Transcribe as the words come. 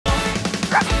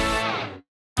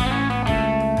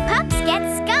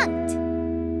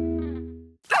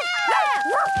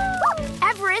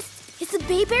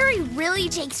bayberry really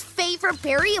Jake's favorite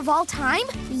berry of all time?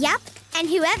 Yup, and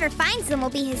whoever finds them will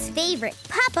be his favorite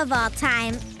pup of all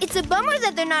time. It's a bummer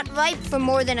that they're not ripe for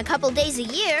more than a couple days a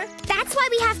year. That's why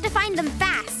we have to find them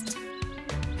fast.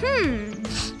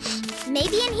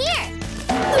 Maybe in here.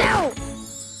 No!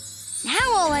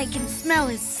 Now all I can smell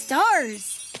is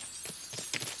stars.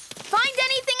 Find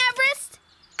anything, Everest?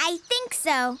 I think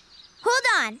so. Hold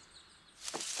on.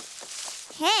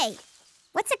 Hey,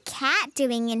 what's a cat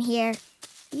doing in here?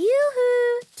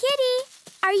 Yoo-hoo! Kitty,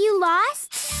 are you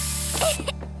lost?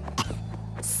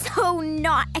 So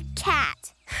not a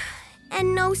cat.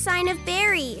 And no sign of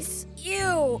berries.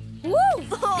 Ew! Woo!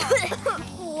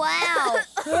 Wow.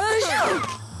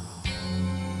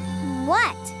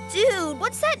 What? Dude,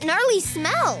 what's that gnarly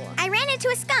smell? I ran into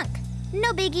a skunk.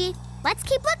 No biggie. Let's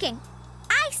keep looking.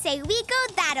 I say we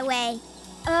go that-a-way.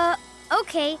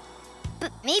 Okay.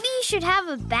 But maybe you should have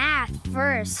a bath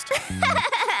first.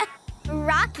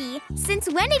 Rocky, since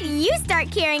when did you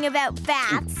start caring about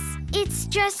baths? It's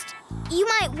just, you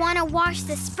might want to wash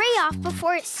the spray off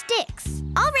before it sticks.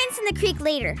 I'll rinse in the creek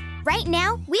later. Right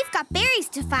now, we've got berries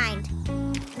to find.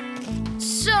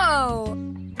 So,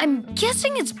 I'm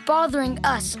guessing it's bothering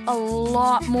us a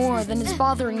lot more than it's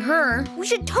bothering her. We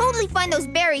should totally find those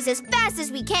berries as fast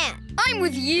as we can. I'm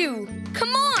with you.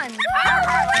 Come on.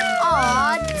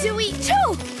 Aw, do we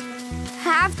too?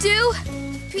 Have to?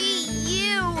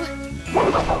 P.U.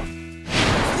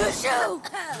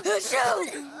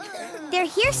 They're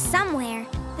here somewhere.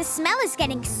 The smell is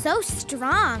getting so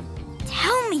strong.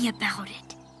 Tell me about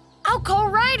it. I'll call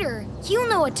Ryder. He'll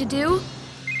know what to do.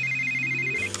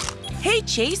 Hey,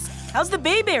 Chase. How's the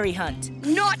bayberry hunt?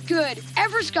 Not good.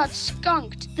 Everest got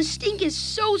skunked. The stink is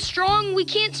so strong we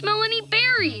can't smell any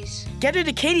berries. Get her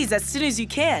to Katie's as soon as you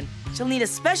can. She'll need a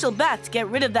special bath to get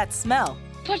rid of that smell.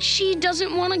 But she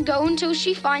doesn't want to go until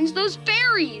she finds those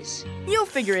berries. You'll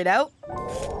figure it out.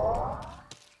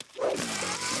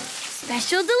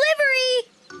 Special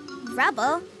delivery!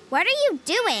 Rubble, what are you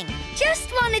doing?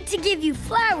 Just wanted to give you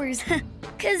flowers.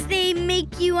 'Cause they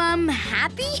make you,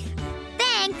 happy?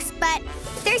 Thanks, but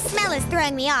their smell is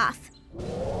throwing me off.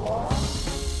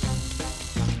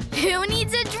 Who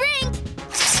needs a drink?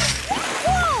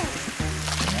 Whoa!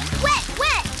 Wet!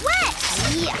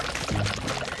 Yeah.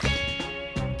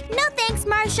 No thanks,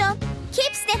 Marshall.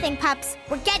 Keep sniffing, pups.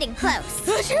 We're getting close.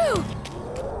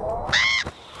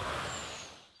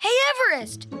 Hey,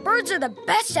 Everest! Birds are the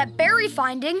best at berry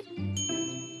finding.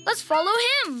 Let's follow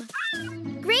him.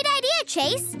 Great idea,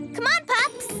 Chase. Come on,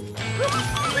 pups.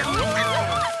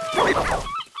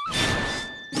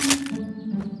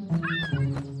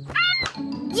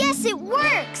 Yes, it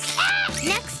works.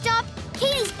 Next stop,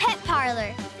 Katie's pet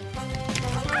parlor.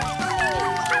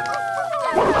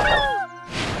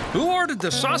 Who ordered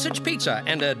the sausage pizza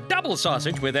and a double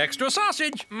sausage with extra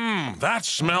sausage? That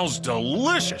smells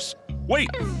delicious. Wait,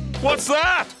 what's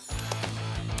that?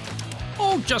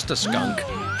 Oh, just a skunk.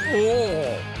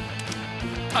 Oh.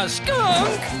 A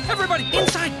skunk? Everybody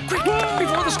inside, quick,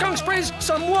 before the skunk sprays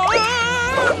someone!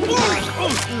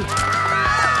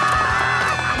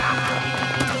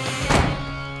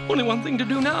 Only one thing to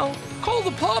do now. Call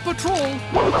the Paw Patrol.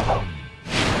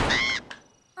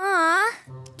 Aw,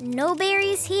 no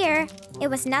berries here. It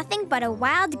was nothing but a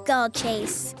wild gull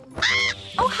chase.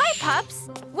 Oh, hi, pups.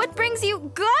 What brings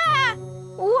you... Gah!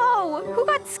 Whoa, who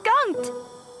got skunked?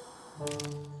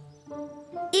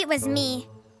 It was me.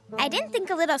 I didn't think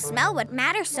a little smell would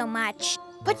matter so much.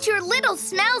 But your little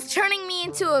smell's turning me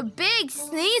into a big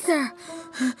sneezer.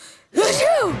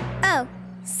 Oh,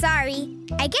 sorry.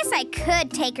 I guess I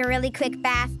could take a really quick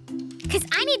bath. 'Cause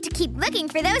I need to keep looking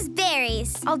for those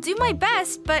berries. I'll do my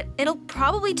best, but it'll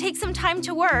probably take some time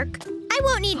to work. I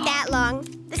won't need that long.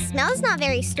 The smell's not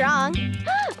very strong.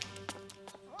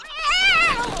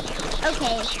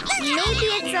 Okay, maybe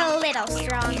it's a little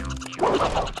strong.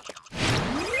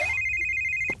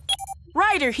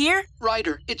 Ryder here.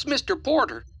 Ryder, it's Mr.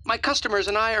 Porter. My customers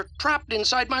and I are trapped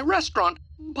inside my restaurant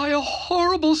by a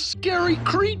horrible, scary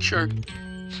creature.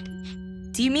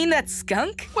 Do you mean that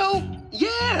skunk? Well,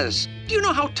 yes. Do you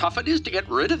know how tough it is to get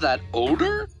rid of that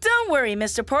odor? Don't worry,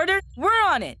 Mr. Porter. We're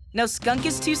on it. No skunk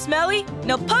is too smelly.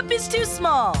 No pup is too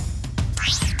small.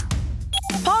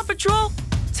 Paw Patrol,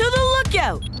 to the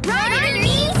lookout. Ryder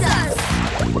needs us.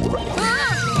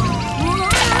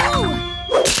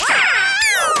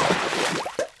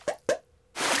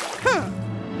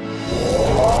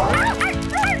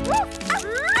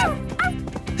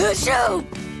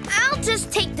 I'll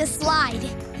just take the slide.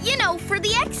 You know, for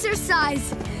the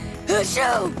exercise.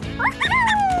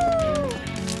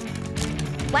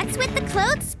 What's with the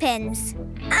clothespins?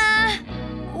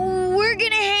 We're we're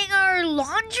gonna hang our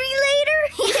laundry later?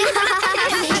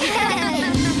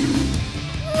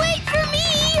 Wait for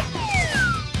me!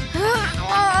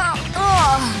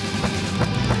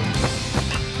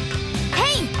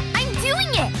 Hey, I'm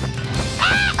doing it!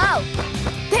 Oh,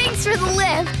 thanks for the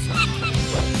lift.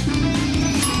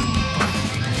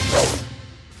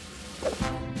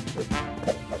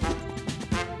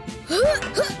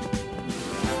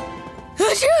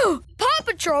 Achoo! Paw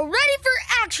Patrol ready for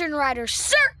action, Riders,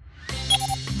 sir!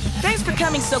 Thanks for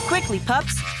coming so quickly,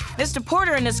 pups. Mr.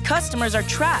 Porter and his customers are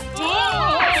trapped.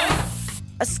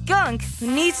 A skunk who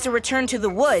needs to return to the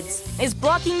woods is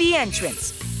blocking the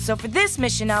entrance. So for this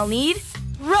mission, I'll need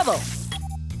Rubble.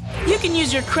 You can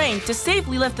use your crane to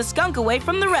safely lift the skunk away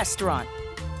from the restaurant.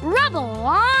 Rubble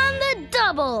on the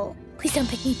double. Please don't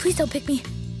pick me, please don't pick me.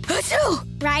 Achoo!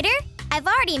 Ryder, I've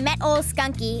already met old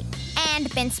Skunky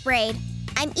and been sprayed.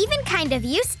 I'm even kind of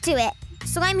used to it,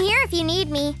 so I'm here if you need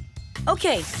me.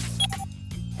 Okay.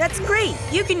 That's great.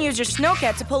 You can use your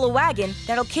snowcat to pull a wagon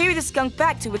that'll carry the skunk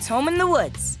back to its home in the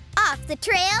woods. Off the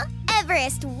trail,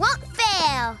 Everest won't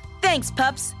fail. Thanks,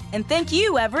 pups. And thank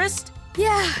you, Everest.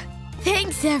 Yeah,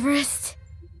 thanks, Everest.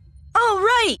 All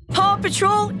right, Paw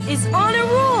Patrol is on a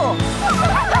roll.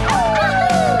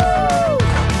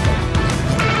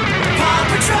 Paw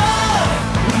Patrol!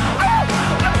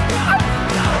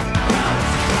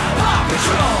 Paw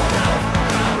Patrol!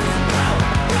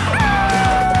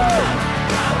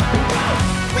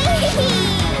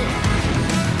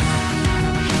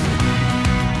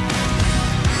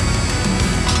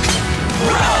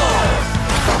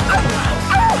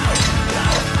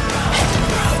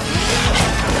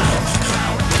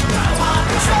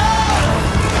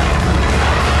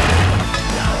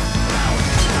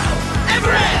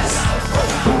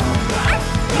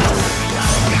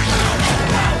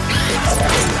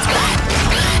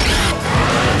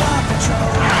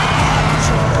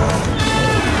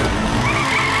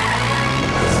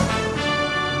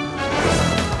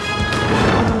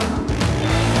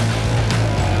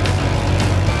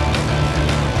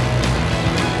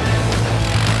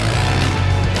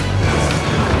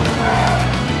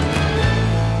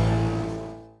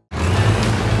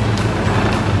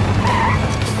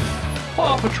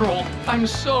 Patrol, I'm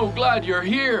so glad you're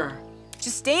here.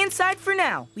 Just stay inside for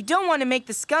now. We don't want to make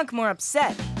the skunk more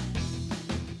upset.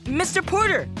 Mr.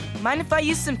 Porter, mind if I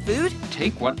use some food?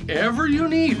 Take whatever you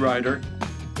need, Ryder.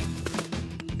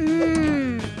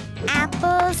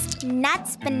 Apples,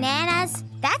 nuts, bananas.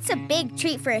 That's a big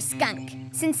treat for a skunk,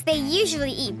 since they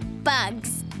usually eat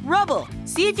bugs. Rubble,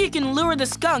 see if you can lure the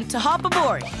skunk to hop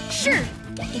aboard. Sure.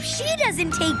 If she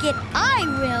doesn't take it, I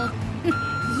will.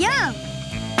 Yum!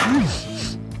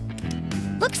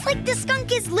 Looks like the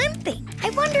skunk is limping.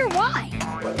 I wonder why.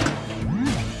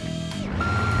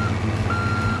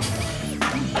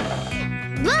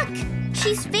 Look!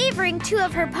 She's favoring two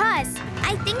of her paws.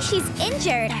 I think she's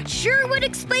injured. That sure would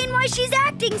explain why she's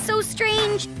acting so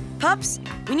strange. Pups,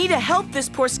 we need to help this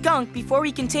poor skunk before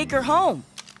we can take her home.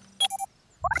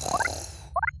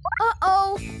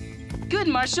 Uh-oh. Good,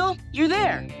 Marshall. You're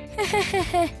there.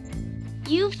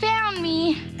 You found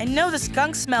me. I know the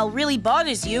skunk smell really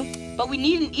bothers you, but we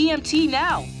need an EMT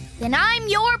now. Then I'm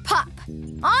your pup.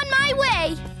 On my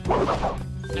way.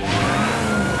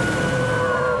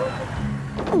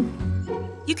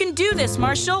 You can do this,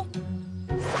 Marshall.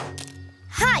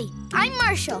 Hi, I'm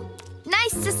Marshall.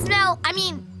 Nice to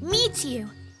meet you.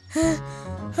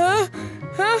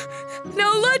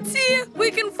 Now let's see if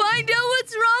we can find out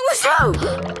what's wrong with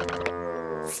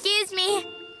you. Excuse me.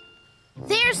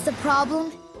 There's the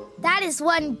problem. That is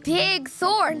one big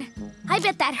thorn. I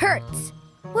bet that hurts.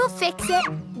 We'll fix it.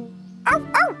 Ow,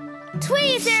 ow!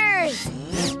 Tweezers!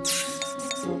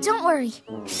 Don't worry.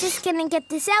 Just gonna get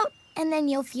this out, and then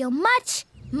you'll feel much,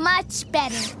 much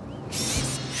better.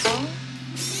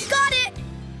 Got it!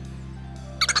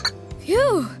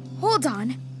 Phew, hold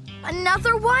on.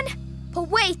 Another one? But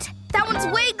wait, that one's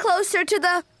way closer to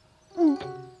the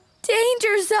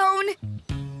danger zone.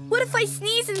 What if I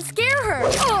sneeze and scare her?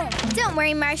 Oh. Don't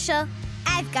worry, Marshall.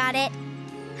 I've got it.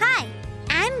 Hi,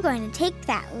 I'm going to take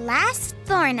that last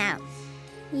thorn out.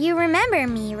 You remember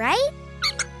me, right?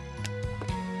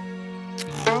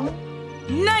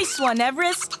 Nice one,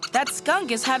 Everest. That skunk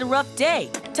has had a rough day.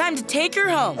 Time to take her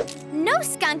home. No,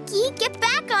 Skunky. Get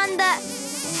back on the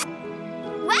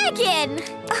wagon.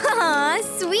 Aw,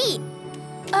 sweet.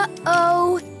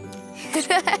 Uh-oh.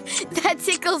 That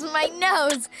tickles my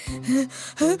nose.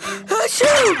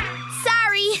 Achoo!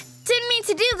 Sorry. Didn't mean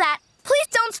to do that. Please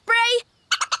don't spray.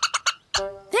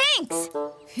 Thanks.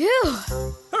 Phew.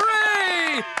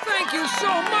 Hooray! Thank you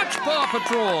so much, Paw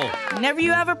Patrol. Whenever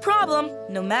you have a problem,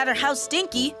 no matter how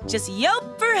stinky, just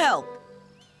yelp for help.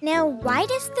 Now, why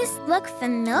does this look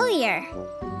familiar?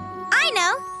 I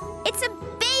know! It's a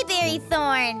bayberry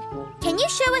thorn. Can you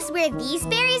show us where these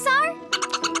berries are?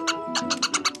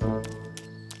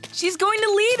 She's going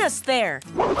to lead us there.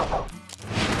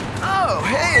 Oh,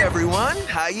 hey everyone,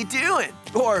 how you doing?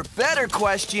 Or better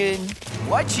question,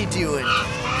 what you doing?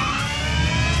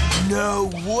 No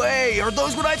way, are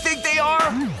those what I think they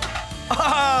are?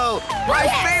 Oh, my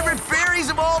favorite berries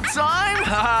of all time?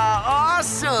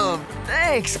 Awesome,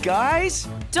 thanks guys.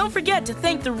 Don't forget to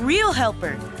thank the real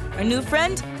helper, our new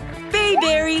friend,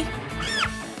 Bayberry.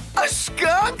 A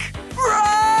skunk?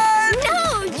 Run!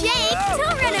 No, Jake,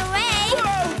 don't run away.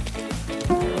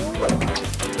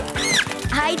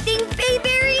 I think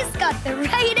Bayberry's got the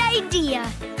right idea.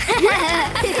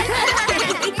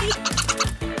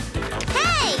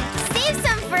 Hey, save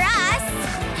some for us.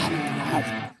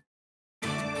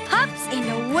 Pups and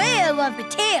a whale of a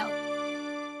tail.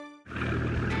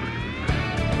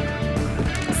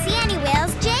 See any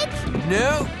whales, Jake?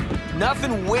 No,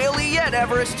 nothing whaley yet,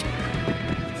 Everest.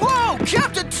 Whoa,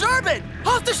 Captain Turbot!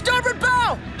 Off the starboard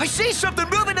bow! I see something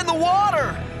moving in the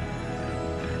water!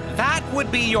 That would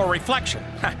be your reflection.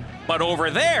 But over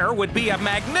there would be a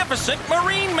magnificent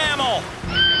marine mammal.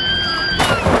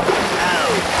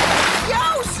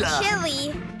 Yowza!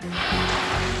 Chilly.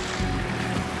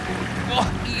 Oh,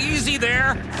 easy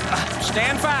there.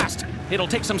 Stand fast. It'll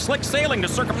take some slick sailing to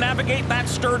circumnavigate that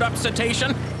stirred-up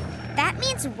cetacean. That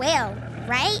means whale,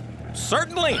 right?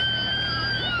 Certainly.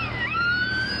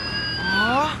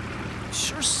 Aw,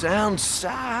 sure sounds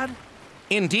sad.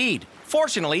 Indeed.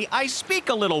 Fortunately, I speak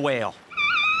a little whale.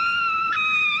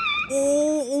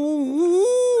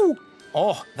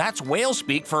 Oh, that's whale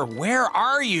speak for where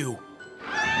are you?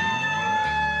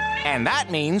 And that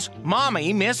means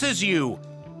Mommy misses you.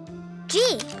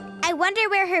 Gee, I wonder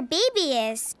where her baby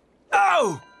is.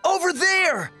 Oh, over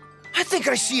there! I think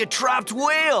I see a trapped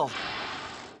whale.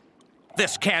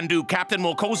 This can-do captain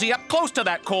will cozy up close to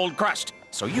that cold crust,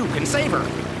 so you can save her.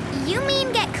 You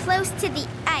mean get close to the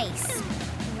ice,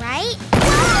 right?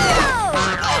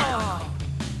 Whoa!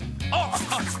 Oh,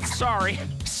 sorry.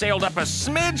 Sailed up a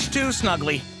smidge too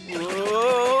snugly.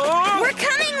 We're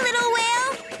coming, little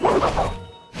whale!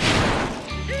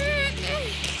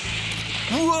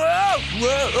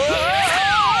 Whoa!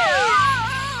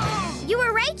 You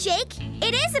were right, Jake.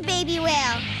 It is a baby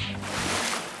whale.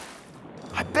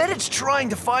 I bet it's trying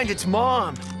to find its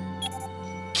mom.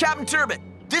 Captain Turbot,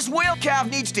 this whale calf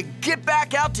needs to get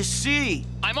back out to sea.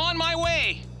 I'm on my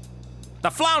way. The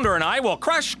flounder and I will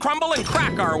crush, crumble, and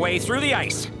crack our way through the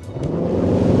ice.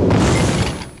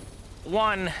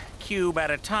 1 cube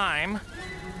at a time.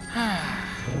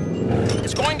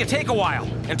 It's going to take a while.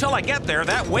 Until I get there,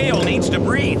 that whale needs to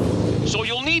breathe. So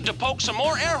you'll need to poke some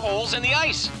more air holes in the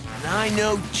ice. And I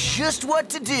know just what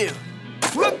to do.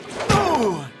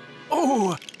 Oh!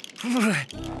 Oh!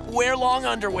 Wear long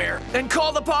underwear and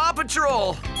call the Paw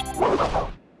Patrol.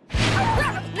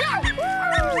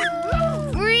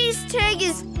 Freeze tag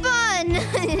is fun.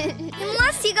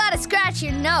 Unless you gotta scratch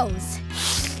your nose.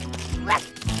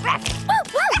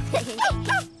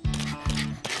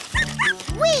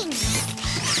 Wings!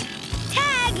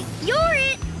 Tag, you're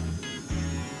it.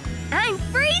 I'm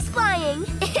freeze flying.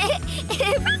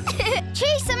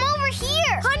 Chase, I'm over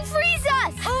here! Unfreeze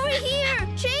us. Over here!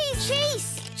 Chase!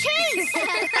 Chase! Chase!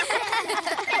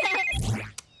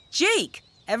 Jake,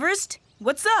 Everest,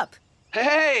 what's up?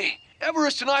 Hey,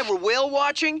 Everest and I were whale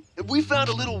watching, and we found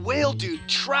a little whale dude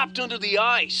trapped under the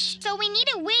ice. So we need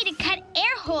a way to cut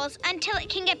air holes until it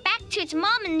can get back to its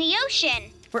mom in the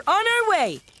ocean. We're on our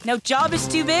way. No job is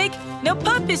too big, no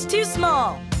pup is too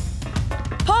small.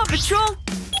 Paw Patrol,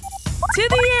 to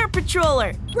the air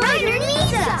patroller. Ryder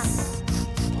needs us.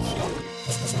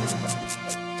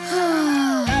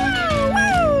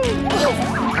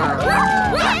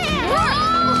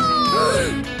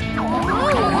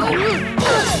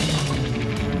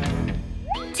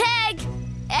 Tag,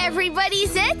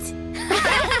 everybody's it.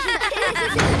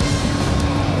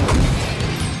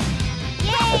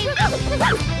 Yay!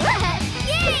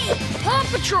 Yay! Paw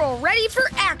Patrol ready for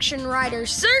action,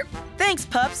 Riders, sir. Thanks,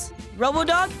 pups.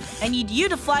 Robo-Dog, I need you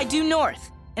to fly due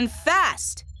north, and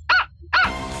fast.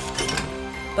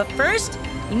 But first,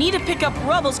 we need to pick up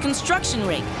Rubble's construction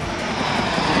rig.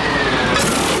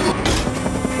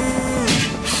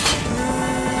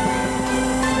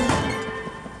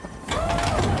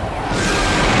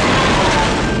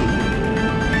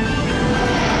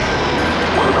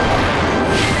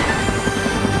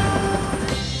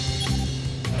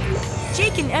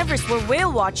 Jake and Everest were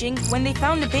whale watching when they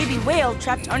found a baby whale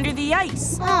trapped under the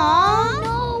ice. Aww.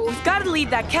 No. We've got to lead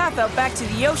that calf out back to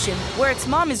the ocean where its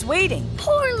mom is waiting.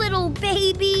 Poor little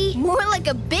baby. More like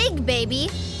a big baby.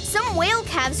 Some whale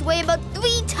calves weigh about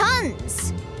 3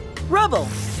 tons. Rubble,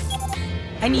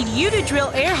 I need you to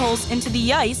drill air holes into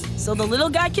the ice so the little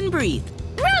guy can breathe.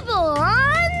 Rubble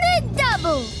on the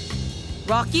double.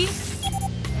 Rocky,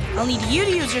 I'll need you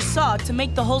to use your saw to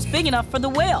make the holes big enough for the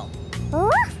whale.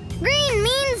 Green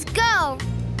means go.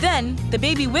 Then, the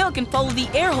baby whale can follow the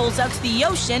air holes out to the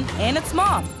ocean and its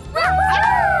mom.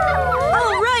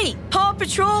 All right, Paw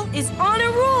Patrol is on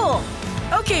a roll.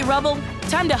 Okay, Rubble,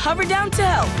 time to hover down to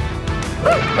help.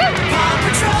 Paw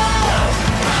Patrol!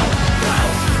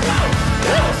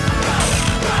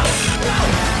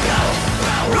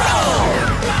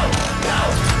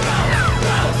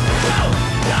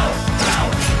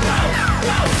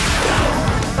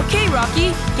 Okay,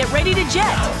 Rocky, get ready to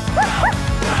jet.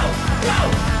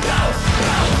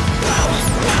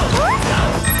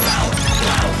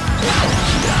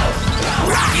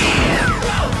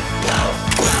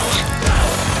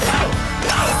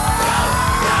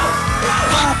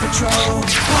 Paw Patrol!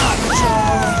 Paw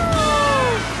Patrol!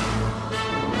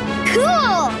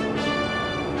 Cool.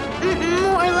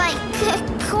 More like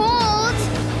cold.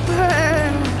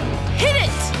 Brr. Hit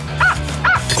it!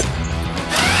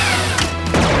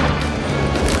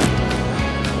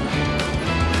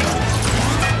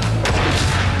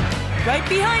 Right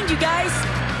behind you guys.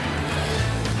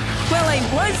 Well, I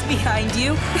was behind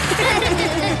you.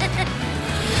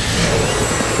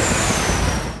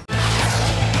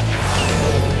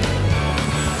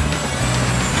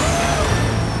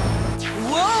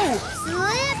 Whoa!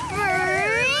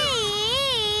 Slippery.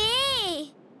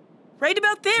 Right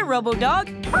about there, Robo-Dog.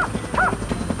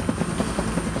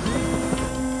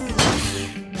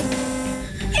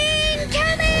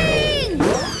 Incoming!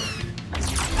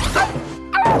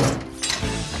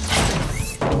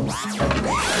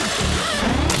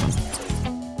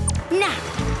 Now,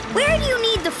 where do you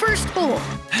need the first hole?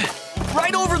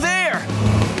 Right over there!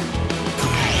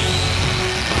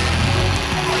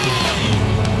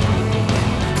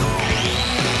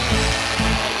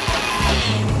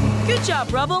 Good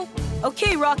job, Rubble.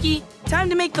 Okay, Rocky, time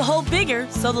to make the hole bigger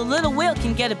so the little whale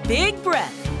can get a big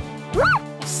breath.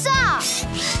 Saw.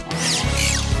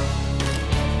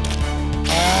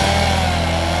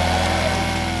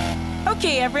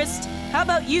 Okay, Everest, how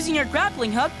about using your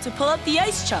grappling hook to pull up the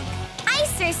ice chunk?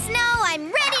 Ice or snow,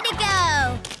 I'm ready to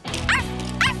go. Arf,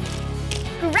 arf.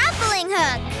 Grappling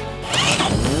hook.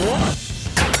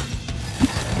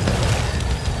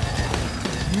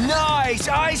 Nice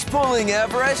ice pulling,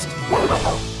 Everest!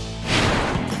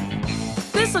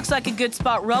 This looks like a good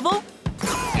spot, Rubble.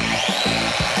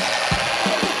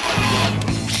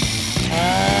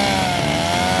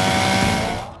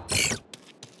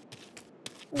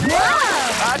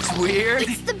 That's weird.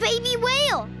 It's the baby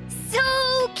whale. So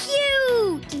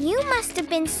cute. You must have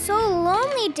been so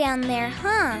lonely down there,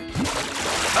 huh?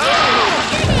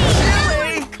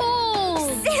 Silly!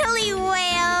 Cold. Silly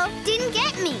whale. Didn't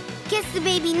get me. Guess the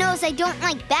baby knows I don't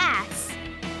like baths.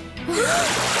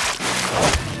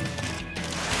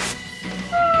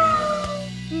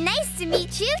 Nice to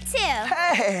meet you too.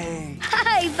 Hey!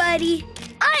 Hi, buddy.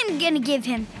 I'm gonna give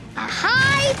him a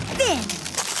high fin.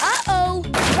 Uh-oh.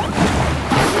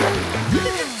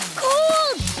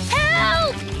 Cold!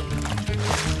 Help!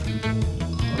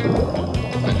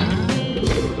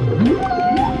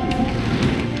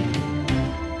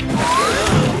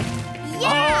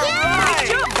 Good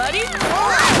job, buddy.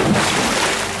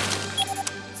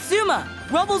 Zuma,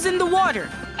 Rubble's in the water.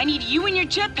 I need you and your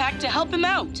jetpack to help him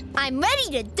out. I'm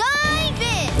ready to dive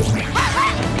in.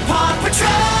 Paw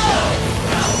Patrol!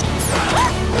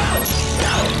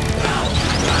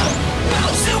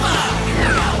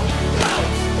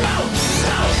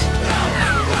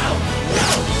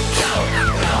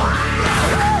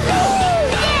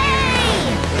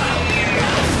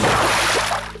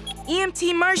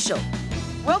 EMT Marshall,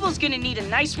 Rubble's gonna need a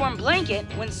nice warm blanket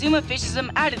when Zuma fishes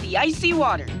him out of the icy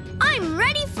water. I'm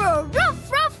ready for a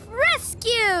rough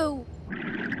rescue.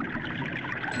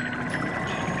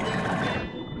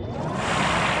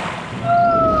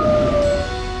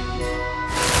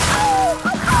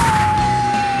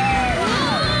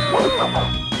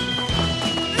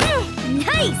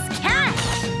 Nice catch!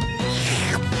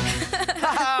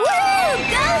 Woo!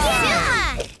 Go Zuma!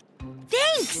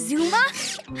 Thanks, Zuma.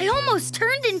 I almost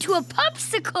turned into a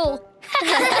popsicle.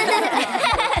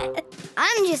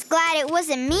 I'm just glad it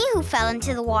wasn't me who fell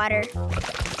into the water.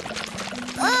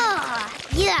 Ugh,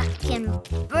 yuck and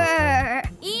brr.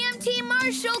 EMT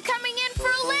Marshall coming in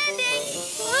for a landing!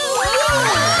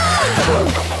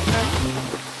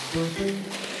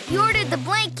 You ordered the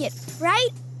blanket, right?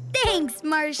 Thanks,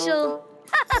 Marshall.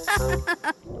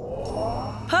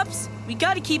 Pups, we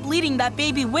gotta keep leading that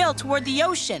baby whale toward the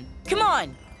ocean. Come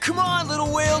on. Come on,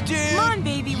 little whale dude. Come on,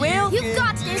 baby whale. You've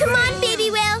got this. Come on, baby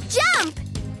whale, jump!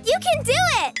 You can do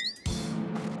it!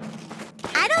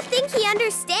 I don't think he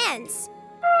understands.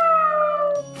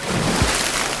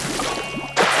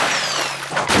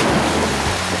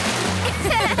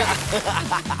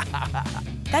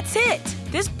 That's it.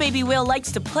 This baby whale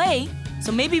likes to play,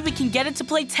 so maybe we can get it to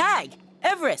play tag.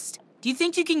 Everest, do you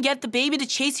think you can get the baby to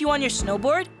chase you on your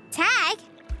snowboard? Tag?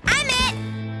 I'm it!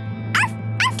 Arf,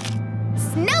 arf.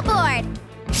 Snowboard!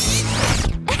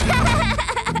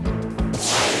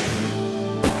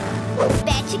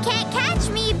 Bet you can't catch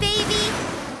me, baby!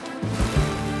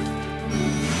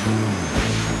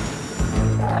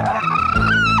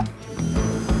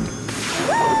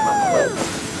 Woo!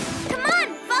 Come on,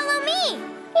 follow me!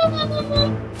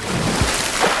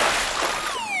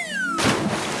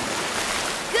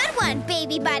 Good one,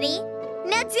 baby buddy.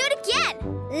 Now do it again,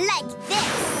 like this.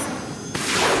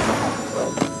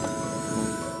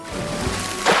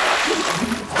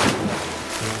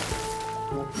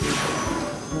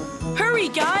 Hurry,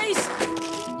 guys!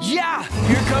 Yeah,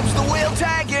 here comes the whale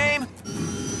tag game.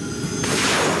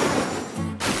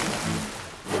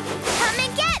 Come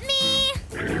and get me!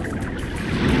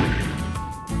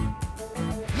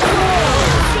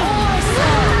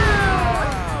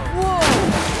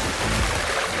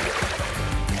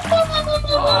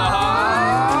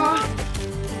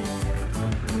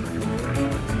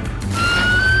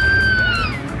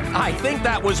 I think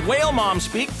that was Whale Mom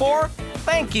speak for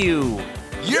thank you.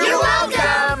 You're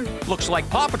welcome. Looks like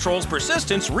Paw Patrol's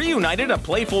persistence reunited a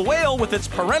playful whale with its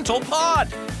parental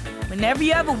pod. Whenever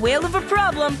you have a whale of a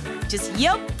problem, just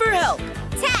yelp for help.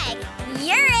 Tag,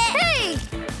 you're it! Hey!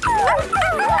 Paw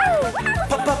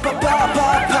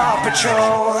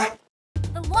Patrol.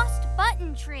 The lost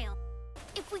button trail.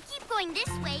 If we keep going this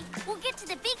way, we'll get to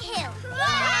the big hill.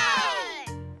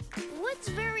 Yay! What's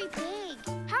very big?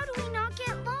 How do we not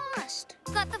get lost?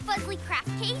 Got the Fuzzly craft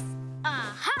case?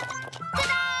 Uh-huh.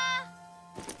 Ta-da!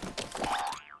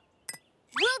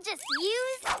 We'll just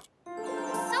use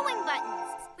sewing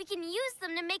buttons. We can use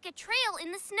them to make a trail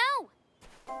in the snow.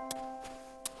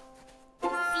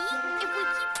 See? If we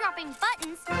keep dropping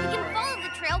buttons, we can follow the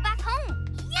trail back home.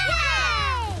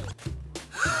 Yay!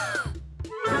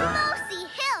 Mossy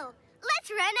Hill! Let's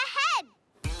run ahead!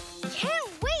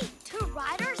 Can't wait to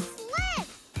ride our sled.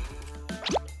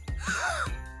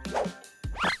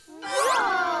 Whoa!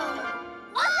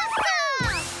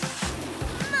 Awesome!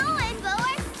 Mo and Bo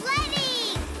are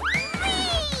sledding! Whee!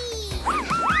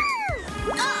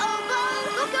 Uh-oh, Bo!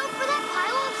 Look out for that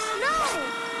pile of snow!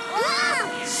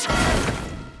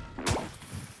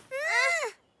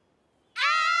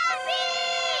 Abby!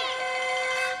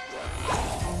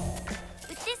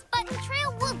 With this button trail,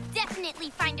 we'll definitely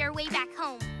find our way back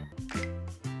home.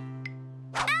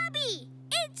 Abby!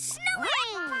 It's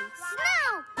snowing!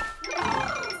 Snow!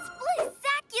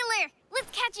 Split-zacular!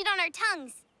 Let's catch it on our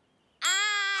tongues.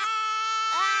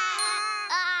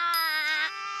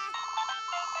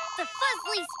 The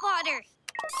Fuzzly Spotter!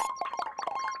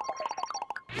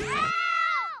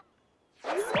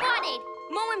 Spotted!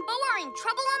 Mo and Bo are in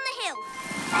trouble on the hill.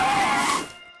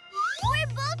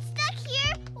 We're both stuck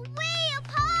here, way up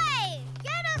high.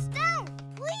 Get us down,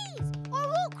 please, or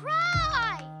we'll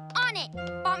cry. On it.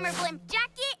 Bomber blimp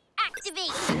jacket,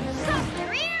 activate. Cock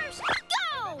your ears,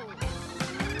 go!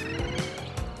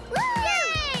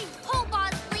 Yay! Pull,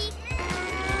 Bosley.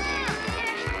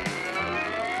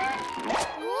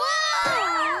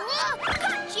 Whoa!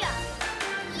 Gotcha!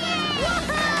 Yay!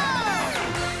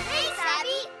 Thanks,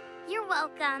 Abby. You're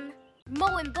welcome. Mo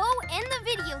and Bo and the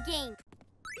video game.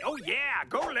 Oh yeah,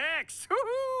 go Lex!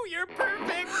 Woohoo, you're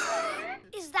perfect!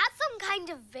 Is that some kind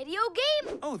of video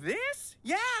game? Oh, this?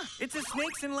 Yeah, it's a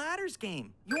snakes and ladders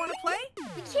game. You want to play?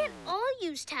 We can't all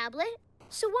use tablet.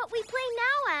 So what we play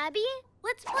now, Abby?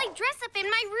 Let's play dress up in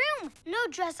my room. No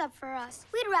dress up for us.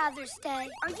 We'd rather stay.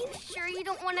 Are you sure you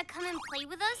don't want to come and play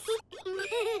with us?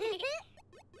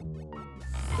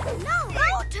 No,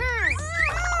 your turn.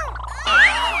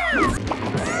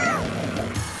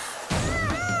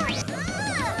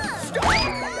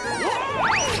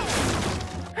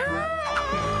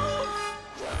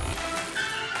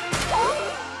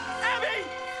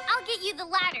 I'll get you the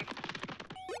ladder.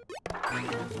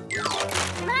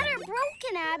 Ladder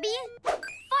broken, Abby.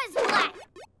 Fuzz Black.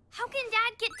 How can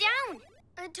Dad get down?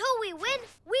 Until we win,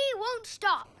 we won't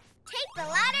stop. Take the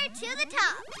ladder to the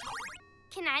top.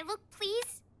 Can I look,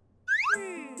 please?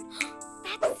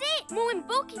 That's it! Mo and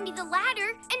Bo can be the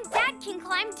ladder, and Dad can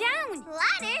climb down.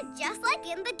 Ladder, just like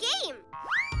in the game.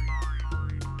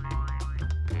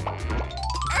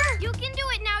 You can do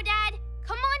it now, Dad.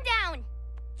 Come on down.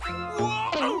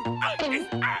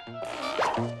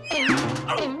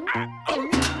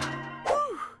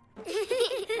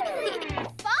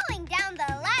 Falling down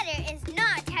the ladder is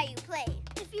not how you play.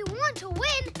 If you want to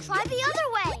win, try the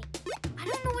other way. I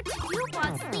don't know what to do,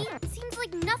 Bosley. Seems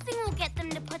like nothing will get them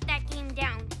to put that game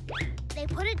down. They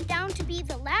put it down to be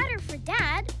the ladder for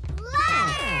Dad.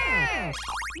 Ladder!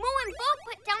 Mo and Bo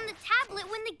put down the tablet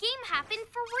when the game happened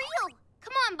for real.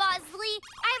 Come on, Bosley.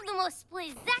 I have the most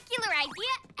spectacular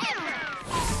idea ever.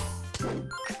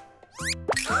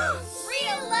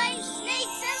 Real-life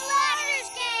Snakes and Ladders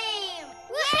game!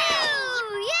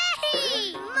 Woo!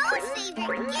 Yay! Mo's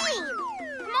favorite game.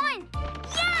 Come on.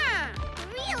 Yeah!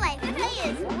 Real-life play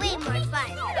is way more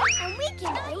fun. And we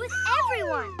can play with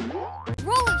everyone.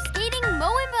 Roller skating Mo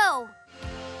and Bo.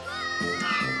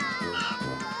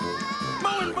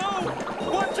 Mo and Bo!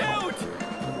 Watch out!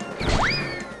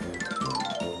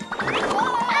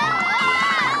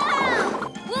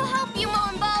 We'll help you, Mo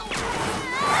and Bo.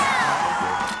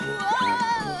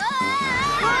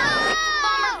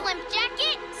 Bomber blimp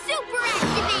jacket, super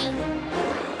activate.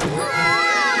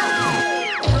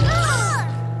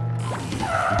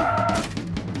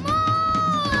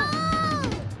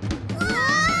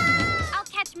 I'll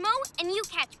catch Mo and you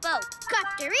catch Bo. Cut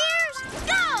your ears,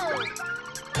 go!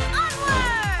 Onward!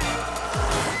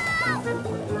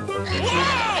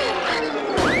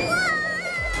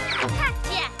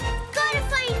 Gotcha! Gotta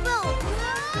find Bo!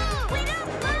 Wait up,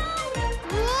 Mo!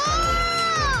 Whoa!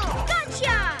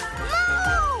 Gotcha! Mo!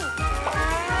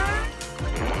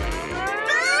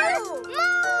 Mo!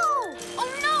 Oh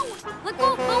no! Let go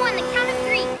of Bo on the count of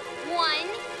 3. 1,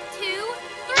 2,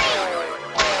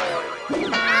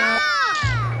 3. Ah!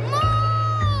 Mo!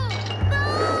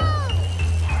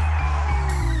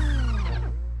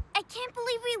 I can't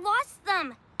believe we lost them.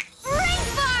 Brain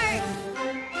fart!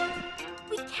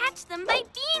 We catch them by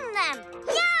being them.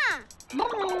 Yeah!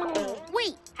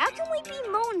 Wait, how can we be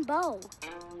Mo and Bo?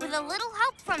 With a little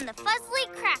help from the Fuzzly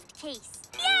craft case.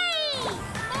 Yay!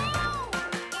 Bo!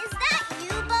 Is that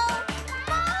you, Bo?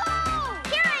 Bo!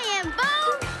 Here I am, Bo!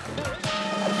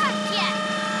 Gotcha!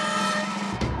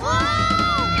 Whoa!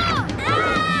 Ah!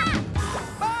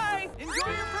 Bye! Enjoy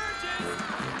your purchase!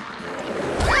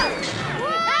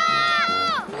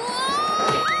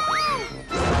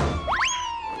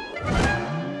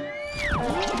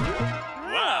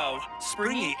 Wow!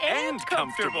 Springy and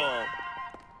comfortable.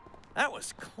 That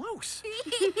was close.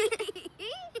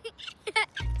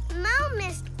 Mo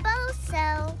missed Bo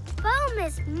so. Bo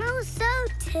missed Mo so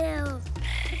too.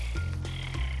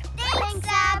 Thanks,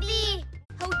 Abby.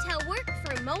 Hotel work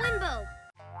for Mo and Bo.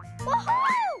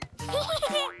 Woohoo!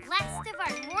 Last of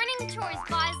our morning chores,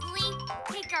 Bosley.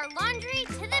 Take our laundry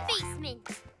to the basement.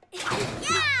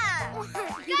 Yeah!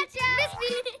 Gotcha! Miss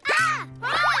me! Ah!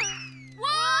 Whoa!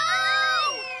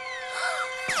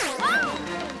 Whoa!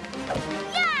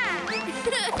 Yeah!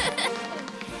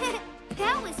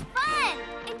 That was fun!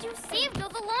 And you saved all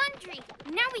the laundry.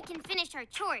 Now we can finish our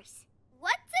chores.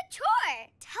 What's a chore?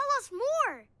 Tell us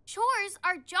more. Chores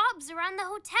are jobs around the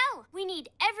hotel. We need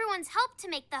everyone's help to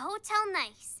make the hotel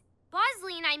nice.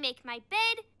 Bosley and I make my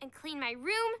bed and clean my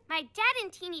room. My dad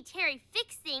and Teeny Terry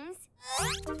fix things.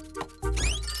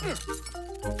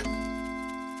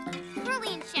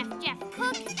 Curly and Chef Jeff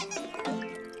cook.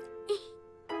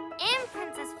 And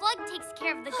Princess Flug takes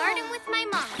care of the garden with my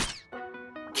mom.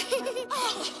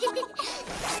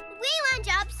 We want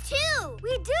jobs too.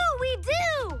 We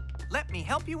do. Let me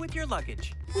help you with your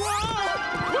luggage.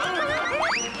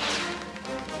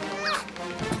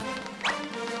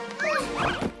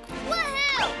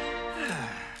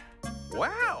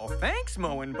 Wow, thanks,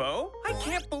 Mo and Bo. I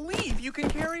can't believe you can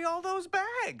carry all those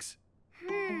bags.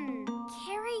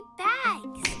 Carry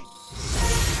bags.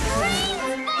 Brain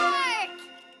spark!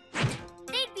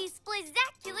 They'd be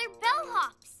spectacular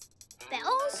bellhops.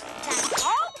 Bells? That's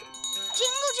all?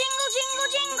 Jingle, jingle, jingle,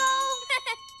 jingle!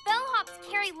 Bellhops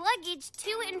carry luggage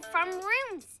to and from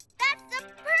rooms. That's the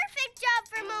perfect job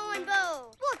for Mo and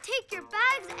Bo. We'll take your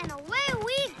bags and away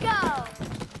we go.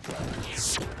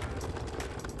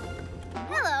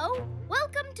 Hello.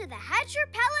 Welcome to the Hatcher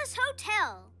Palace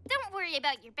Hotel. Don't worry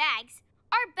about your bags.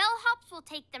 Our bellhops will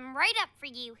take them right up for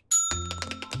you.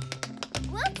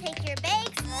 We'll take your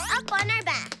bags up on our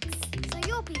backs, so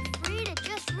you'll be free to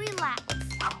just relax.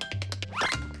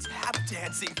 Tap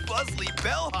dancing fuzzly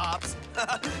bellhops.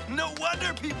 No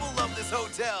wonder people love this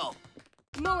hotel.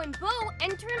 Mo and Bo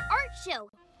enter an art show.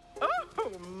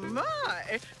 Oh,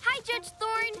 my. Hi, Judge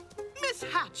Thorne. Miss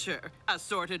Hatcher,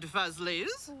 assorted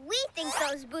fuzzlies. We think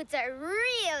those boots are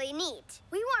really neat.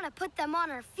 We want to put them on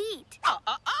our feet.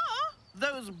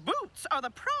 Those boots are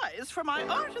the prize for my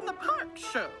Art in the Park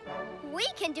show. We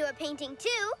can do a painting,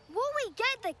 too. Will we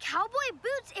get the cowboy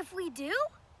boots if we do?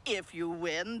 If you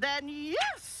win, then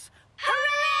yes.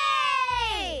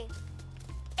 Hooray!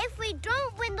 If we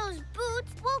don't win those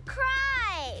boots, we'll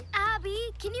cry.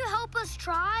 Abby, can you help us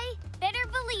try? Better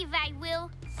believe I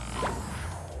will.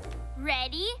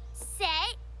 Ready,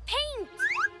 set, paint!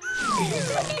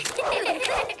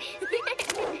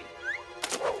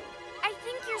 I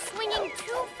think you're swinging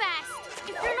too fast.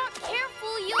 If you're not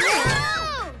careful, you'll...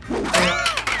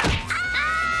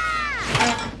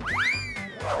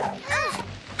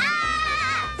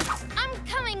 I'm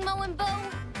coming, Mo and Bo.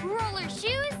 Roller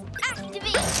shoes,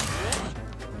 activate!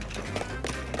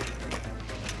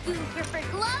 Goo gripper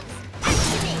gloves,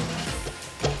 activate!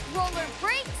 Roller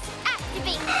brakes,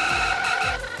 activate!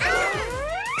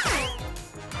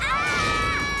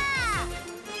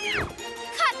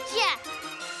 Gotcha!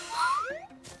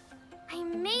 I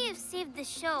may have saved the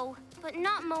show, but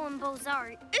not Mo and Bo's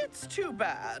art. It's too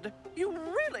bad. You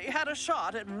really had a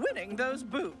shot at winning those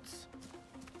boots.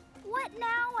 What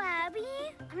now, Abby?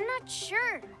 I'm not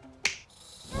sure.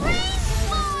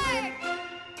 Rainsport!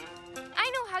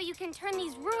 I know how you can turn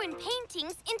these ruined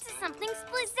paintings into something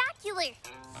splizacular.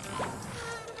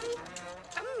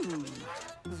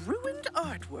 Ruined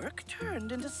artwork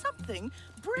turned into something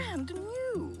brand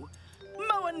new.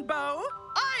 Mo and Bo,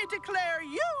 I declare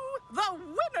you the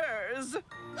winners!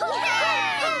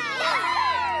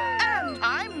 And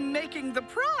I'm making the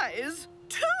prize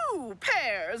 2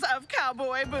 pairs of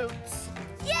cowboy boots.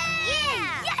 Yay!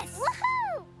 Yeah! Yes!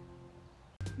 Woohoo!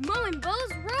 Mo and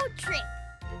Bo's road trip.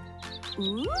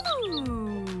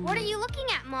 Ooh. What are you looking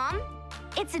at, Mom?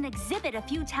 It's an exhibit a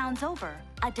few towns over.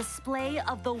 A display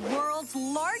of the world's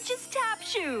largest tap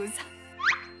shoes.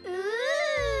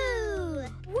 Ooh!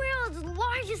 World's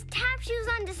largest tap shoes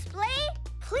on display?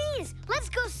 Please, let's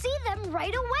go see them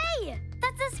right away.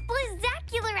 That's a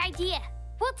splizacular idea.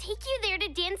 We'll take you there to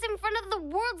dance in front of the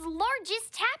world's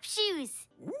largest tap shoes.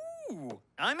 Ooh,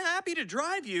 I'm happy to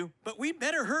drive you, but we'd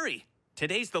better hurry.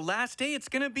 Today's the last day it's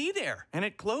gonna be there, and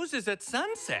it closes at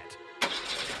sunset.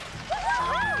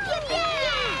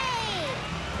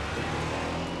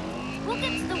 We'll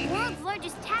get to the world's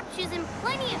largest tap shoes in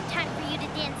plenty of time for you to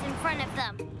dance in front of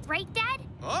them. Right, Dad?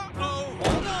 Uh-oh,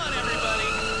 hold on, everybody.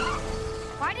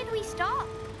 Why did we stop?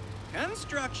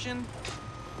 Construction.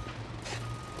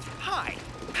 Hi,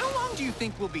 how long do you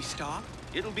think we'll be stopped?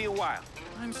 It'll be a while.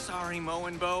 I'm sorry, Mo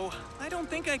and Bo. I don't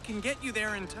think I can get you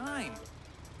there in time.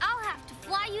 I'll have to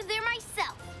fly you there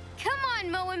myself. Come on,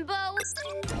 Mo and Bo.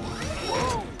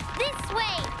 This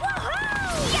way.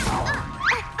 Woohoo!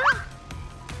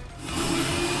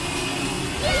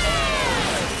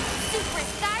 Yeah! Super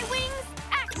Sky Wings,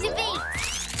 activate!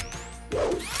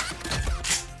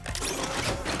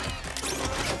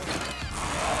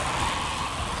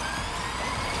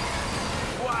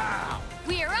 Wow!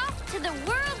 We're off to the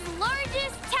world's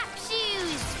largest tap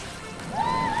shoes!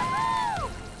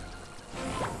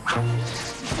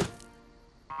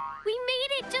 We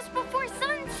made it just before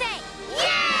sunset!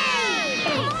 Yay!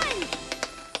 Come on!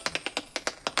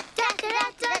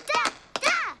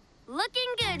 Da-da-da-da-da-da!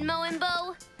 Looking good, Mo and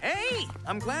Bo. Hey,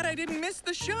 I'm glad I didn't miss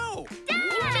the show.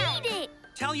 You made it!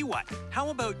 Tell you what, how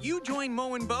about you join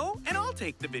Mo and Bo, and I'll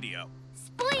take the video.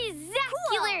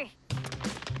 Splizacular!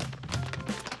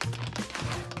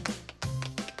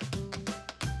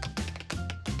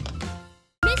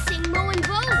 Missing Mo and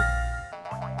Bo.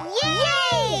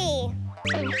 Yay!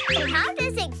 How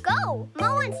does it go?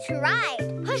 Mo wants to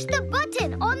ride. Push the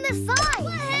button on the side.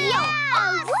 Yeah!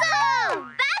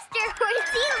 Awesome! Faster,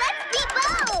 horsey, let's be Bo!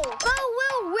 Bo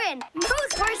will win.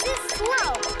 Mo's horse is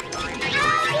slow.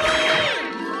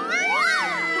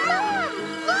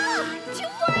 Look! 2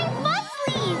 flying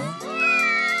mufflies!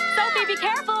 Sophie, be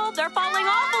careful. They're falling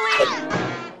awfully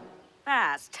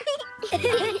fast.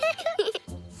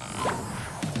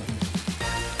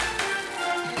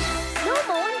 No,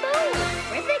 Mo and Bo!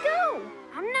 Where'd they go?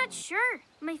 I'm not sure.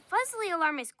 My Fuzzly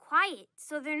alarm is quiet,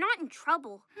 so they're not in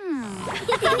trouble.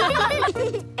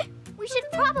 We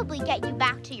should probably get you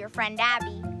back to your friend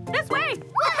Abby. This way. No,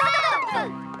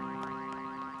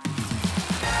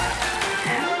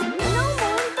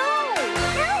 Mo and Bo!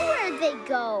 Now where'd they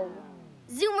go?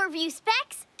 Zoomer view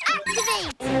specs,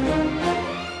 activate!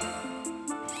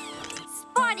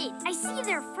 Spotted! I see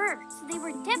their fur, so they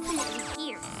were definitely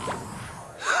here.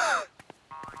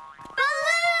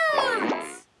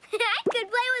 Balloons! I could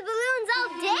play with balloons all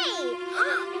day.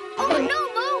 Oh no,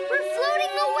 Mo!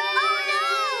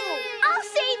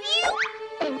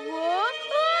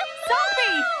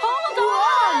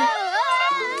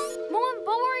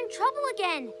 bubble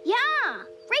again. Yeah,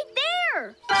 right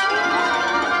there.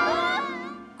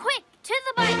 Quick, to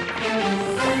the bike.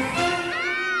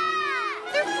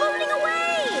 They're floating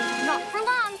away. Not for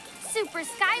long. Super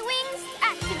Sky Wings,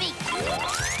 activate.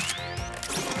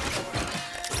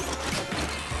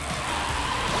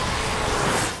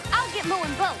 I'll get Mo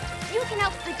and Bo. You can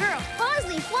help the girl.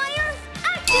 Bosley Flyer,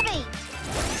 activate!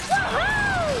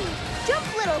 Woohoo!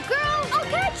 Jump, little girl, I'll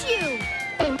catch you!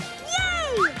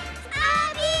 Yay!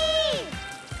 Abby!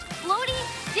 Floaty,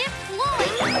 dip,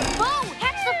 Floyd. Bo,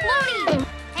 catch the floaty.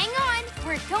 Hang on,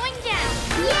 we're going down.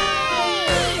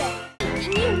 Yay!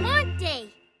 New Month Day.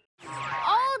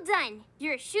 All done.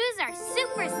 Your shoes are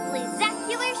super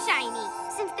spectacular shiny.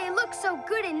 Since they look so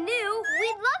good and new,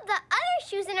 we'd love the other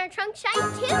shoes in our trunk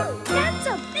shine too. That's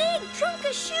a big trunk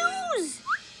of shoes!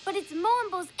 But it's Mo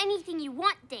and Bo's Anything You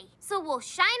Want Day, so we'll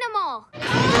shine them all.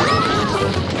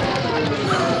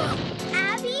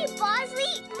 Abby,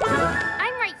 Bosley?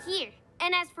 I'm right here.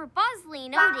 And as for Bosley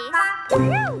and Otis...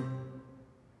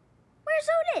 Where's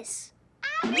Otis?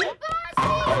 Abby, Bosley!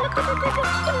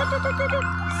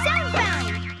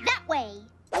 Soundbound! That way.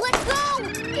 Let's go!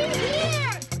 In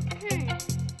here!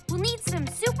 We'll need some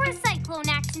super cyclone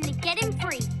action to get him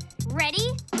free.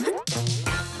 Ready?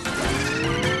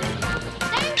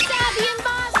 Thanks, Abby and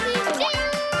Bosley!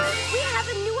 We have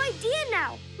a new idea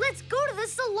now. Let's go to the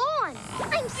salon.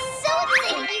 I'm so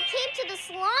excited you came to the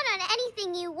salon on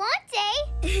Anything You Want Day.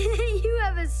 You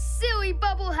have a silly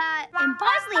bubble hat. And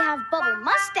Bosley have bubble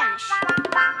mustache.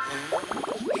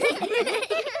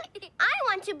 I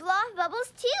want to blow off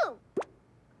bubbles too.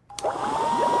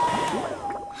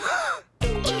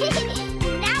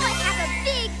 Now I have a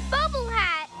big bubble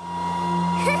hat.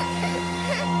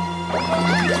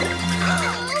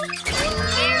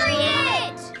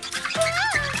 Harriet!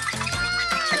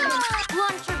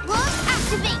 Launcher glove,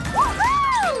 activate.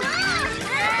 Woohoo!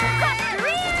 Cut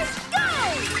careers, go!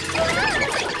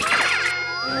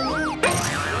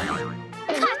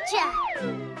 Gotcha!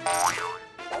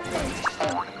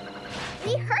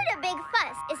 We heard a big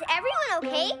fuss. Is everyone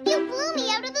okay? You blew me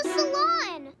out of the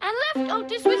salon. And left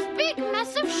Otis with big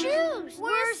mess of shoes.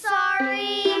 We're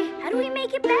sorry. How do we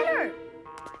make it better?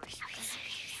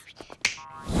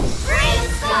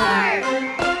 Brainstorm!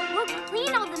 We'll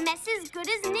clean all the messes good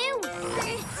as new.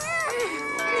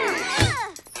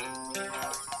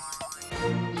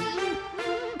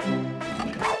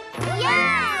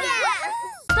 Yeah!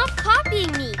 Stop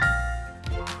copying me.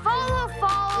 Follow,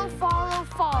 follow, follow,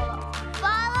 follow.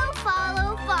 Follow,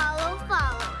 follow, follow,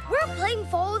 follow. We're playing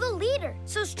follow the leader,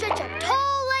 so stretch up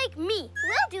tall like me.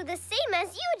 We'll do the same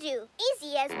as you do.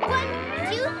 Easy as 1,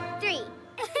 2, 3.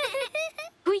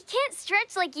 We can't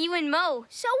stretch like you and Mo.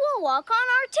 So we'll walk on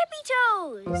our tippy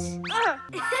toes.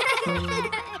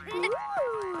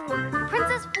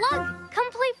 Princess Flug, come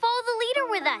play follow the leader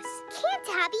with us. Can't,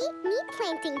 Abby. Me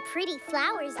planting pretty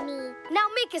flowers, me. Now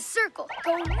make a circle.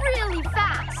 Go really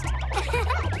fast.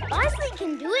 Bosley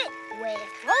can do it with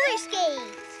roller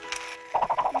skates.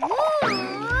 Whoa!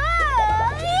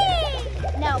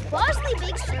 Now Bosley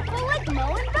big circle like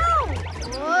Mo and Bo.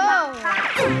 Whoa!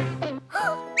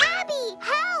 Abby,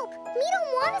 help! Me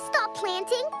don't want to stop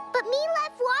planting, but me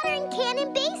left water in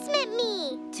cannon basement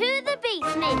me. To the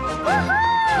basement.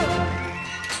 Woohoo!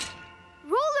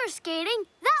 Roller skating?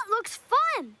 That looks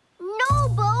fun. No,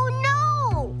 Bo,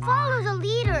 no! Follow the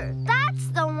leader. That's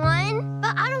the one.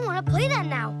 But I don't want to play that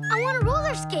now. I want to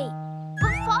roller skate.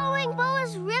 But following Bo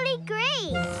is really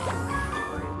great.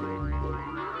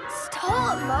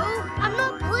 Stop, Mo. I'm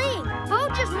not playing. Bo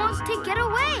just wants to get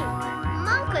away.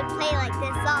 Mom could play like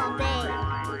this all day.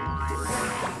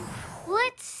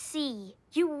 Let's see.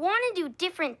 You want to do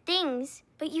different things,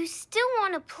 but you still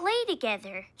want to play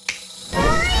together.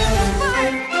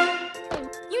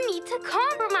 You need to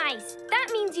compromise.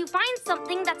 That means you find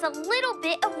something that's a little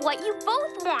bit of what you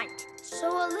both want. So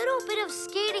a little bit of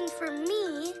skating for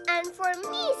me. And for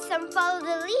me, some follow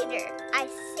the leader. I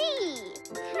see.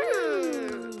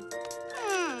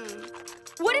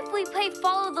 What if we play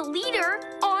follow the leader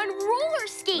on roller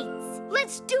skates?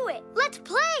 Let's do it. Let's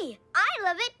play. I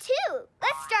love it too.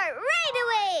 Let's start right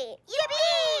away.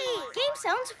 Yippee! Game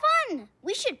sounds fun.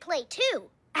 We should play too.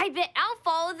 I bet I'll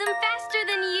follow them faster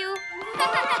than you.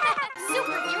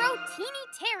 Superhero Teeny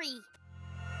Terry.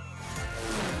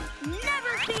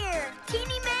 Never fear.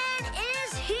 Teeny Man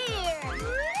is here.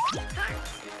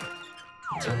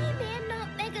 Teeny Man not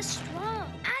mega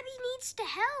strong. Abby needs to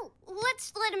help.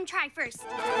 Let's let him try first.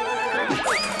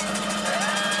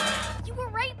 You were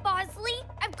right, Bosley.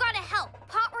 I've got to help.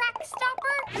 Pot rack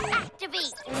stopper,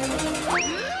 activate.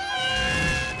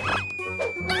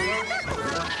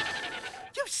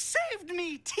 You saved saved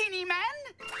me, teeny man!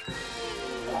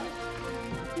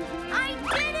 I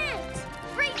did it!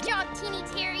 Great job, Teeny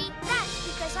Terry. That's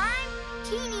because I'm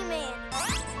Teeny Man.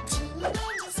 Teeny Man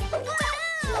just said,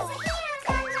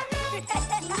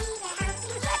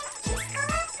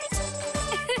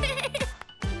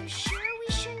 You sure we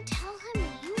shouldn't tell him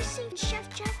you saved Chef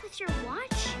Jack with your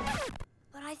watch?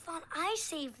 But I thought I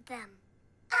saved them.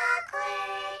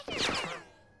 Awkward.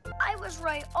 I was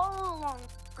right all along.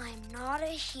 I'm not a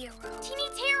hero. Teeny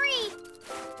Terry!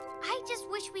 I just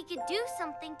wish we could do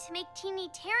something to make Teeny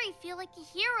Terry feel like a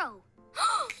hero.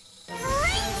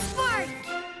 Brain spark!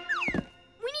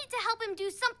 We need to help him do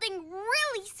something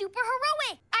really super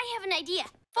heroic. I have an idea.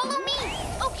 Follow me.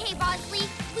 Okay, Bosley,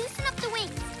 loosen up the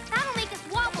wings. That'll make us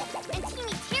wobble, and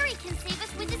Teeny Terry can save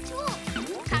us with his tools.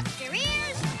 Cock your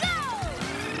ears, go!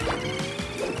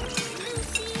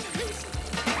 Lucy, Lucy.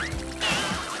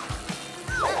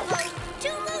 Uh-oh,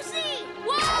 too Lucy!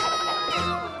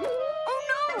 Whoa! Oh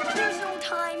no, there's no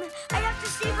time. I have to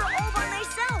save her all by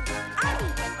myself. Abby,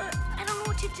 I don't know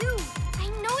what to do. I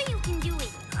know you can do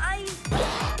it.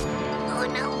 Oh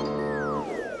no.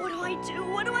 What do I do?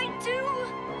 What do I do?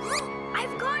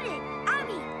 I've got it.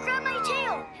 Abby, grab my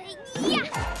tail. Yeah!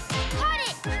 Caught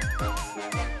it!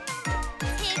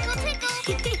 Tickle, tickle!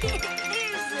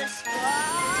 Here's the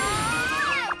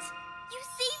spot. You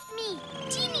saved me!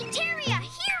 Teeny Terry, a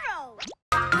hero!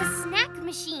 The snack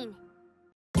machine.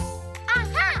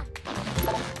 Aha!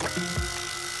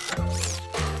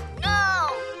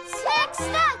 No! Snack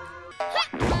stuck!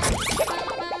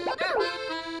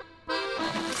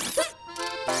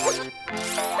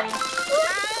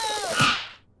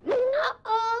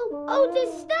 Uh-oh!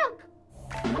 Otis stuck!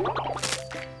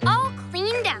 All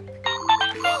cleaned up.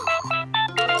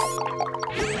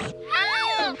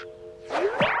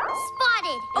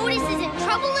 Spotted! Otis is in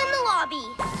trouble in the lobby.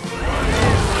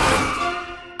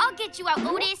 I'll get you out,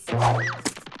 Otis.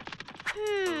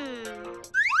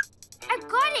 I've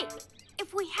got it!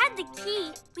 If we had the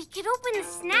key, we could open the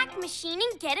snack machine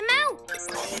and get him out.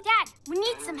 Dad, we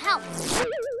need some help.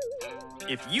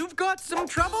 If you've got some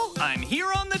trouble, I'm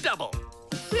here on the double.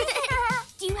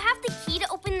 Do you have the key to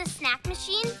open the snack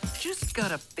machine? Just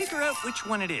gotta figure out which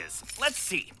one it is. Let's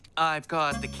see. I've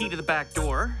got the key to the back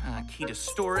door, key to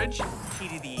storage, key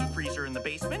to the freezer in the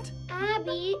basement.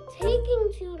 Abby,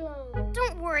 taking too long.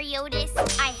 Don't worry, Otis.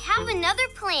 I have another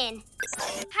plan.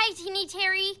 Hi, Teeny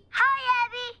Terry. Hi,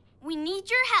 Abby. We need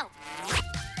your help.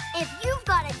 If you've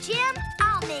got a jam,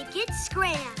 I'll make it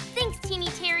scram. Thanks, Teeny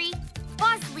Terry.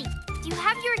 Bosley, do you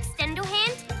have your extendo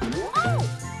hand? Oh!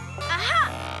 Aha!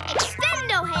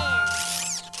 Extendo hand!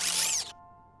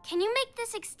 Can you make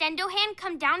this extendo hand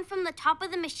come down from the top of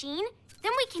the machine?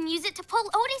 Then we can use it to pull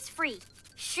Otis free.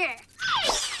 Sure.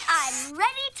 I'm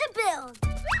ready to build.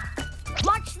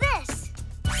 Watch this.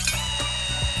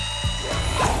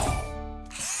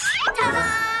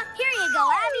 Ta-da! Here you go,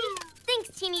 Abby. Thanks,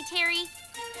 Teeny Terry.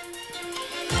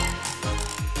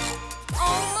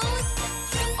 Almost.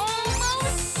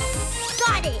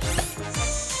 Got it.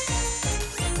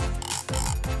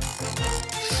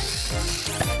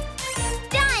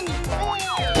 Done.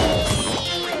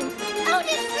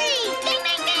 Otis free. Ding,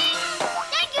 ding, ding.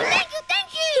 Thank you.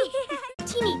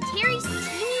 Teeny Terry's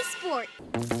Teeny Sport.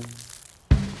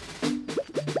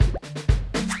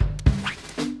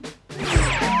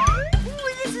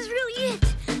 Ooh, this is really it.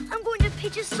 I'm going to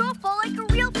pitch a softball like a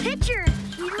real pitcher.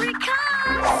 Here it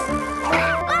comes.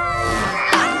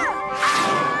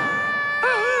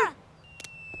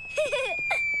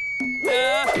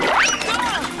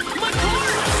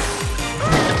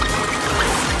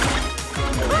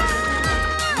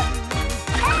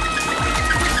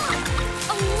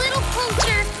 A little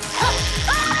closer.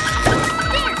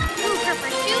 There. Mover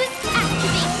for shoes.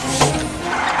 Activate.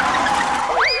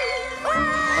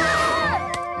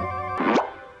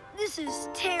 This is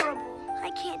terrible. I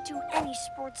can't do any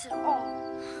sports at all.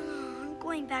 I'm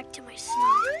going back to my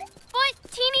snug.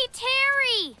 But Teeny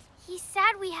Terry! He's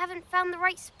sad we haven't found the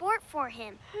right sport for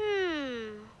him.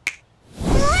 Brain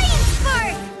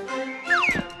spark!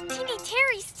 Teeny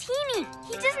Terry's teeny.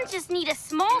 He doesn't just need a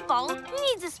small ball. He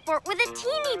needs a sport with a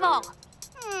teeny ball.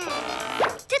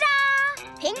 Ta-da!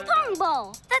 Ping pong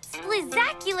ball. That's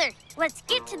split-zacular. Let's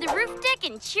get to the roof deck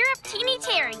and cheer up Teeny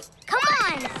Terry. Come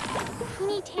on!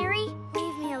 Teeny Terry,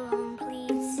 leave me alone,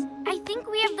 please. I think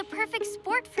we have the perfect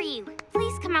sport for you.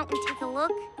 Please come out and take a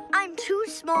look. I'm too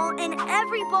small, and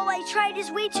every ball I tried is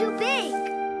way too big.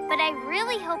 But I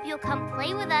really hope you'll come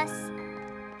play with us.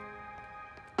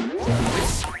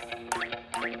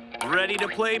 Ready to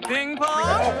play ping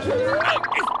pong?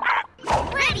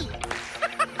 Ready!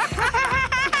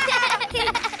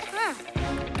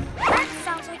 That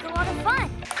sounds like a lot of fun.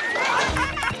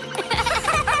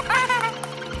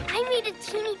 I made a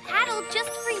teeny paddle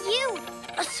just for you.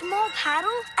 A small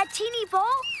paddle? A teeny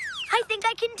ball? I think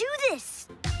I can do this.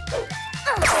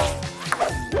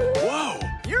 Whoa,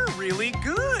 you're really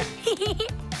good.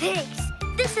 Thanks.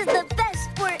 This is the best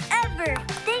sport ever.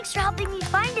 Thanks for helping me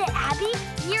find it, Abby.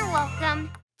 You're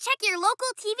welcome. Check your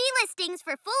local TV listings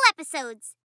for full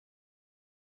episodes.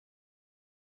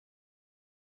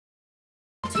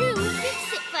 2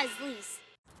 Fix-It Fuzzlies.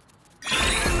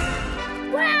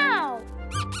 Wow!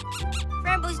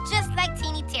 Rumble's just like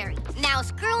Teeny Terry. Now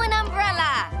screw an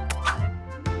umbrella.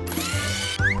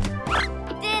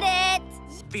 Did it!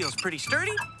 Feels pretty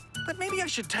sturdy, but maybe I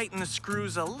should tighten the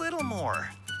screws a little more.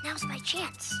 Now's my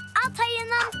chance. I'll tighten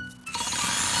them.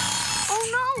 Oh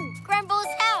no!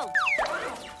 Grumble's help!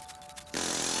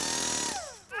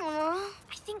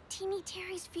 I think Teeny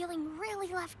Terry's feeling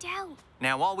really left out.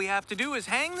 Now all we have to do is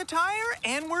hang the tire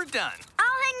and we're done.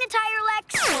 I'll hang the tire,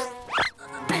 Lex.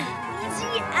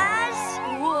 Easy as...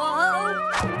 Whoa!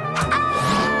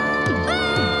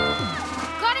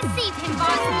 Gotta save him,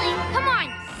 Bosley. Come on.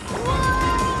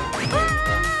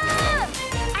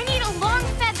 I need a long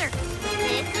feather.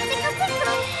 Tickle, tickle,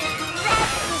 tickle.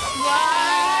 That's the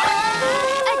one.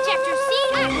 Ejector seat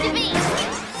activate.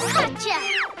 Gotcha.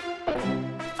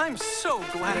 I'm so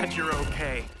glad you're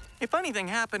okay. If anything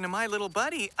happened to my little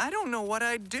buddy, I don't know what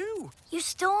I'd do. You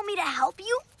still want me to help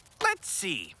you? Let's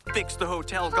see. Fix the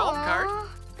hotel golf cart.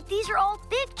 But these are all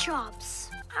big jobs.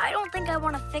 I don't think I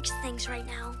want to fix things right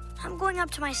now. I'm going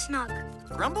up to my snug.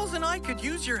 Grumbles and I could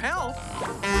use your help.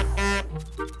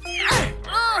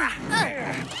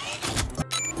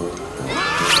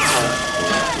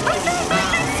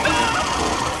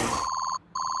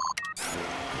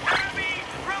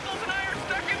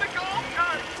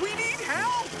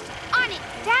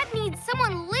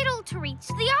 Someone little to reach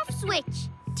the off switch.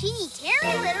 Teeny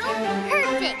Terry Little,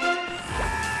 perfect.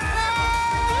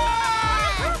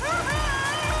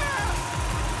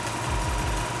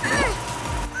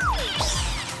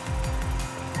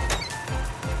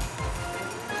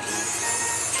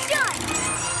 Done.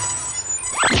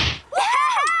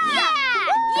 Yeah!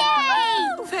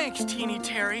 Yay! Thanks, Teeny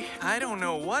Terry. I don't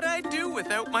know what I'd do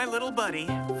without my little buddy.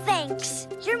 Thanks.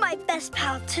 You're my best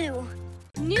pal, too.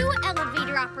 New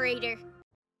elevator operator.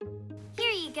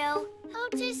 Here you go.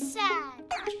 Otis sad.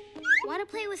 Want to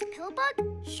play with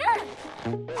Pillbug? Sure.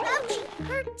 Ouchie,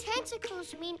 her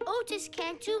tentacles mean Otis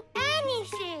can't do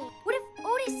anything. What if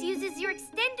Otis uses your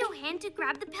extendo hand to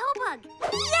grab the Pillbug?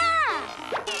 Yeah!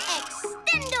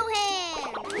 Extendo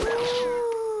hand!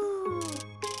 Ooh.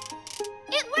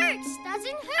 It works,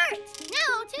 doesn't hurt.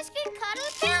 Now Otis can cuddle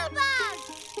a Pillbug.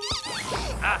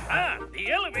 Aha!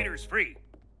 The elevator's free.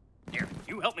 Here,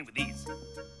 you help me with these.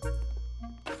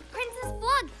 Princess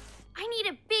Flug, I need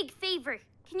a big favor.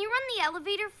 Can you run the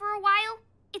elevator for a while?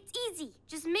 It's easy.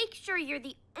 Just make sure you're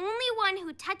the only one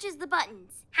who touches the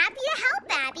buttons. Happy to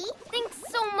help, Abby. Thanks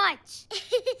so much.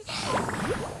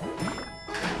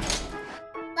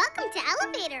 Welcome to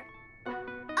elevator.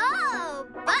 Oh,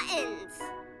 buttons.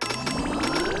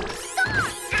 Stop!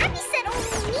 Abby said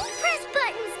only me press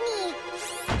buttons need.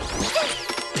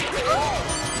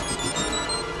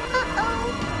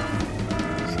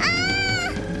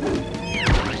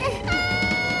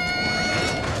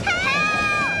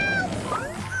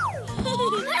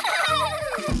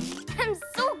 I'm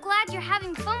so glad you're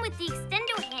having fun with the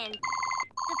extendo hand.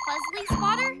 The Fuzzly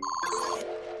spotter?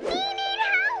 We need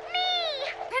help me!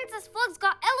 Princess Flug's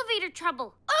got elevator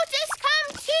trouble. Otis,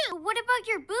 come too! What about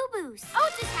your boo-boos?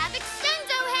 Otis have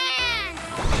extendo hand!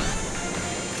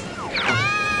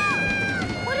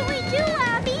 What do we do,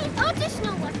 Abby? Otis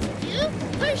know what to do.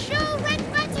 Push all red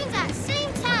buttons at the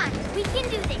same time. We can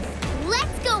do this.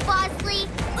 Let's go, Bosley.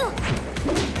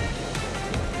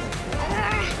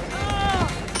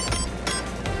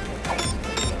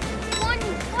 One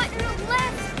button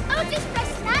left. Otis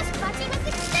press last button with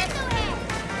extendo hand.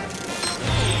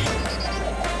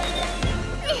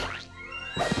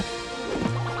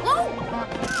 Whoa!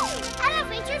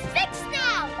 Elevator fixed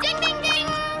now.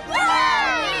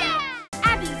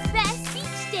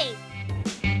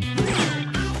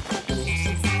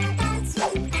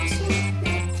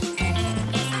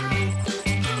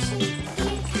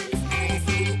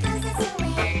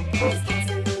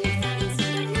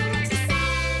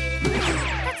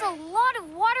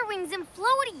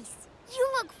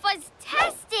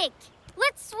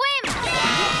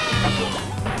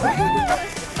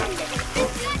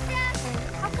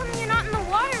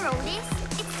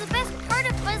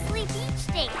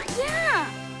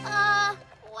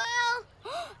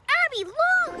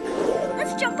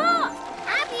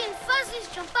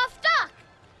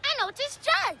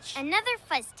 challenge. Another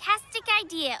fuzztastic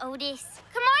idea, Otis.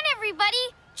 Come on, everybody!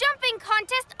 Jumping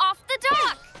contest off the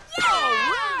dock! All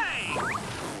right!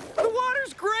 The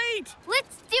water's great!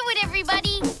 Let's do it,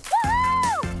 everybody!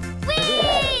 Woohoo!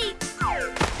 Whee!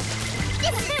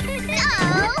 This is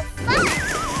so fun!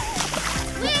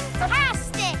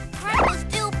 Swing-tastic! Rubble's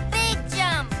do big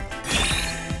jump!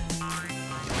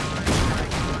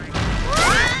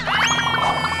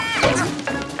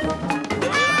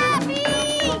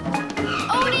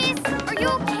 Otis, are you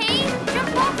okay?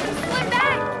 Jump off and swim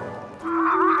back.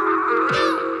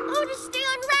 Otis, stay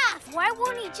on raft! Why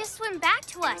won't he just swim back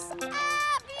to us?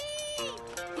 Abby!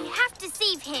 We have to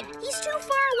save him. He's too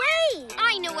far away!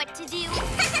 I know what to do.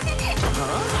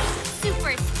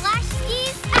 Super splash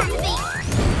skis activate.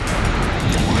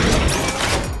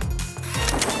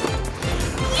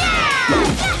 Yeah!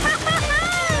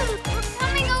 We're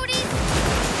coming, Otis.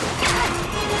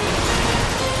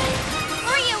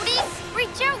 Hurry, Otis.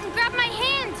 Reach out and grab my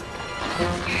hand.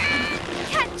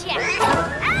 Gotcha.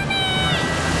 Abby!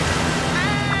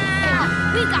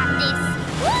 We got this.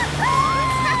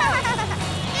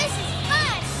 This is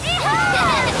fun!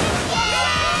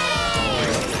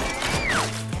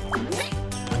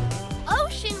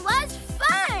 Ocean was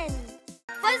fun!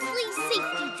 Fuzzly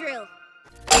safety drill.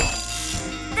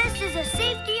 This is a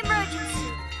safety emergency.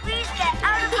 Please get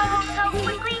out of the hotel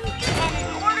quickly and in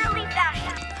orderly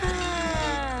fashion.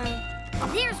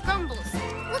 There's Grumbles.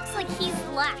 Looks like he's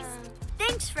the last.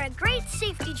 Thanks for a great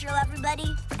safety drill,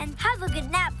 everybody. And have a good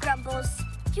nap, Grumbles.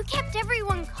 You kept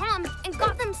everyone calm and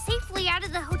got them safely out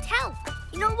of the hotel.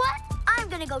 You know what? I'm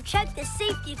gonna go check the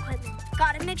safety equipment.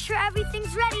 Gotta make sure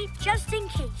everything's ready, just in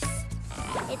case.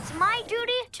 It's my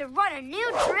duty to run a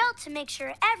new drill to make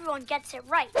sure everyone gets it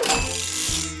right.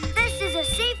 This is a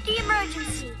safety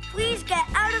emergency. Please get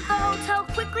out of the hotel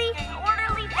quickly in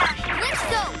orderly fashion. Let's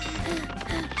go!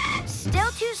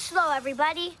 Still too slow,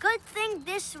 everybody. Good thing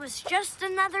this was just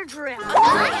another drill.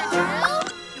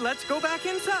 Let's go back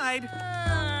inside.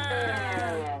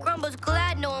 Grumbles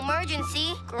glad no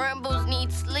emergency. Grumbles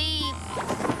need sleep.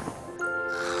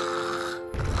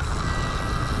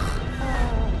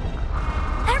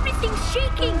 Everything's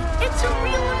shaking. It's a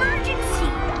real emergency.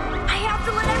 I have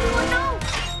to let everyone know.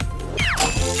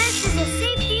 This is a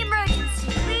safety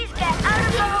emergency. Please get out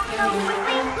of the hotel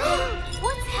quickly.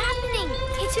 What's happening?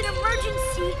 It's an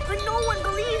emergency, but no one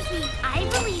believes me. I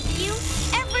believe you.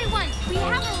 Everyone, we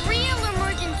have a real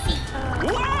emergency.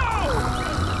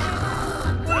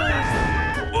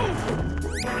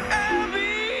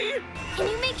 Abby! Can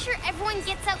you make sure everyone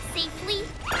gets out safely?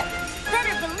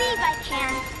 Better believe I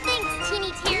can. Thanks,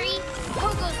 Teeny Terry.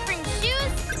 Pogo Spring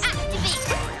Shoes, activate.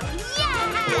 Yeah!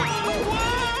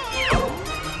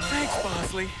 Thanks,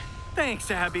 Bosley. Thanks,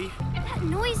 Abby. That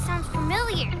noise sounds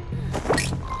familiar.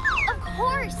 Of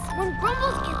course! When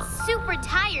Grumbles gets super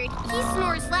tired, he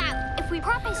snores loud. If we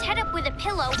prop his head up with a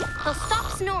pillow, he'll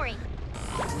stop snoring.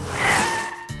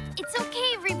 It's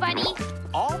okay, everybody.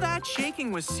 All that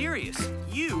shaking was serious.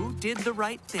 You did the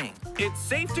right thing. It's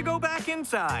safe to go back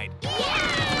inside.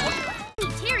 Yeah!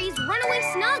 Terry's Runaway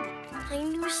Snug. My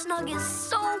new snug is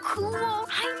so cool.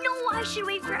 I know I should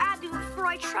wait for Abby before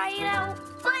I try it out,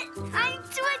 but I'm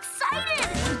too excited.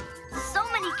 So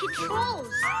many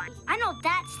controls. I know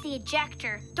that's the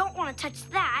ejector. Don't want to touch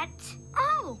that.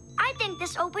 Oh, I think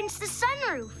this opens the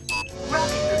sunroof.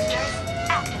 Rocket boosters,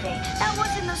 activate. That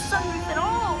wasn't the sunroof at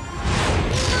all.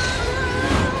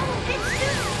 It's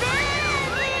too big.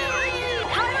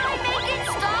 How do I make it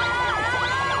stop?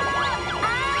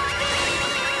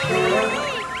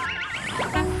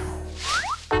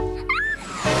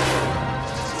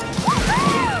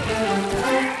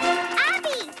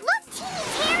 Abby, look, Teeny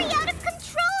Terry out of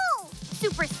control!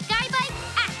 Super Skybike,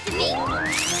 activate.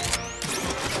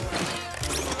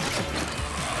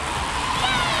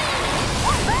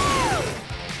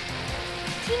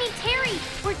 Teeny Terry,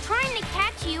 we're trying to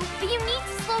catch you, but you need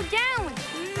to slow down.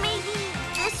 Maybe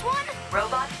this one?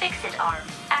 Robot fix-it arm,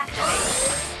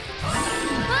 activate.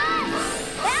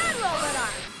 Bad robot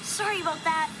arm. Sorry about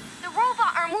that. The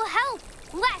robot arm will help.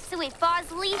 Lasso it,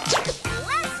 Bosley.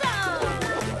 Lasso!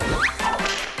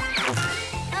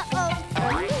 Uh-oh.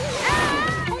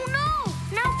 Oh no!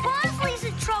 Now Bosley's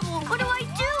in trouble. What do I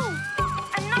do?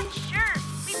 I'm not sure.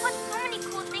 We put so many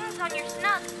cool things on your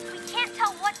snug. We can't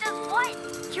tell what does what.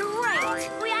 You're right.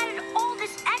 We added all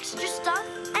this extra stuff,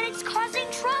 and it's causing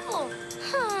trouble.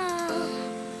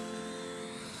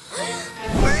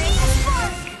 Freeze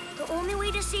spark! The only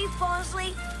way to save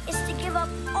Bosley is to give up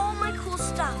all my cool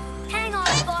stuff. Hang on,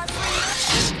 Bosley.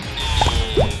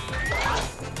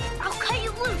 I'll cut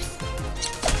you loose.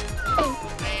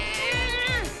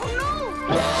 Oh no!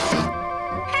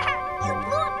 You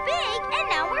blew up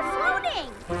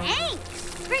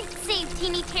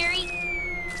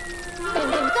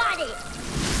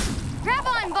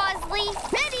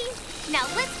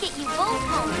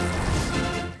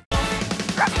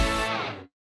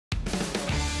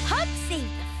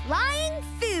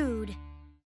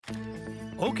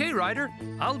Okay, Ryder.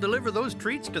 I'll deliver those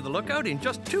treats to the lookout in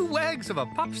just 2 wags of a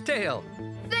pup's tail.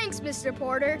 Thanks, Mr.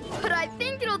 Porter, but I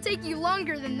think it'll take you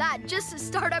longer than that just to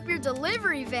start up your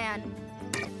delivery van.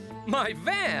 My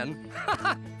van?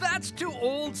 That's too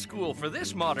old school for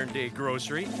this modern-day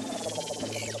grocery.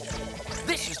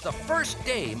 This is the first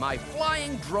day my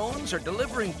flying drones are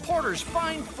delivering Porter's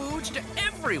fine foods to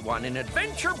everyone in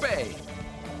Adventure Bay.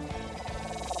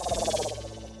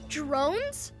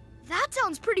 Drones? That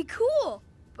sounds pretty cool.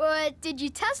 But did you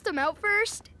test them out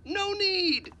first? No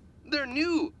need. They're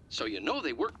new, so you know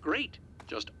they work great.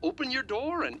 Just open your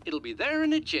door and it'll be there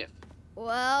in a jiff.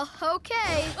 Well,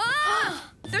 okay.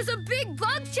 Ah! There's a big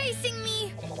bug chasing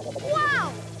me!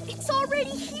 Wow! It's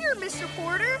already here, Mr.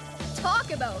 Porter!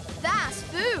 Talk about fast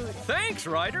food! Thanks,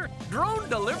 Ryder. Drone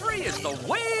delivery is the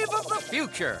wave of the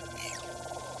future.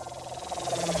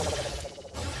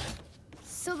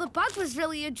 So the bug was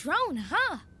really a drone,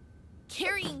 huh?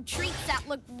 Carrying treats that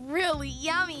look really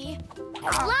yummy.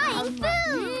 Flying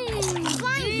food!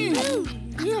 Flying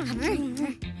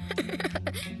food!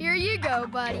 Here you go,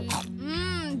 buddy.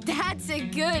 That's a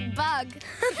good bug.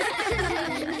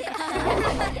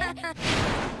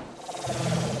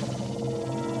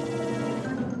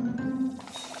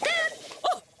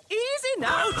 Easy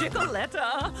now,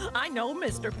 Chickaletta. I know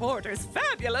Mr. Porter's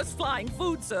fabulous flying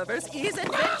food service is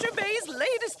Adventure Bay's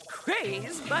latest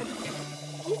craze, but...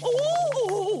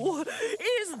 Oh,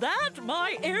 is that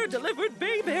my air-delivered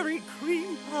bayberry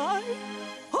cream pie?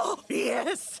 Oh,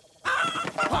 yes!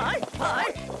 Pie!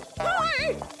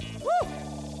 Woo.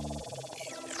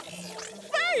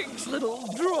 Thanks,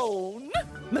 little drone.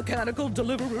 Mechanical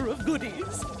deliverer of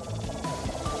goodies.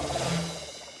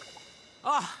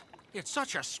 Ah, it's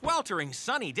such a sweltering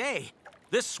sunny day.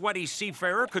 This sweaty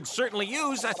seafarer could certainly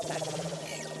use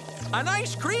an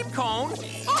ice cream cone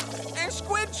and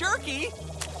squid jerky.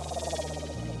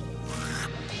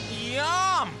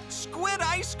 Yum! Squid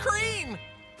ice cream!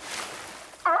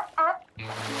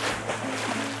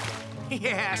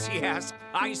 Yes.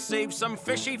 I saved some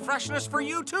fishy freshness for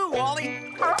you too,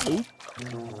 Wally.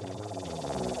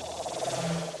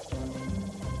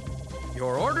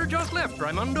 Your order just left,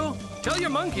 Raimundo. Tell your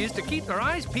monkeys to keep their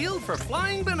eyes peeled for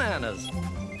flying bananas.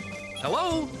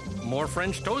 Hello? More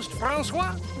French toast,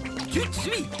 Francois? Tout de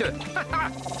suite.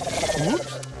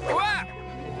 Whoops.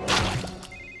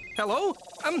 Hello?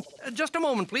 Just a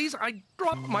moment, please. I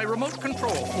dropped my remote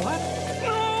control. What?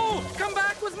 No! Come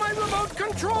back with my remote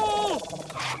control!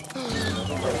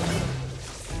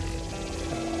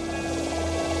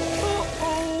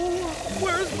 Uh-oh!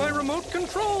 Where's my remote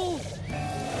control?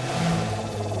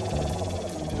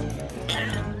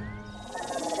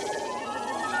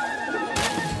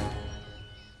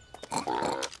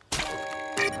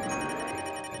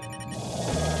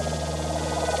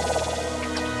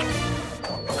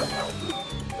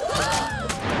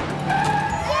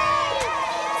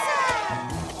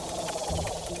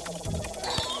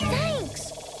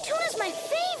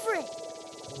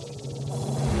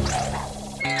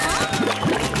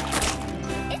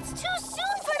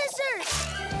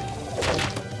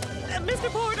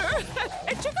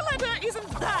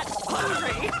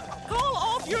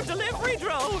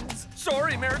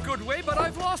 Sorry, Mayor Goodway, but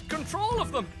I've lost control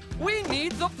of them. We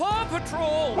need the Paw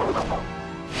Patrol.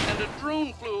 And a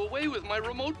drone flew away with my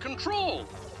remote control.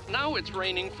 Now it's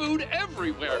raining food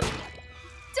everywhere.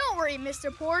 Don't worry,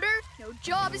 Mr. Porter. No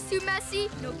job is too messy,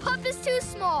 no pup is too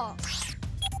small.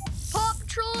 Paw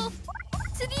Patrol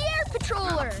to the Air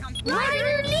Patroller.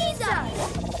 Ryder needs us.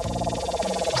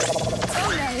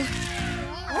 Oh, no.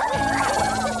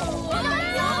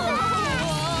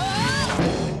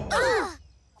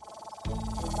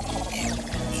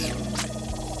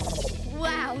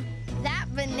 Wow, that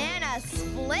banana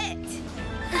split.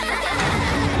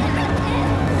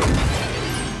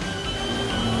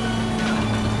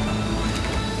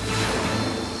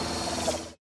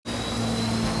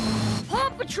 Paw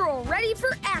Patrol ready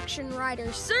for action,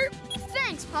 Ryder, sir.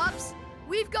 Thanks, Pops.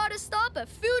 We've got to stop a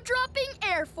food-dropping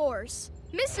Air Force.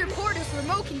 Mr. Porter's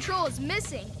remote control is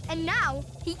missing, and now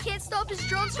he can't stop his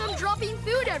drones from dropping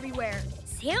food everywhere.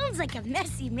 Sounds like a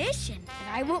messy mission, but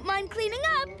I won't mind cleaning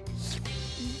up.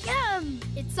 Yum!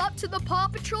 It's up to the Paw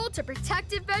Patrol to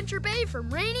protect Adventure Bay from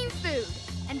raining food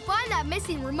and find that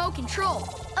missing remote control.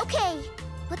 Okay,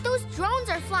 but those drones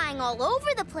are flying all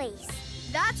over the place.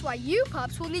 That's why you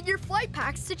pups will need your flight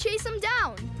packs to chase them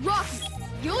down. Rocky,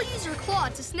 you'll use your claw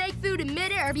to snag food in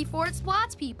midair before it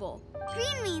splats people.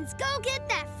 Green means go get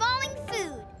that falling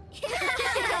food.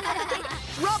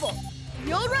 Rubble,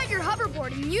 you'll ride your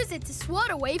hoverboard and use it to swat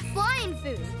away flying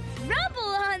food. Rubble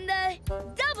on the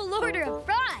double order of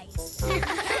fries.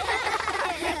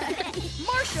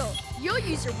 Marshall, You'll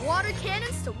use your water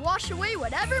cannons to wash away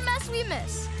whatever mess we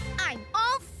miss. I'm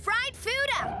all fried food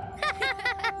out.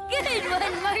 Good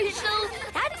one, Marshall.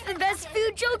 That's the best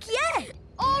food joke yet.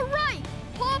 All right,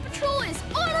 Paw Patrol is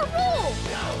on a roll.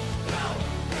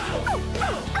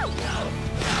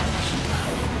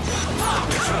 Paw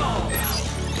Patrol!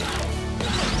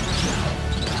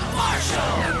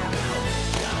 Marshall!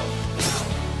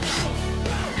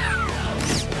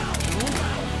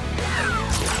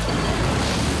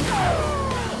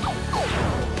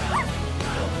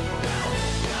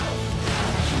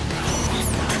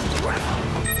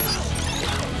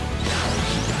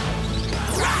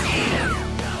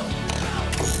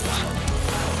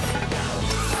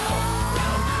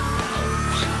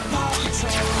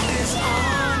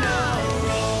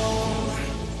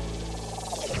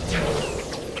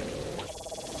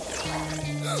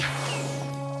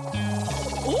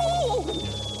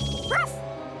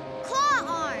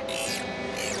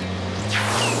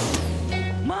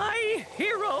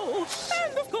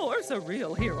 A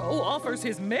real hero offers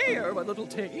his mayor a little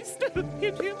taste. Hint,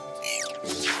 hint.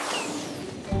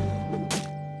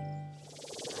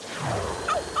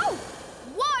 Oh, oh!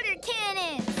 Water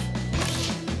cannon!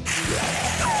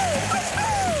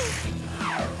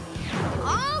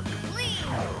 All clean!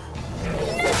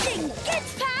 Nothing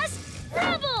gets past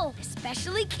Rubble!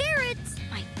 Especially carrots,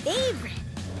 my favorite.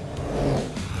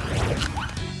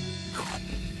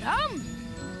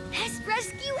 Best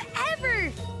rescue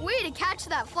ever! Way to catch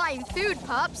that flying food,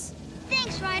 Pups.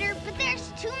 Thanks, Ryder, but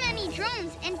there's too many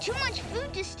drones and too much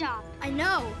food to stop. I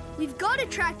know. We've got to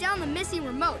track down the missing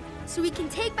remote so we can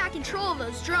take back control of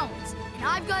those drones. And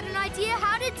I've got an idea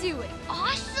how to do it.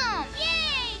 Awesome!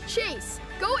 Yay! Chase,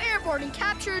 go airborne and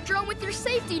capture a drone with your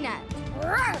safety net.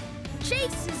 Roar!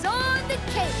 Chase is on the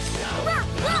case. Roar,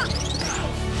 roar!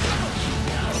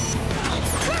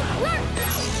 Roar, roar!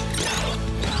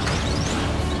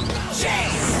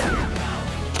 Chase!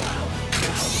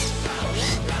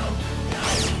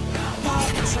 Paw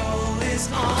Patrol is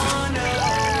on a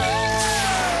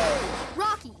roll!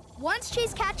 Rocky, once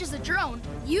Chase catches a drone,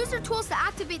 use their tools to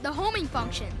activate the homing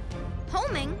function.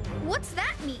 Homing? What's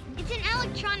that mean? It's an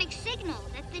electronic signal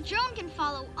that the drone can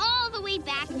follow all the way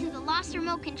back to the lost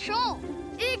remote control.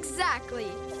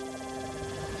 Exactly.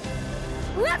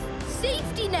 Ruff!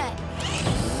 Safety net!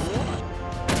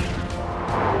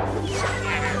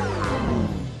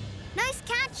 Nice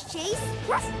catch, Chase.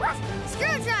 Ruff, ruff.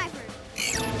 Screwdriver.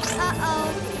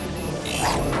 Uh-oh.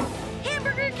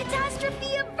 Hamburger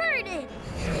catastrophe averted.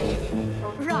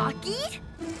 Rocky?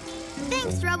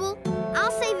 Thanks, Rubble.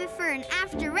 I'll save it for an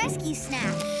after-rescue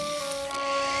snack.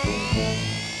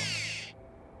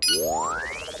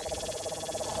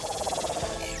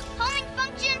 Homing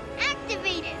function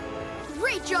activated.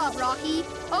 Great job, Rocky.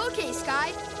 Okay,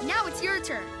 Sky, now it's your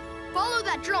turn. Follow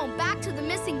that drone back to the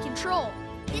missing control.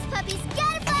 This puppy's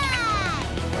gotta fly!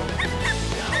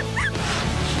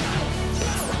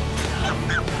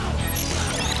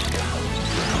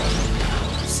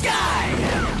 Sky!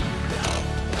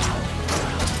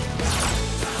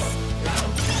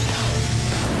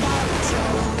 Paw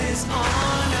Patrol is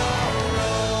on a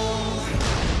roll.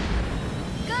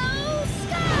 Go,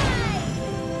 Sky!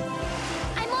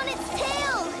 I'm on its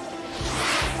tail!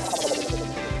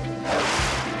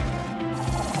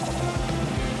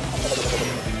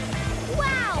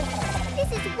 Wow! This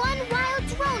is one wild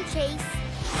drone chase.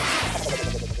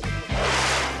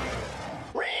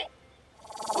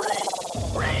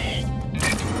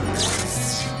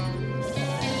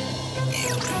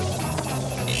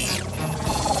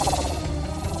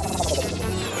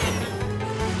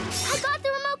 I got the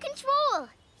remote control,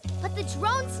 but the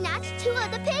drone snatched 2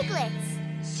 of the piglets.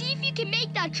 See if you can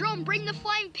make that drone bring the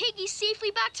flying piggy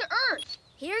safely back to Earth.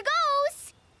 Here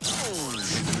goes.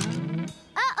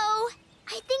 Uh-oh.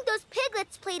 I think those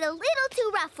piglets played a little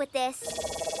too rough with this.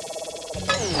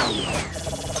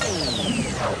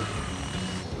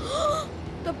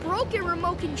 The broken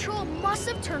remote control must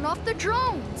have turned off the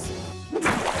drones.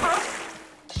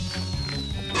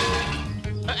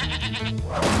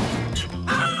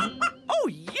 Oh,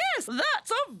 yes,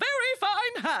 that's a very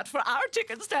fine hat for our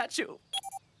chicken statue.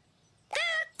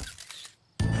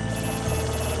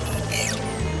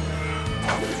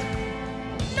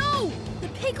 No! The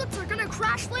piglets are gonna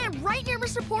crash land right near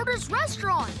Mr. Porter's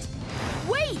restaurant.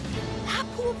 Wait! That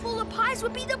pool full of pies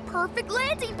would be the perfect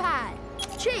landing pad.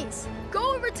 Chase,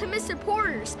 go over to Mr.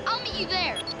 Porter's. I'll meet you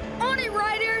there. On it,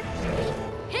 Ryder!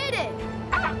 Hit it!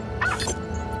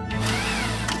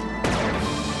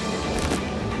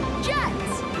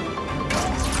 Jets!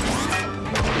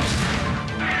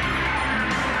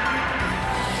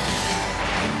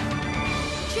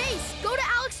 Chase, go to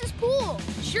Alex's pool.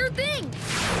 Sure thing.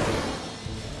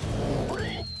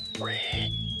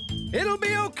 It'll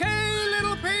be okay,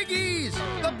 little piggies.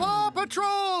 The Paw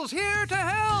Patrol's here to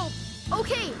help.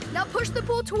 Okay, now push the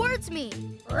pool towards me.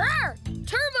 Rawr!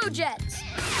 Turbo jets.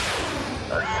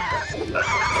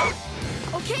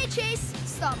 Okay, Chase,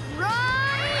 stop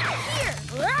right here.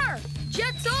 Rawr!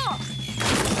 Jets off.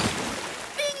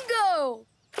 Bingo!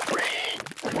 Hooray!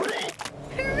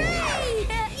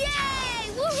 Yay!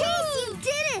 Woohoo! Chase, you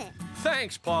did it!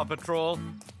 Thanks, Paw Patrol.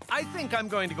 I think I'm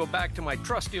going to go back to my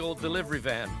trusty old delivery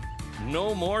van.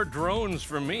 No more drones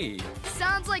for me.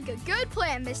 Sounds like a good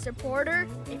plan, Mr. Porter.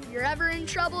 If you're ever in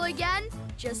trouble again,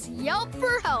 just yelp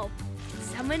for help.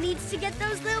 Someone needs to get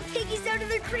those little piggies out of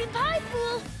their cream pie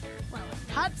pool. Well, a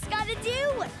pup's gotta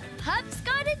do what a pup's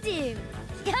gotta do.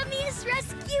 Yummiest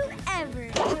rescue ever.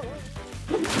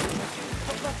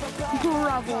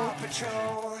 Rubble.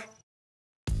 Patrol.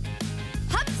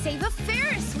 Pup save a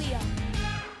Ferris wheel.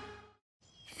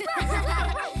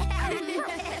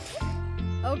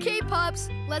 Okay, pups,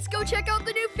 let's go check out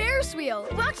the new Ferris wheel.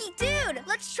 Rocky dude,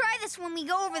 let's try this when we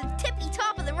go over the tippy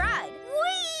top of the ride.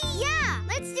 Whee! Yeah,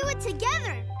 let's do it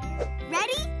together.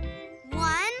 Ready?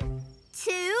 1,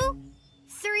 2,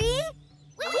 3.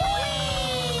 Whee!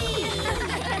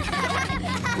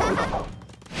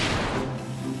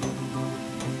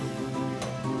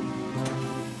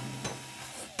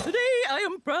 Today I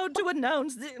am proud to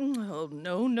announce the... Oh,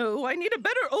 no, I need a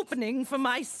better opening for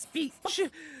my speech.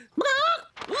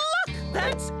 Look,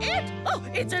 that's it! Oh,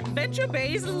 it's Adventure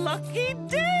Bay's lucky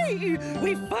day!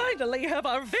 We finally have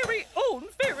our very own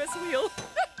Ferris wheel.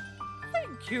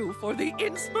 Thank you for the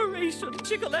inspiration,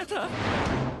 Chicoletta.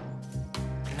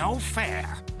 No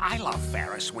fair. I love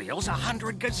Ferris wheels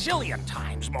 100 gazillion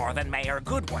times more than Mayor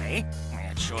Goodway.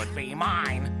 It should be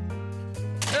mine.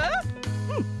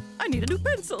 I need a new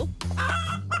pencil.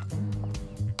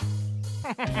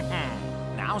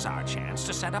 Now's our chance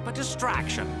to set up a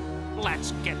distraction.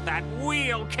 Let's get that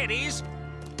wheel, kiddies.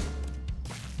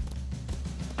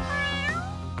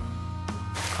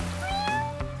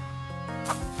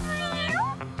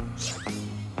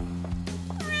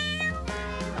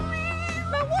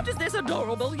 Now, what is this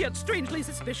adorable yet strangely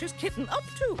suspicious kitten up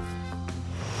to?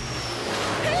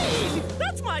 Hey,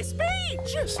 that's my speech!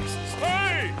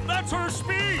 Hey, that's her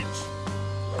speech!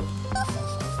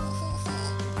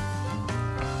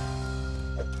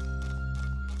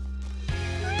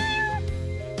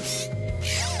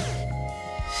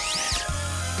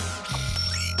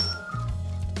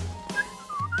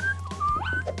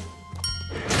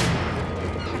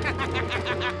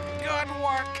 Good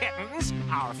work, kittens.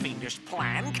 Our fiendish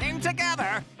plan came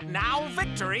together. Now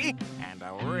victory and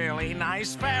a really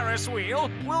nice Ferris wheel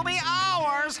will be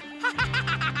ours.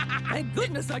 Thank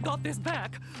goodness I got this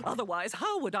back. Otherwise,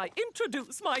 how would I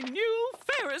introduce my new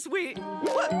Ferris wheel?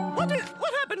 What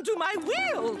happened to my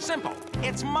wheel? Simple.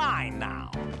 It's mine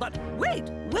now. But wait,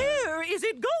 where is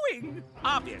it going?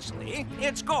 Obviously,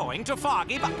 it's going to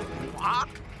Foggy What?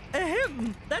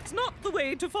 Ahem, that's not the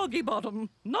way to Foggy Bottom.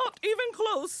 Not even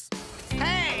close.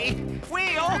 Hey,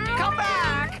 wheel, come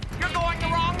back! You're going the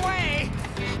wrong way!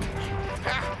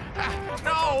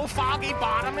 No, Foggy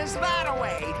Bottom is that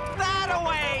away! That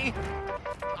away!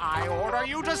 I order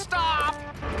you to stop!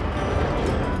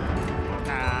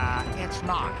 It's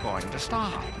not going to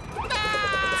stop.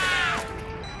 Ah!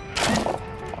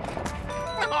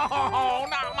 Oh,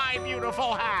 not my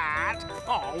beautiful hat!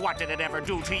 Oh, what did it ever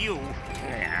do to you?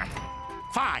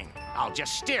 Fine, I'll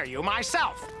just steer you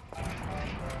myself.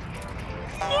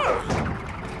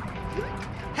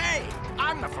 Hey,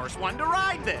 I'm the first one to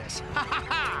ride this. Ha ha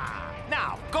ha!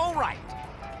 Now, go right.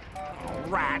 Oh,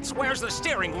 rats, where's the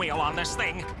steering wheel on this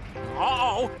thing?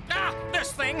 Uh-oh. Ah,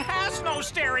 this thing has no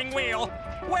steering wheel.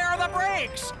 Where are the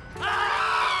brakes?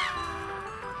 Ah!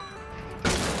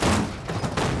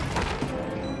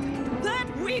 That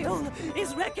wheel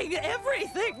is wrecking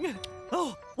everything.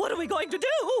 Oh, what are we going to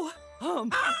do? Of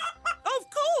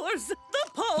course, the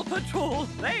Paw Patrol.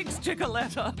 Thanks,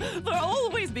 Chicoletta, for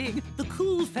always being the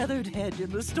cool feathered head in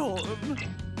the storm.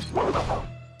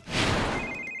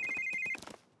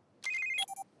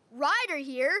 Ryder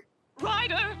here.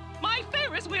 Ryder, my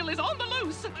Ferris wheel is on the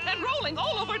loose and rolling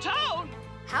all over town.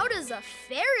 How does a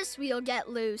Ferris wheel get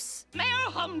loose? Mayor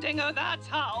Humdinger, that's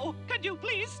how. Could you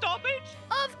please stop it?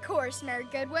 Of course, Mayor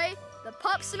Goodway. The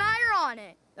pups and I are on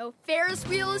it. No Ferris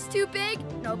wheel is too big,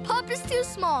 no pup is too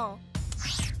small.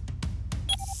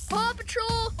 Paw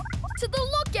Patrol, to the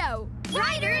lookout!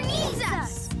 Ryder needs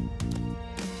us!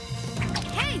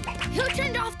 Hey, who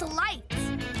turned off the lights?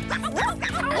 Look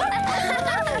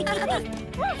out!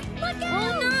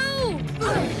 Oh no!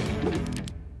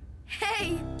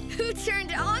 Hey, who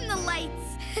turned on the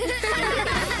lights?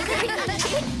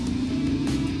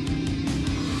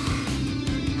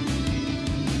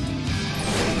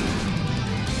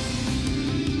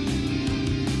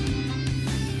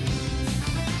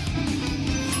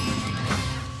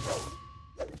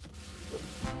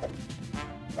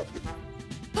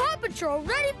 Patrol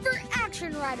ready for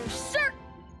action, riders, sir!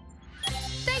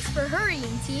 Thanks for hurrying,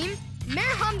 team.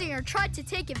 Mayor Humdinger tried to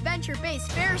take Adventure Bay's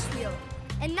Ferris wheel,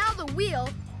 and now the wheel,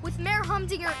 with Mayor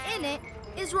Humdinger in it,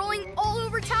 is rolling all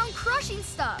over town crushing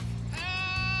stuff.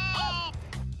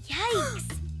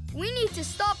 Yikes! We need to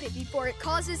stop it before it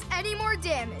causes any more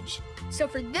damage. So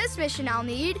for this mission, I'll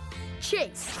need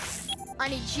Chase. I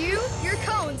need you, your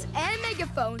cones, and a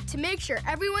megaphone to make sure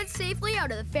everyone's safely out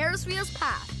of the Ferris wheel's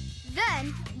path.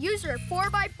 Then, use your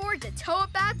 4x4 to tow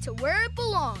it back to where it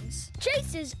belongs.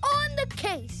 Chase is on the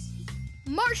case.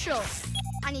 Marshall,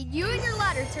 I need you and your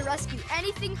ladder to rescue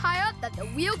anything high up that the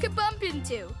wheel could bump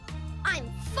into.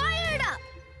 I'm fired up!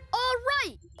 All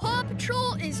right, Paw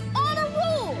Patrol is on a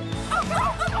roll! Paw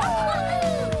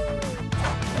Patrol!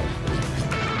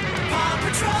 Paw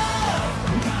Patrol!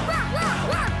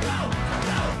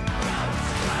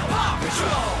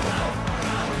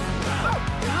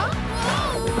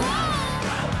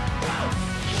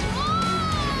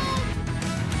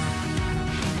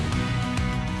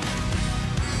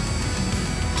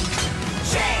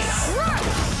 Chase!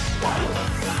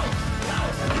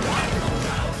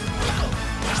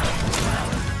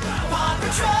 Paw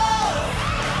Patrol!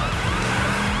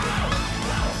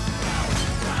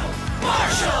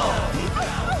 Marshall!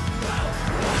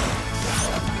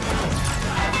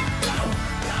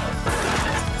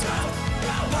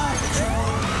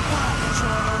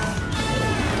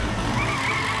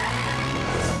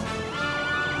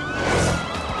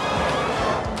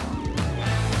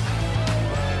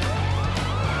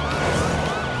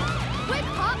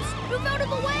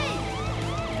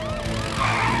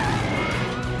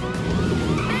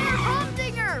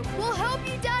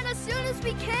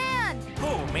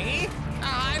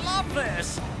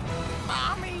 This.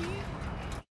 Mommy.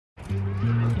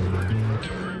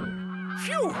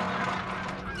 Phew.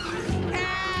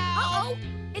 Uh-oh.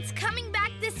 It's coming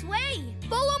back this way.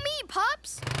 Follow me,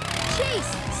 pups. Chase,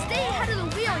 stay ahead of the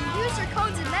wheel and use your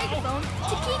cones and megaphone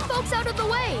to keep folks out of the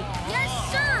way. Yes,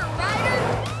 sir, Ryder.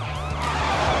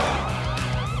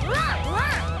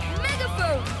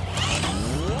 Megaphone.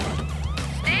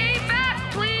 Stay back,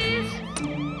 please.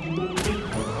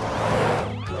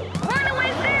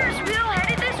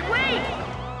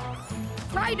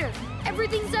 Ryder,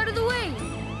 everything's out of the way.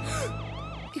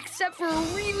 Except for a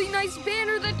really nice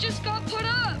banner that just got put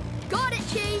up. Got it,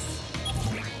 Chase.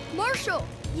 Marshall,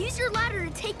 use your ladder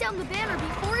to take down the banner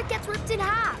before it gets ripped in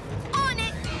half. On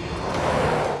it.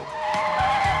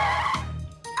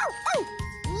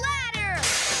 Ladder!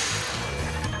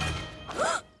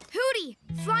 Hootie,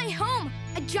 fly home.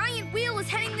 A giant wheel is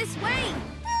heading this way.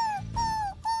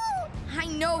 I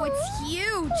know, it's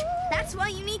huge. That's why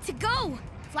you need to go.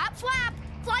 Flap, flap,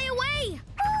 fly away!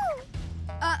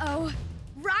 Uh-oh.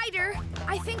 Ryder,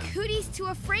 I think Hootie's too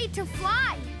afraid to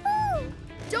fly.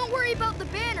 Don't worry about the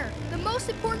banner. The most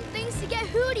important thing is to get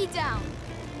Hootie down.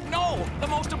 No, the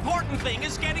most important thing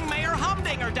is getting Mayor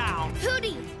Humdinger down.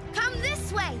 Hootie, come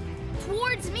this way,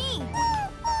 towards me.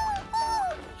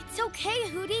 It's okay,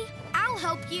 Hootie. I'll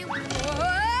help you.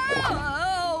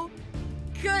 Whoa!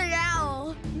 Good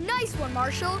owl. Nice one,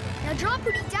 Marshall. Now drop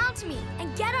Hootie down to me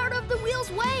and get out of the wheel's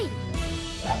way.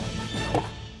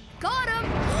 Got him.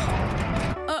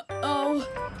 Uh-oh.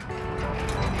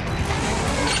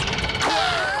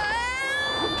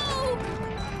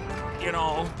 You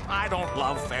know, I don't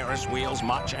love Ferris wheels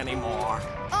much anymore.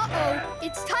 Uh-oh.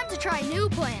 It's time to try a new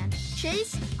plan.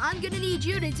 Chase, I'm gonna need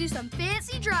you to do some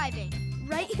fancy driving.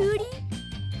 Right, Hootie?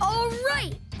 All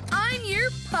right. I'm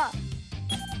your pup.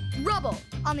 Rubble,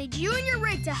 I'll need you and your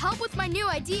rig to help with my new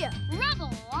idea.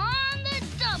 Rubble on the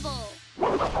double.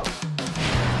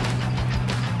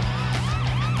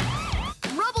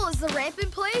 Rubble is the ramp in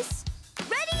place.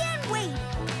 Ready and wait.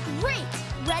 Great.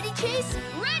 Ready, Chase?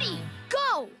 Ready.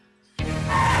 Go.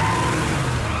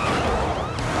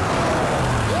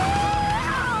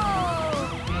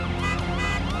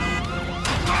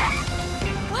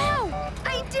 Wow,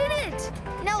 I did it.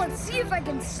 Now let's see if I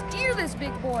can steer this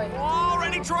big boy.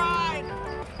 Already tried.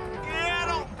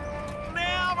 It'll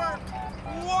never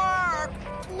work.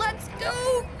 Let's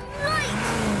go right.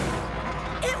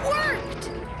 It worked.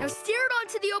 Now steer it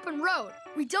onto the open road.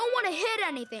 We don't want to hit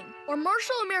anything, or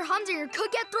Marshall and Mayor Humdinger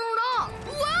could get thrown off.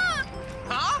 Whoa!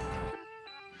 Huh?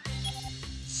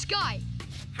 Sky.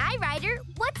 Hi, Ryder.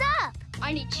 What's up?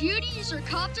 I need you to use your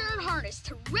copter and harness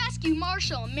to rescue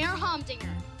Marshall and Mayor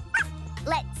Humdinger.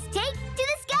 Let's take to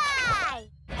the sky!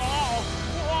 Oh,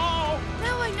 whoa!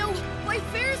 Now I know why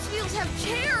Ferris wheels have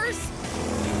chairs.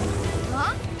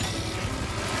 Huh?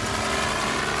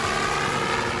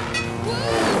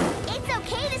 Whoa! It's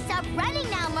okay to stop running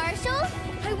now, Marshall.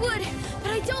 I would,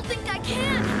 but I don't think I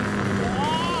can.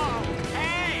 Whoa!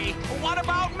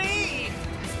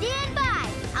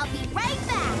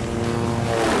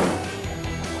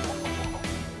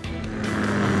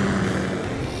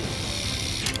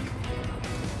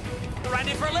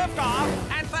 ready for liftoff,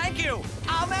 and thank you.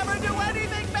 I'll never do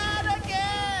anything bad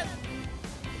again.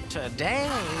 Today.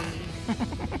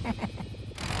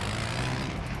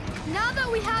 Now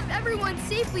that we have everyone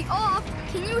safely off,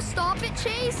 can you stop it,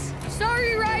 Chase?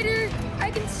 Sorry, Ryder.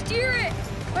 I can steer it,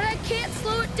 but I can't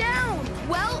slow it down.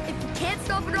 Well, if you can't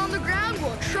stop it on the ground,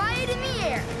 we'll try it in the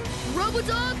air.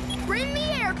 Robo-Dog, bring the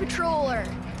air patroller.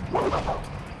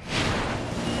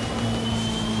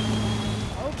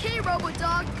 Okay,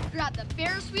 Robo-Dog, grab the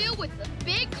Ferris wheel with the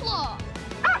big claw.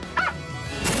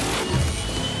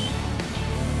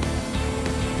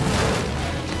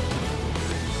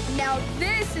 Now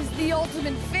this is the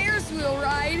ultimate Ferris wheel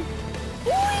ride.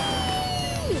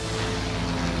 Whee!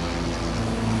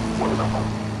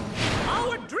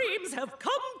 Our dreams have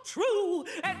come true,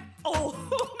 and oh,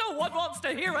 no one wants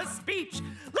to hear a speech.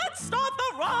 Let's start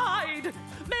the ride.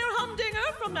 Mayor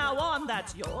Humdinger, from now on,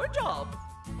 that's your job.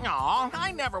 Aw,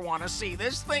 I never want to see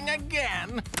this thing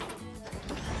again.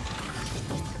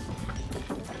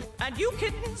 And you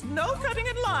kittens, no cutting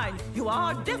in line. You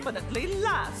are definitely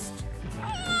last.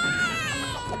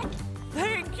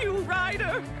 Thank you,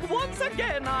 Ryder. Once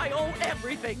again, I owe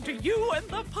everything to you and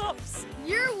the pups.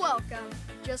 You're welcome.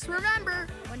 Just remember,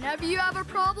 whenever you have a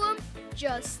problem,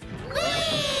 just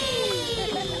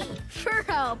leave for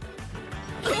help.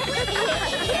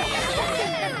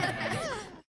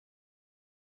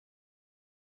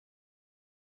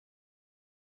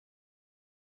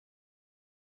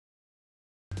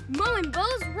 Mo and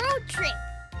Bo's road trip.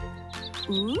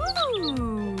 Ooh.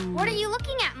 What are you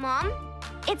looking at, Mom?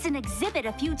 It's an exhibit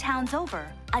a few towns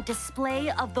over. A display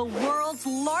of the world's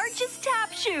largest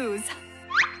tap shoes.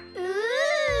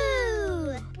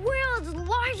 Ooh! World's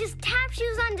largest tap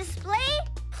shoes on display?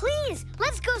 Please,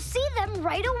 let's go see them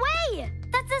right away.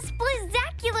 That's a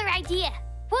spectacular idea.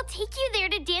 We'll take you there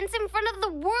to dance in front of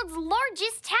the world's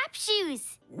largest tap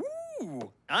shoes.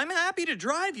 Ooh, I'm happy to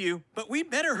drive you, but we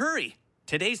better hurry.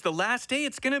 Today's the last day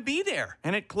it's gonna be there,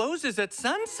 and it closes at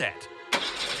sunset.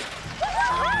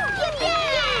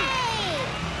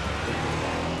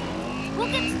 We'll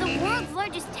get to the world's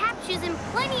largest tap shoes in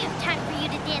plenty of time for you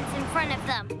to dance in front of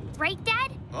them. Right,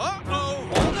 Dad? Uh-oh,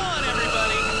 hold on,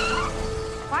 everybody.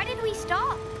 Why did we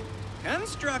stop?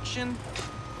 Construction.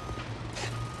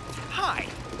 Hi,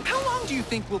 how long do you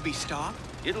think we'll be stopped?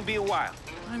 It'll be a while.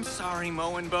 I'm sorry,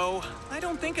 Mo and Bo. I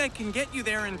don't think I can get you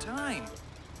there in time.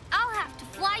 I'll have to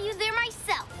fly you there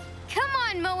myself. Come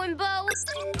on, Mo and Bo.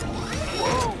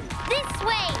 This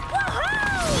way.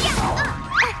 Woohoo!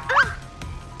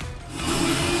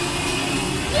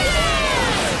 Yeah!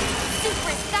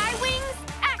 Super Sky Wings,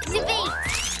 activate!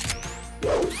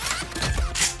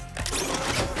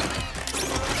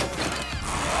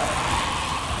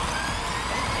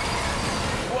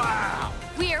 Wow!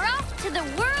 We're off to the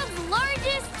world's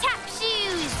largest tap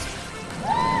shoes!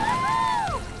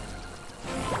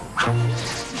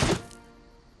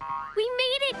 We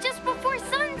made it just before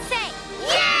sunset!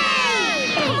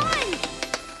 Yay! Come on!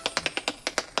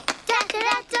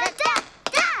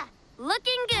 Da-da-da-da-da-da!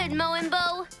 Looking good, Mo and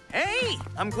Bo. Hey,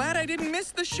 I'm glad I didn't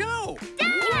miss the show.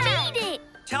 Dad! You made it!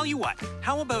 Tell you what,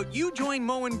 how about you join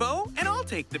Mo and Bo, and I'll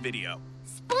take the video.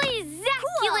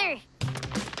 Spectacular!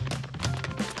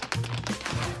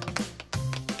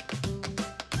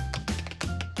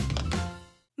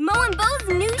 Mo and Bo's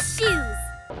new shoes.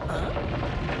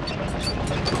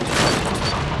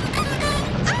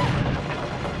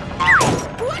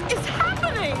 What is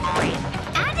happening?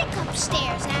 Attic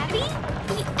upstairs, Abby.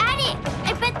 The attic.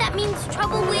 I bet that means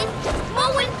trouble with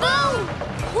Mo and Bo.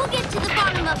 We'll get to the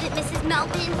bottom of it, Mrs.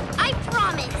 Melvin. I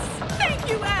promise. Thank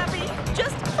you, Abby.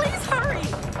 Just please hurry.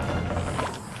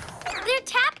 They're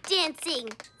tap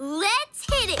dancing. Let's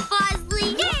hit it,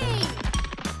 Bosley. Yay!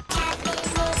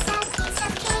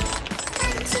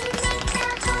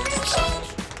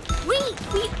 Wait,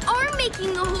 we are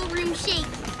making the whole room shake.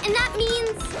 And that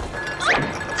means...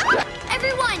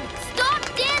 Everyone, stop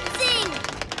dancing!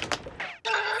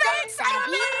 Thanks,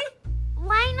 Abby!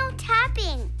 Why no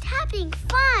tapping? Tapping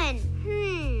fun.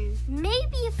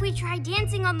 Maybe if we try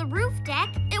dancing on the roof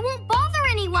deck, it won't bother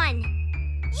anyone.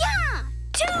 Yeah!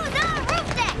 To the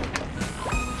roof deck!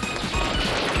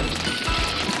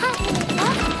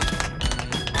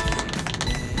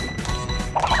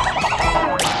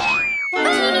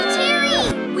 Teeny Terry!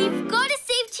 We've got to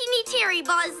save Teeny Terry,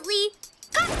 Bosley.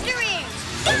 Guster ears!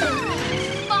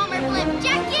 Bomber blimp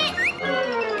jacket!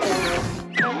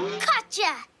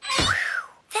 Gotcha!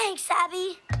 Thanks,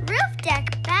 Abby. Roof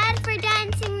deck bad for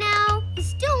dancing now. We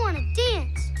still want to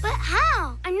dance. But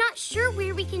how? I'm not sure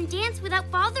where we can dance without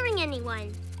bothering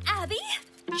anyone. Abby,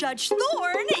 Judge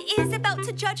Thorne is about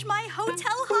to judge my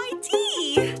hotel high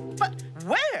tea. But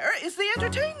where is the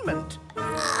entertainment?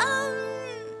 We're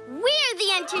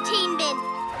the entertainment.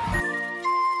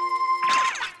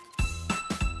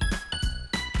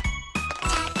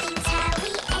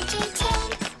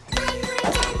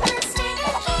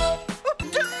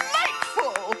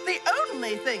 Delightful! The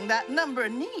only thing that number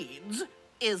needs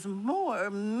is more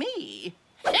me.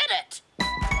 Hit it!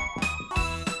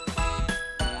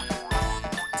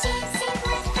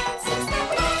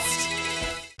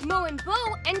 Mo and Bo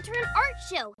enter an art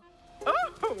show.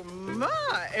 Oh,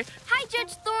 my! Hi,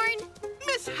 Judge Thorne.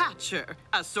 Miss Hatcher,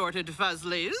 assorted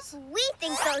fuzzlies. We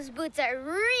think those boots are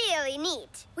really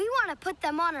neat. We want to put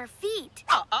them on our feet.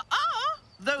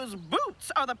 Those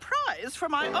boots are the prize for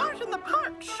my Art in the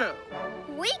Park show.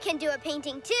 We can do a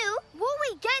painting too. Will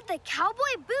we get the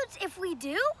cowboy boots if we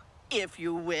do? If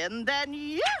you win, then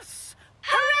yes!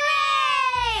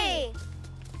 Hooray!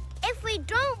 If we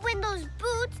don't win those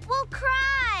boots, we'll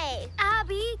cry.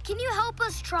 Abby, can you help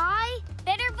us try?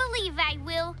 Better believe I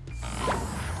will.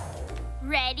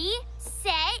 Ready,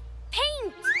 set,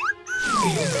 paint!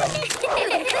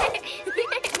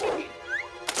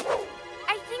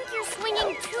 I think you're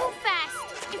swinging too fast.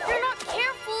 If you're not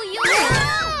careful, you'll...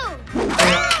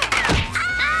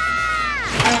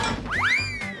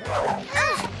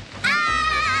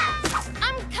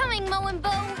 I'm coming, Mo and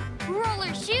Bo.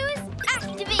 Roller shoes,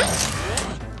 activate.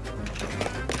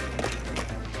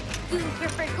 Goo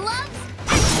gripper gloves,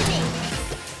 activate.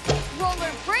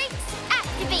 Roller brakes,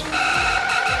 activate.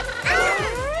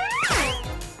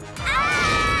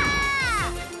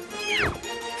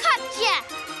 Gotcha!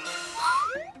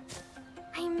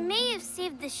 I may have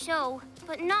saved the show,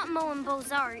 but not Mo and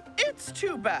Bo's art. It's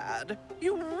too bad.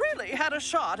 You really had a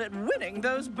shot at winning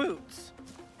those boots.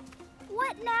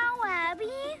 What now,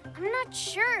 Abby? I'm not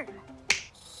sure.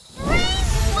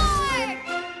 Rainsport!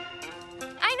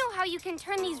 I know how you can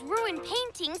turn these ruined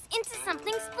paintings into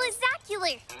something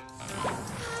spectacular.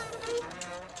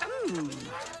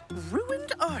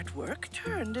 Ruined artwork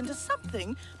turned into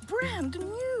something brand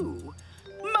new.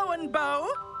 Mo and Bo,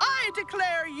 I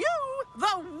declare you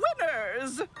the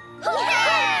winners!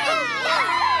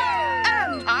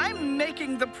 And I'm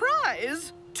making the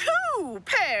prize 2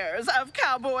 pairs of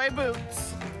cowboy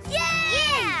boots.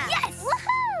 Yeah! Yes!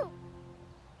 Woohoo!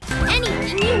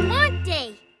 Anything you want,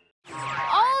 Day.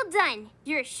 All done.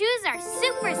 Your shoes are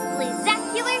super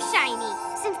spectacular shiny.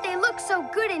 Since they look so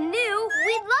good and new,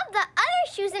 we'd love the other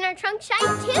shoes in our trunk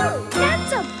shine too.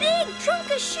 That's a big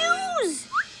trunk of shoes.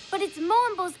 But it's Mo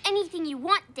and Bo's Anything You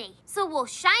Want Day, so we'll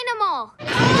shine them all.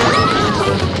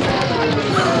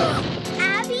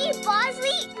 Abby,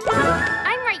 Bosley.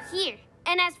 I'm right here.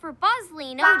 And as for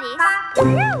Bosley and Otis...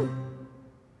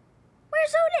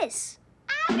 Where's Otis?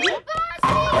 Abby, Bosley!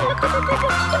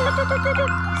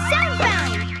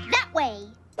 Soundbound! That way.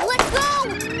 Let's go!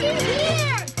 In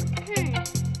here!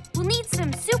 We'll need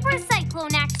some super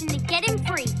cyclone action to get him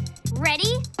free.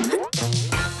 Ready?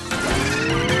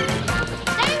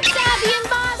 Thanks, Abby and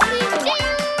Bosley.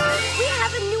 We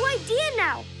have a new idea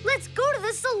now. Let's go to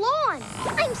the salon.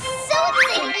 I'm so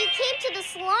excited you came to the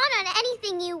salon on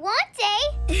Anything You Want Day.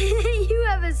 You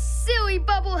have a silly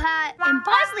bubble hat. And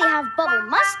Bosley have bubble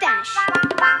mustache.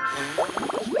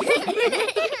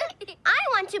 I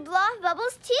want to blow off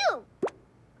bubbles too.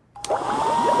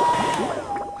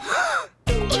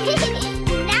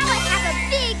 Now I have a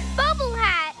big bubble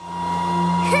hat.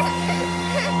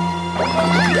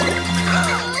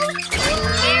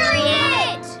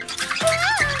 Harriet!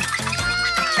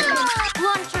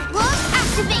 Launcher gloves,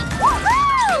 activate!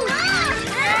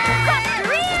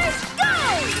 Careers, go!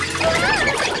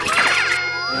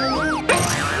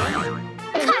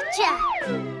 Gotcha!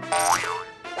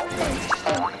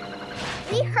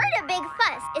 We heard a big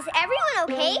fuss. Is everyone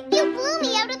okay? You blew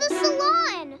me out of the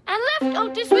salon. And left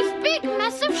Otis with big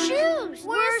mess of shoes.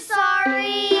 We're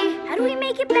sorry. How do we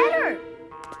make it better?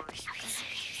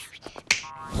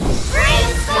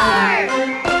 Brainstorm!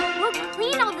 We'll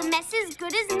clean all the messes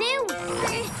good as new.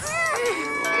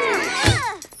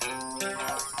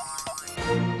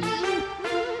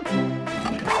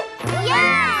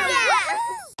 Yeah!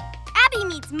 Abby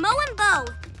meets Mo and Bo.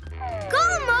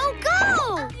 Go, Mo,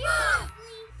 go!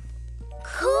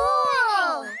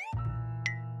 Cool!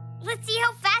 Let's see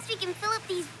how fast we can fill up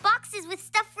these boxes with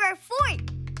stuff for our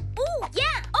fort. Ooh,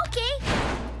 yeah, okay.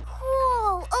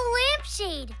 Cool, a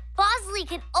lampshade. Bosley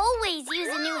could always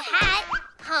use a new hat.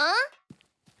 Huh?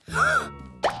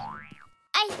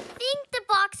 I think the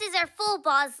boxes are full,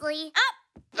 Bosley.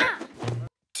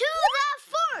 To the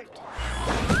fort!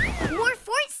 More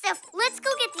fort stuff. Let's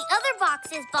go get the other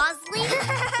boxes, Bosley.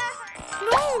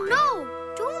 No,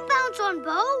 don't bounce on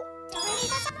Bo.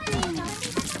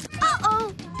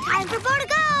 Uh-oh, time for Bo to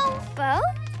go. Bo?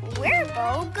 Where'd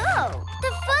Bo go?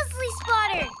 The Fuzzly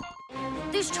Spotter.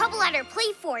 There's trouble at our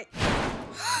play fort.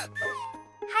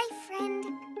 Hi, friend.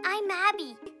 I'm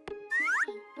Abby.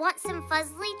 Want some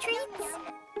Fuzzly treats?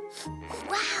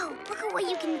 Wow, look at what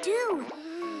you can do.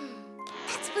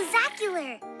 That's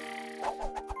spectacular.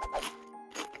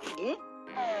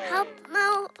 Help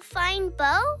Mo find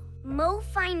Bo? Mo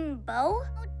find Bo?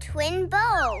 Twin Bo.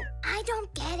 I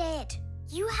don't get it.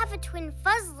 You have a twin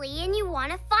Fuzzly and you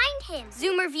want to find him.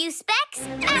 Zoomer view specs,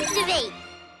 activate.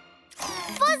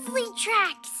 Fuzzly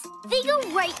tracks. They go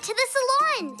right to the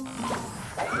salon.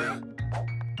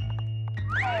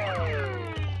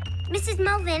 Mrs.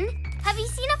 Melvin, have you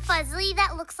seen a Fuzzly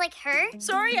that looks like her?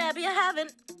 Sorry, Abby, I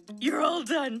haven't. You're all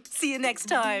done. See you next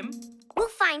time. We'll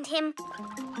find him.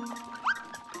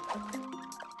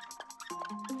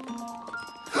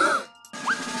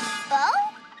 Bo?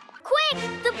 Quick,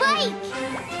 the bike!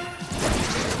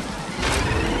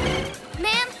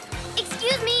 Ma'am,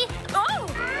 excuse me. Oh!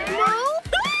 Mo?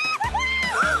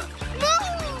 Mo!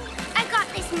 I got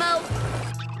this, Mo.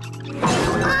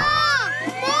 Ah!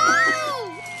 Mo!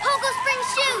 Pogo Spring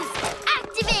shoes,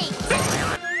 activate!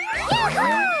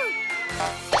 Yoo-hoo!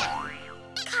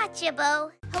 Gotcha,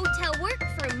 Bo. Hotel work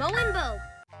for Mo and Bo.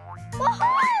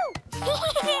 Woohoo!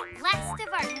 Last of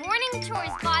our morning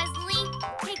chores, Bosley.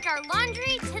 Take our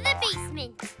laundry to the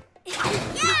basement.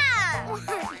 Yeah!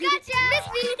 Gotcha! Miss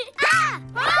me! Ah!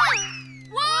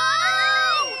 Whoa!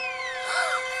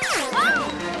 Whoa!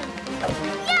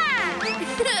 Yeah!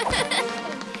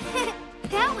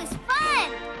 That was fun!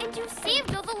 And you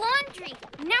saved all the laundry.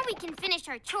 Now we can finish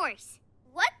our chores.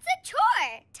 What's a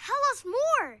chore? Tell us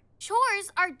more.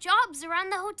 Chores are jobs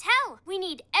around the hotel. We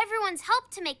need everyone's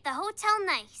help to make the hotel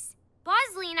nice.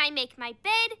 Bosley and I make my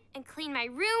bed and clean my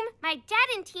room. My dad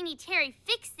and Teeny Terry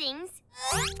fix things.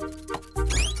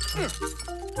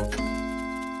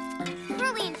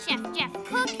 Curly and Chef Jeff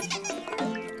cook.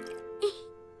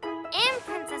 And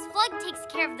Princess Flug takes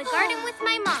care of the garden with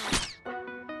my mom.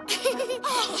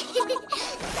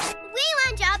 We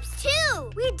want jobs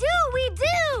too. We do.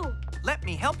 Let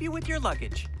me help you with your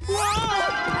luggage.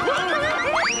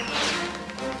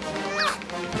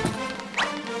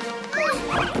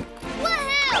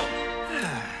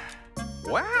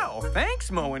 Wow, thanks,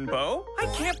 Mo and Bo. I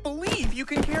can't believe you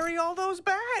can carry all those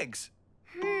bags.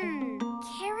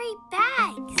 Carry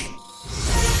bags.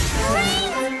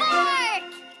 Rain spark!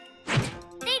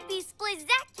 They'd be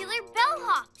spectacular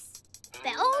bellhops.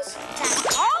 Bells?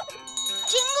 That's all?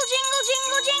 Jingle, jingle,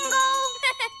 jingle, jingle!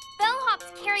 Bellhops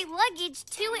carry luggage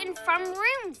to and from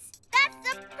rooms. That's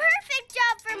the perfect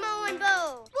job for Mo and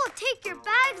Bo. We'll take your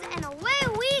bags and away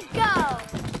we go.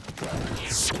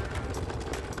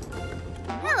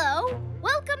 Hello.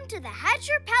 Welcome to the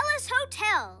Hatcher Palace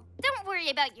Hotel. Don't worry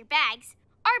about your bags.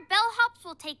 Our bellhops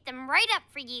will take them right up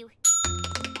for you.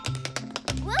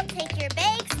 We'll take your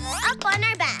bags up on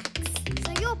our backs,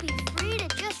 so you'll be free to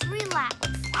just relax.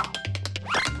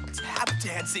 Tap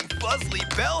dancing Fuzzly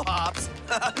bellhops.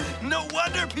 No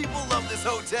wonder people love this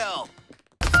hotel.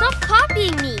 Stop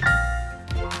copying me.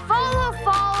 Follow,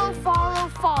 follow, follow,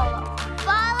 follow.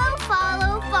 Follow,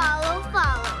 follow, follow,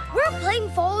 follow. We're playing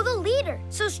follow the leader,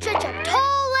 so stretch up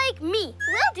tall like me.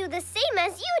 We'll do the same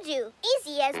as you do.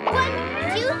 Easy as 1,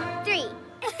 2, 3.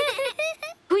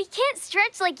 We can't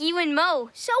stretch like you and Mo,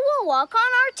 so we'll walk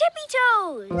on our tippy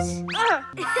toes.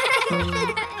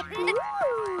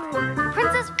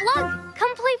 Princess Flug,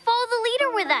 come play follow the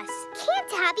leader with us.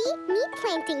 Can't, Abby. Me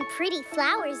planting pretty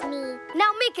flowers, me.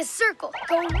 Now make a circle.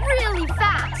 Go really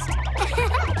fast.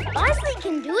 Bosley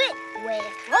can do it with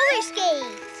roller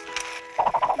skates.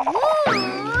 Woo!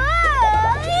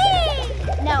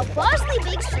 Now Bosley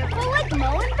big circle like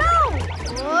Mo and Bo.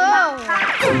 Whoa!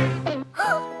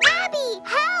 Abby,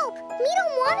 help! Me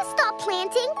don't want to stop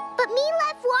planting, but me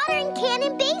left watering can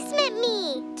in basement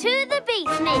me. To the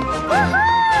basement.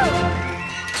 Woohoo!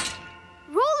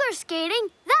 Roller skating?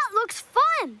 That looks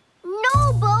fun.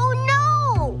 No, Bo,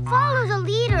 no! Follow the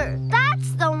leader.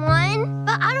 That's the one.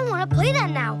 But I don't want to play that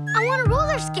now. I want to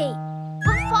roller skate.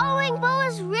 But following Bo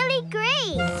is really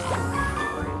great.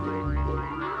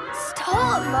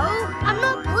 Stop, Mo. I'm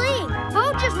not playing.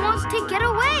 Bo just wants to get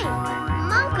away.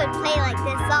 Mo could play like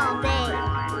this all day.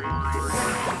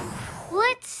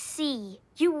 Let's see.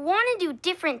 You want to do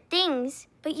different things,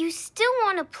 but you still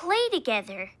want to play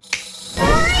together.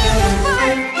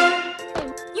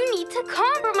 You need to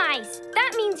compromise.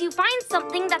 That means you find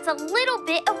something that's a little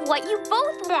bit of what you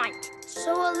both want.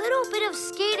 So a little bit of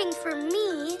skating for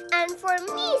me. And for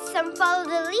me, some follow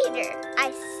the leader.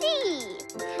 I see.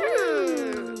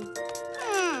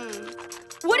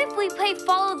 What if we play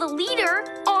follow the leader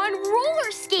on on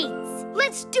roller skates.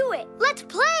 Let's do it. Let's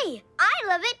play. I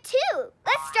love it too.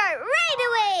 Let's start right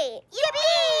away.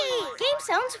 Yippee! Game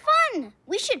sounds fun.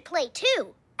 We should play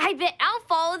too. I bet I'll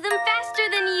follow them faster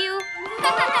than you.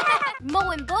 Mo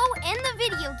and Bo and the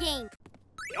video game.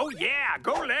 Oh yeah,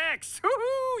 go Lex!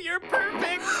 Woohoo, you're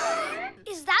perfect!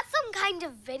 Is that some kind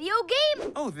of video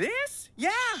game? Oh, this? Yeah,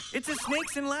 it's a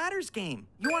snakes and ladders game.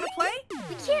 You want to play?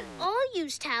 We can't all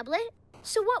use tablet.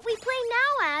 So what we play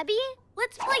now, Abby?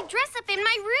 Let's play dress up in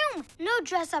my room. No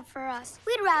dress up for us.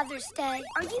 We'd rather stay.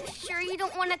 Are you sure you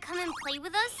don't want to come and play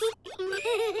with us?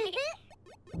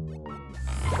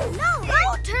 No,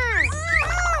 your turn.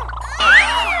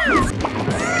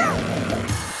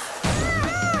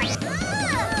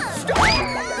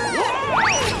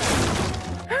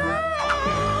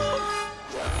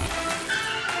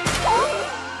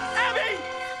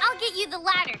 I'll get you the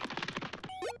ladder.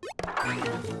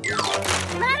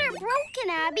 Ladder broken,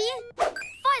 Abby.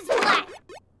 Fuzz Black.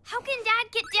 How can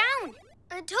Dad get down?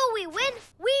 Until we win,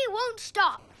 we won't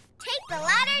stop. Take the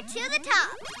ladder to the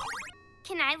top.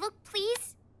 Can I look,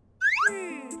 please?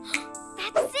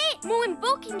 That's it! Mo and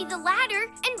Bo can be the ladder,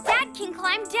 and Dad can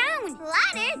climb down.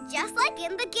 Ladder, just like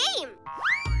in the game.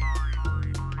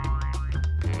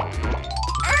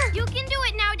 You can do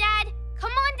it now, Dad.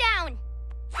 Come on down.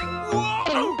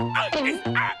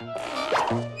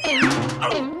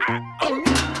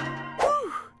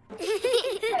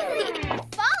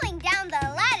 Falling down the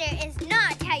ladder is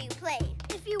not how you play.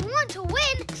 If you want to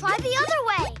win, try the other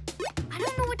way. I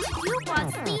don't know what to do,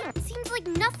 Bosley. Seems like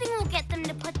nothing will get them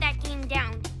to put that game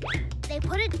down. They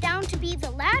put it down to be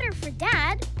the ladder for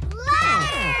Dad.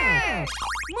 Ladder!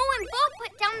 Mo and Bo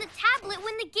put down the tablet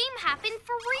when the game happened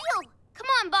for real. Come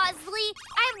on, Bosley.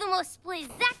 I have the most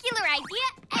spectacular idea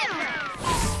ever.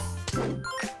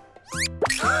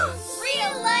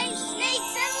 Real life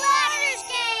snakes and ladders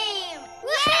game!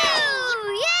 Woohoo!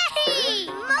 Yay!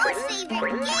 Most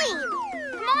favorite game!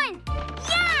 Come on.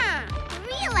 Yeah!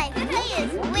 Real life play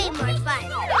is way more fun.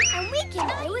 And we can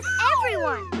play with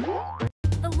everyone.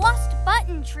 The Lost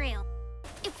Button Trail.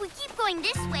 If we keep going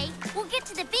this way, we'll get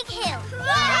to the big hill.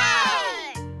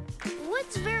 Yay!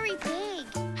 What's very big?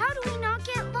 How do we not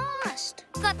get lost?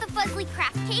 Got the Fuzzly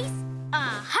craft case?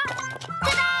 Uh-huh.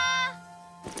 Ta-da!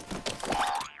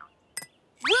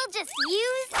 We'll just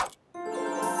use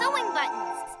sewing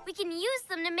buttons. We can use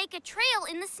them to make a trail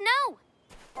in the snow.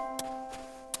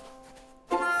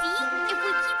 See? If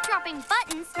we keep dropping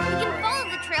buttons, we can follow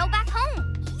the trail back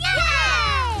home.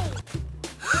 Yay!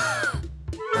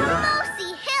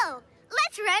 Mossy Hill!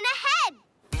 Let's run ahead!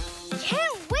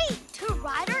 Can't wait to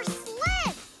ride our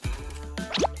sled!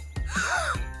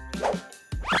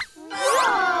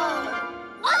 Whoa!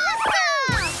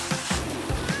 Awesome!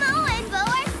 Mo and Bo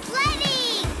are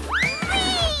sledding! Whee!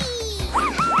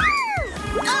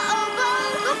 Uh-oh, Bo!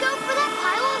 Look out for that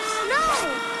pile of snow!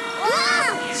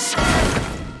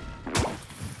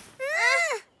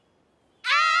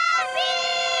 Abby!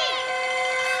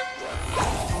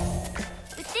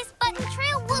 With this button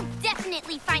trail, we'll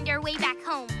definitely find our way back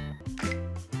home.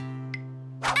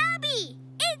 Abby!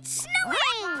 It's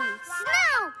snowing!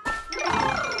 Snow!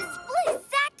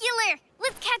 Spectacular!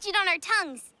 Let's catch it on our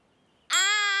tongues.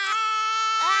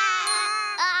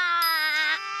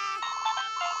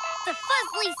 The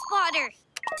Fuzzly Spotter.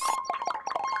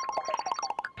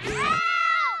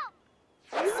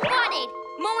 Spotted!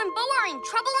 Mo and Bo are in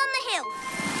trouble on the hill.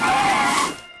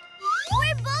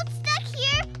 We're both stuck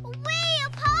here way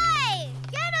up high!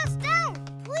 Get us down,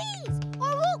 please,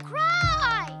 or we'll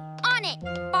cry! On it!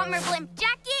 Bomber Blimp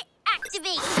Jacket,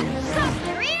 activate!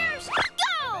 Copter ears,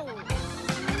 go!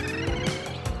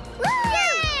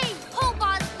 Yay! Pull,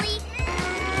 Bosley!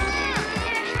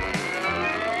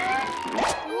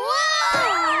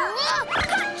 Whoa!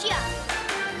 Gotcha!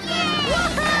 Yay!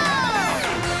 Woohoo!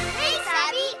 Thanks,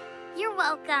 Abby! You're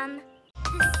welcome.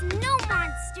 The snow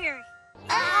monster!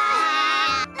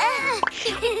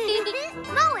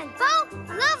 Mo and Bo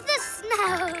love the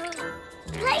snow!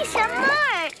 Play some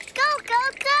more! Go, go,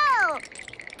 go!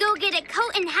 Go get a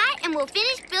coat and hat and we'll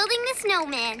finish building the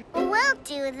snowman. We'll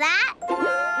do that.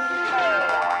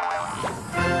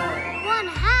 One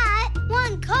hat,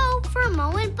 one coat for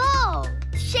Mo and Bo.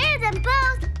 Share them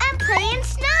both and play in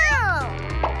snow.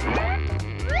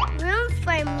 Room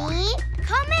for me?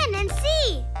 Come in and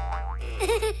see.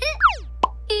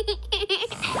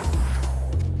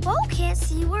 Bo can't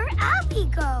see where Abby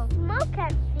goes. Mo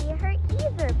can't see her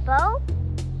either, Bo.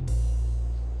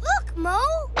 Look, Mo.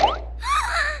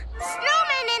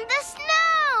 Snowman in the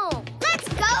snow. Let's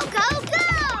go, go, go.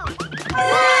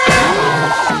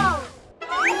 Whoa!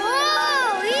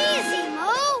 Whoa, easy,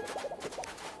 Mo.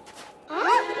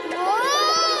 Huh?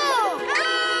 Whoa!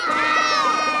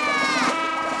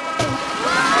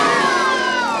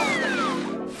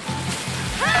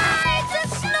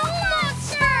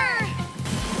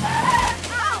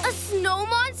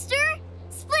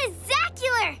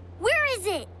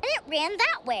 ran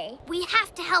that way. We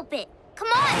have to help it. Come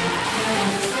on!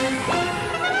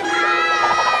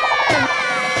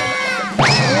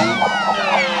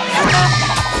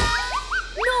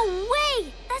 No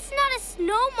way! That's not a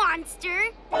snow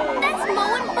monster. That's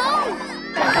Mo and Bo.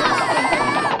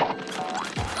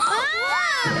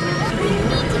 We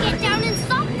need to get down and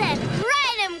stop them.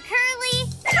 Ride 'em, Curly!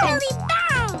 Curly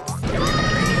bounce!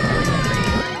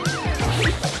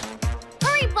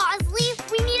 Hurry, Bosley!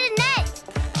 We need a net!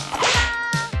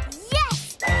 Yes!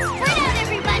 Spread out,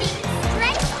 everybody!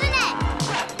 Stretch the net!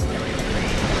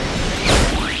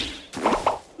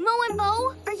 Mo and Bo,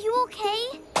 are you okay?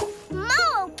 Mo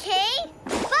okay?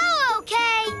 Bo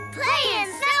okay? Play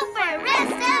and snow for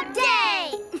rest of day!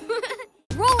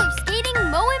 Roller skating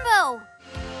Mo and Bo!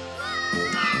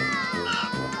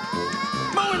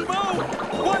 Mo and Bo!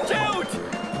 Watch out!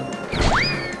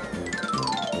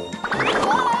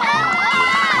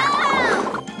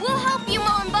 We'll help you,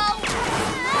 Mo and Bo!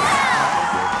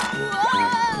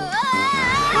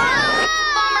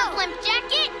 Bomber blimp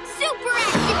jacket, super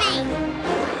activate!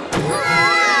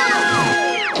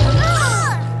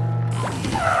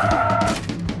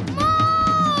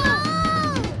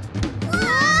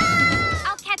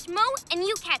 I'll catch Mo and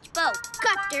you catch Bo.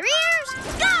 Got their ears?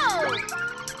 Go!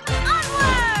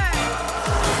 Onward!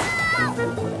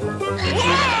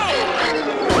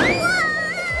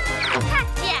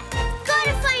 Gotcha!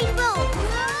 Gotta find Bo!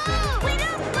 Wait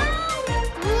up, Bo!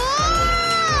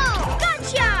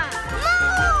 Gotcha! Mo!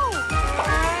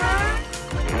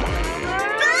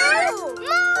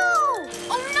 Mo!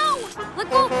 Oh no! Let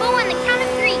go of Bo on the count of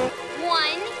 3.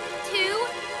 1, 2,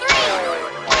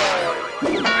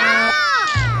 3. Mo!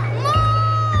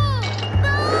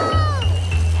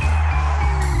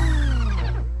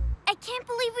 I can't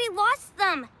believe we lost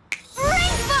them.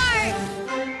 Brain fart!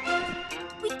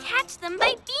 We catch them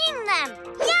by being them.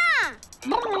 Yeah!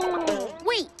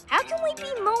 Wait, how can we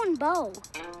be Mo and Bo?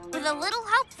 With a little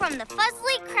help from the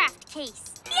Fuzzly craft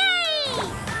case. Yay!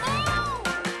 Mo!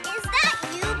 Is that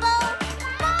you, Bo?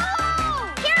 Mo!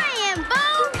 Here I am, Bo!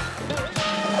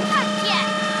 Gotcha!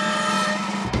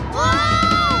 Whoa!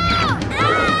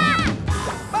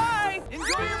 Bye!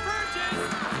 Enjoy your purchase!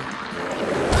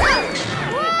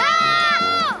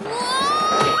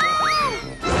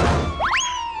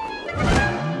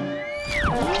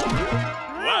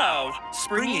 Wow!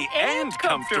 Springy and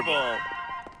comfortable.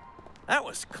 That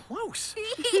was close.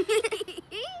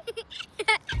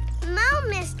 Mo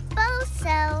missed Bo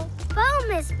so. Bo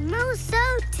missed Mo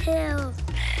so too.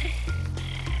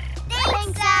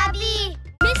 Thanks, Abby.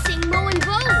 Missing Mo and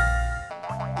Bo.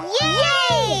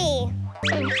 Yay!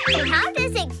 How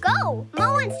does it go?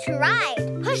 Mo wants to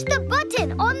ride. Push the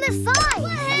button on the side.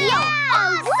 Yeah!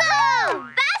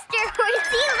 Awesome! Faster,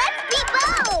 horsey. Let's beat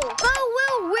Bo. Bo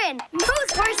will win.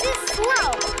 Mo's horse is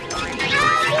slow.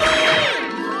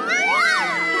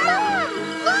 Mom!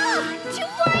 Look! 2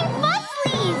 flying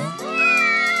Fuzzlies!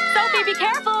 Sophie, be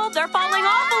careful! They're falling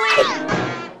awfully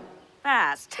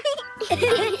fast.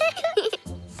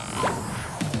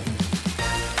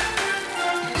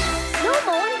 No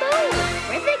Mo and Bo!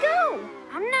 Where'd they go?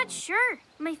 I'm not sure.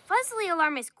 My Fuzzly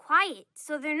alarm is quiet,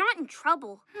 so they're not in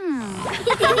trouble.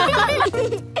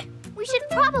 We should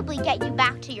probably get you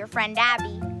back to your friend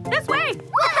Abby. This way! No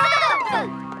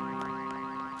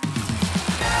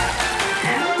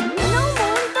Mo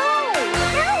and Bo!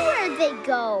 Now where'd they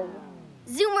go?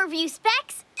 Zoomer view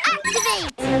specs,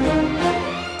 activate!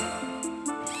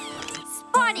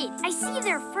 Spotted! I see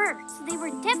their fur, so they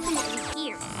were definitely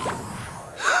here.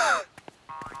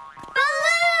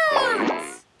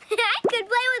 Balloons! I could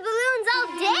play with balloons all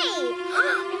day.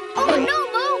 Oh no,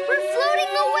 Mo! We're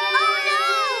floating away! Oh no!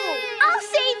 I'll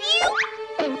save you!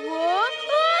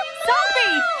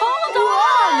 Sophie, hold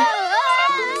on!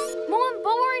 Mo and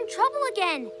Bo are in trouble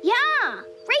again. Yeah,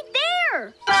 right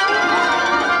there!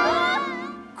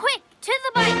 Quick, to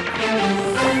the bike!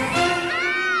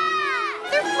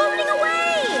 They're floating away!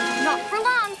 Not for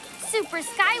long. Super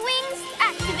Sky Wings,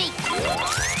 activate!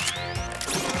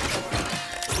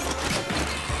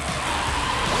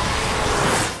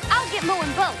 I'll get Mo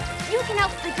and Bo. You can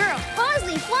help the girl.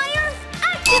 Bosley Flyer,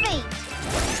 activate!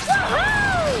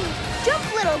 Woohoo! Jump,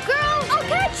 little girl! I'll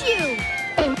catch you!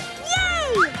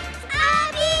 Yay!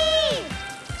 Abby!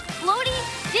 Floaty,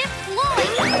 dip, Floyd!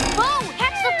 Bo,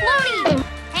 catch the floaty!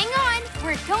 Hang on,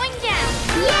 we're going down.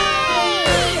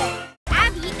 Yay!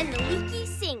 Abby and the leaky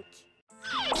sink.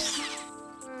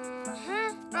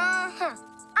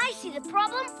 I see the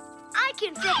problem. I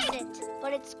can fix it,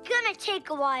 but it's gonna take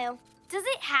a while. Does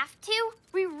it have to?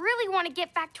 We really want to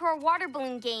get back to our water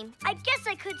balloon game. I guess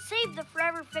I could save the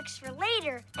forever fix for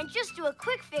later and just do a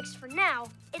quick fix for now.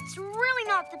 It's really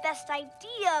probably not the best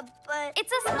idea, but...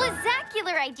 It's a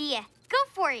split-zacular idea. Go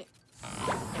for it.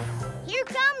 Here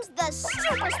comes the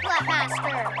Super Splat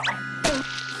Master.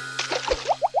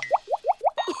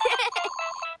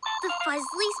 The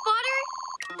Fuzzly Spotter?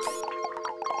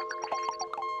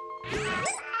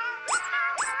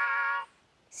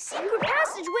 Secret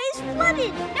passageway's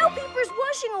flooded. Now Peeper's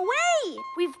washing away.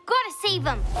 We've got to save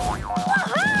him.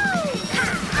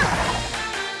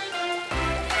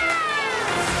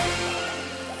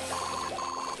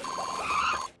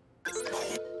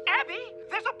 Abby,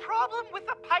 there's a problem with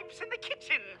the pipes in the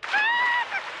kitchen.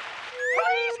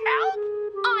 Please help.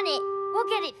 On it. We'll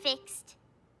get it fixed.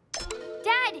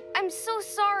 Dad, I'm so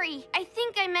sorry. I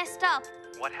think I messed up.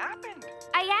 What happened?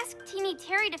 I asked Teeny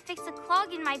Terry to fix a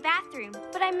clog in my bathroom,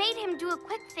 but I made him do a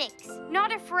quick fix,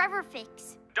 not a forever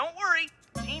fix. Don't worry.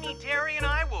 Teeny Terry and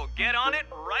I will get on it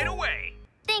right away.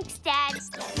 Thanks, Dad.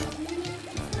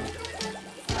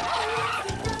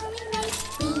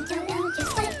 We don't know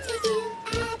just what to do.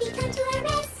 Abby, come to our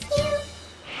rescue.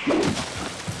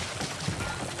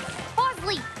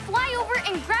 Bosley, fly over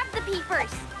and grab the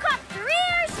peepers. Copter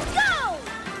ears, go!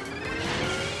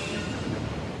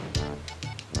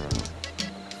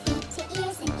 Feet to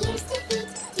ears and ears to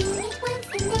feet. Do it once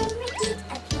and then repeat.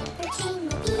 A peeper chain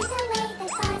will be the way that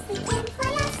Bosley can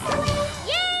fly us away.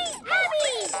 Yay,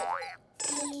 Abby!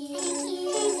 Thank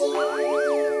you.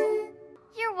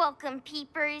 You're welcome,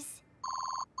 peepers.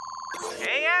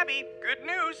 Hey, Abby, good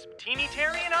news. Teeny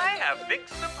Terry and I have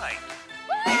fixed the pipe.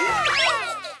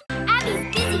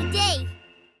 Abby's busy day.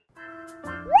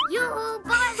 Yoo-hoo,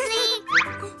 Bosley!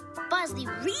 Bosley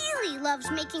really loves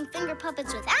making finger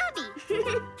puppets with Abby.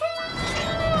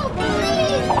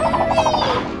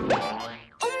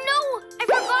 Oh no! I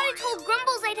forgot I told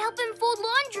Grumbles I'd help him fold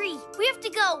laundry. We have to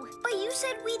go. But you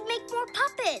said we'd make more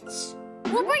puppets.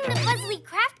 We'll bring the Fuzzly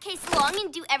craft case along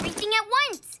and do everything at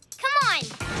once. Come on.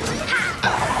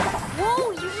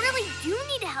 Whoa, you really do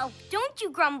need help, don't you,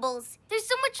 Grumbles? There's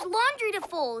so much laundry to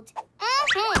fold.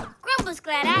 Grumbles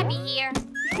glad Abby here.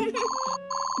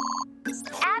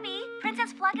 Abby,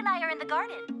 Princess Flag and I are in the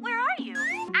garden. Where are you?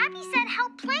 Abby said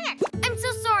help plant. I'm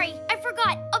so sorry. I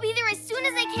forgot. I'll be there as soon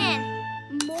as I can.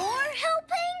 More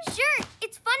helping? Sure.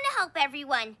 It's fun to help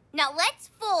everyone. Now let's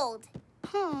fold.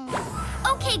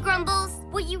 Okay, Grumbles.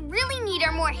 What you really need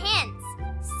are more hands.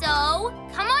 So,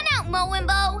 come on out, Mo and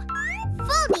Bo.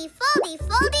 Foldy, foldy,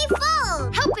 foldy,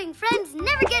 fold. Helping friends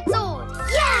never gets old.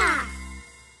 Yeah!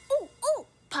 Ooh,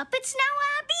 puppets now,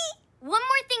 Abby? One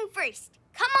more thing first.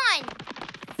 Come on.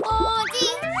 Foldy.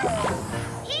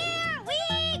 Here we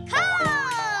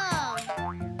come!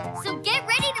 So get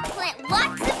ready to plant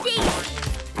lots of daisies.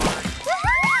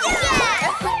 Yeah!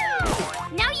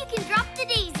 Now you can drop the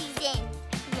daisies in.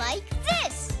 Like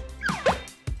this.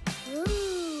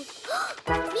 Ooh.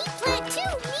 Me plant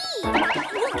too, me!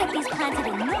 We'll get these planted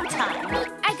in no time.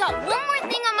 I got one more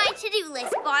thing on my to-do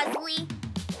list, Bosley.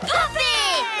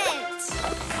 Puppets!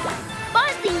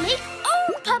 Bosley, make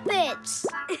own puppets!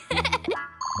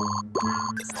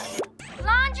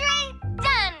 Laundry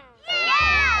done!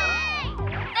 Yay!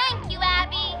 Thank you,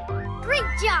 Abby. Great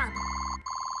job!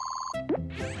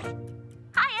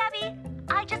 Hi, Abby.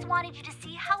 I just wanted you to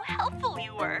see how helpful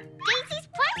you were. Daisies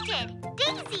planted!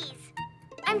 Daisies!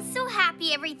 I'm so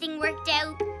happy everything worked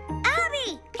out.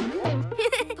 Abby!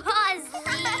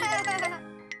 Bosley!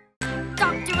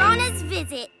 Dr. Anna's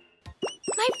visit.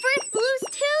 My first loose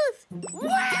tooth!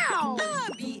 Wow!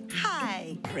 Abby,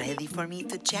 hi. Ready for me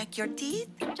to check your teeth?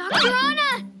 Dr.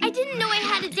 Anna! I didn't know I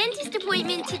had a dentist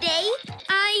appointment today.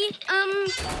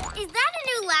 Is that a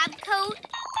new lab coat?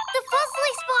 The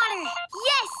Fuzzly Spotter!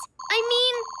 Yes!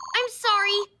 I'm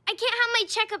sorry. I can't have my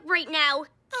checkup right now.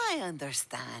 I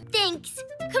understand. Thanks.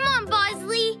 Come on,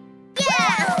 Bosley.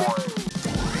 Yeah!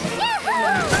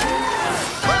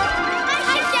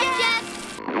 Hi, Jeff.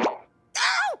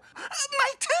 Ow!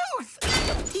 My tooth!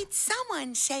 Did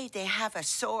someone say they have a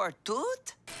sore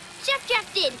tooth?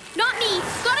 Jeff did. Not me.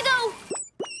 Gotta go.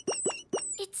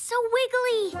 It's so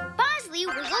wiggly. Bosley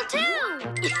wiggle too!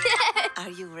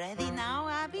 Are you ready now,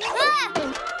 Abby? Ah!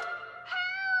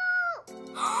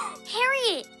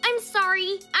 Harriet, I'm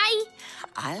sorry.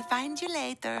 I'll find you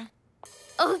later.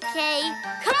 Okay.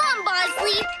 Come on,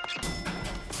 Bosley.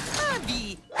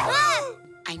 Abby! Ah!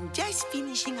 I'm just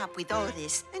finishing up with all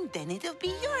this, and then it'll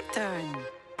be your turn.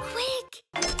 Quick.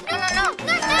 No, not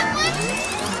that one.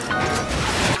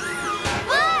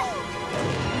 Ah!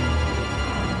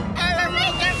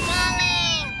 Elevator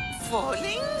falling!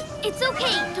 Falling? It's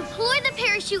okay. Deploy the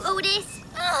parachute, Otis.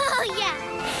 Oh, yeah.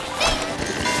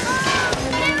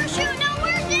 Parachute not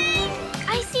working!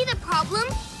 I see the problem.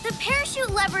 The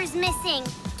parachute lever is missing.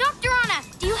 Dr. Anna,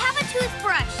 do you have a tooth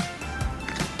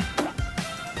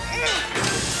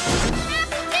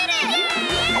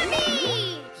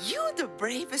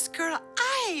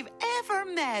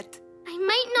yet. I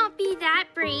might not be that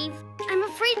brave. I'm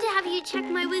afraid to have you check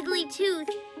my wiggly tooth.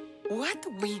 What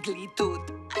wiggly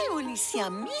tooth? I only see a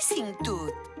missing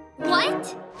tooth.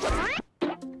 What?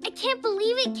 I can't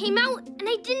believe it came out and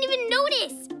I didn't even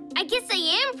notice. I guess I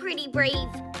am pretty brave.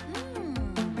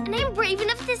 And I'm brave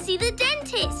enough to see the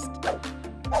dentist.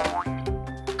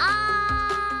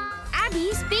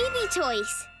 Abby's baby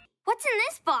toys. What's in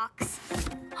this box?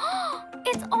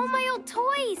 It's all my old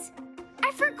toys.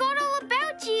 I forgot all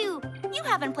about you. You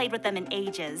haven't played with them in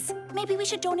ages. Maybe we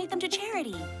should donate them to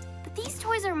charity. But these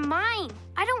toys are mine.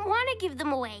 I don't want to give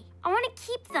them away. I want to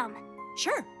keep them.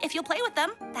 Sure, if you'll play with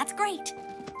them, that's great.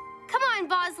 Come on,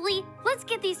 Bosley. Let's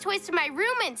get these toys to my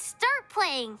room and start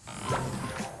playing.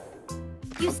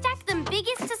 You stack them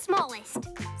biggest to smallest.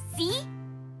 See?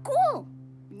 Cool.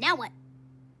 Now what?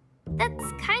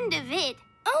 That's kind of it.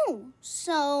 Oh,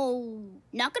 so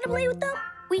not gonna play with them?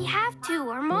 We have to,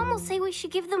 or Mom will say we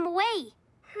should give them away.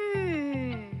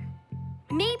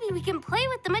 Maybe we can play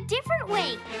with them a different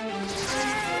way.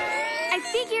 I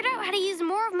figured out how to use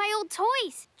more of my old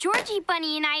toys. Georgie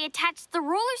Bunny and I attached the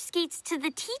roller skates to the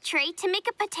tea tray to make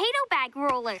a potato bag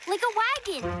roller, like a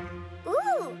wagon.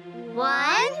 Ooh.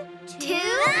 1, 2...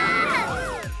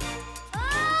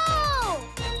 Oh!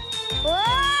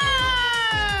 Whoa!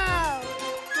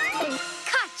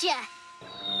 Gotcha!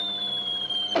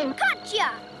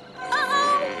 Gotcha!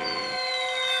 Uh-oh!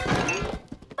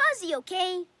 Buzzy,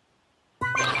 okay?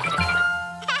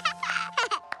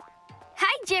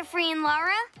 Hi, Jeffrey and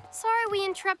Laura. Sorry we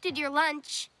interrupted your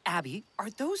lunch. Abby, are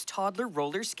those toddler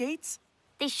roller skates?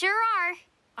 They sure are.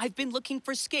 I've been looking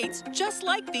for skates just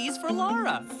like these for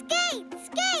Laura. Skates!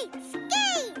 Skates!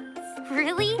 Skates!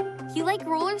 Really? You like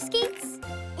roller skates?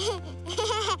 Zoom!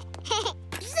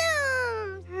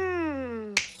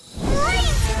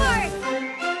 Flying sport!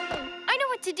 I know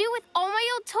what to do with all my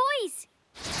old toys.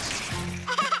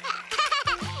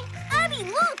 Abby,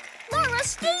 look!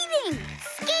 Laura's skating!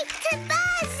 Skate to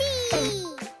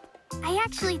Buzzy! I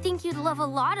actually think you'd love a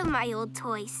lot of my old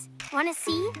toys. Want to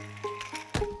see?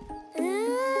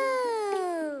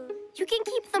 Ooh! You can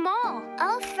keep them all.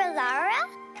 All for Laura?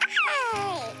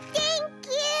 Hi! Thank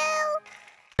you!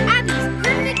 Abby's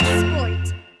perfect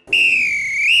sport.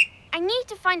 I need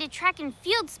to find a track and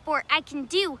field sport I can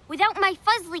do without my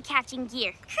fuzzly catching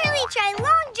gear. Curly, try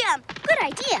long jump. Good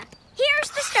idea. Here's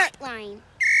the start line.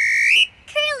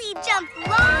 Curly, jump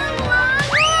long, long,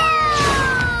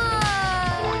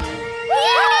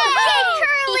 Yay,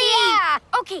 Curly! Yeah!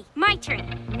 Okay, my turn.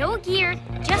 No gear,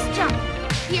 just jump.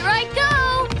 Here I go!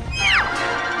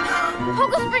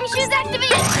 Pogo Spring Shoes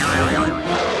activate!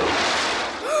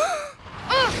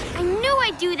 I knew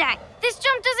I'd do that. This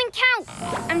jump doesn't count.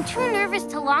 I'm too nervous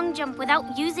to long jump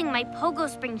without using my Pogo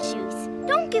Spring Shoes.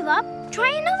 Don't give up.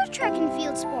 Try another track and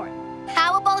field sport.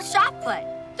 How about shot put?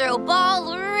 Throw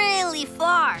ball really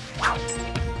far. Go!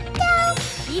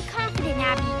 Be confident,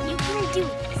 Abby. You can do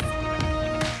this.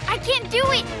 I can't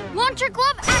do it! Launcher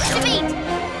glove activate!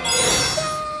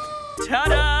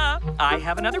 Ta-da! I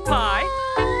have another pie.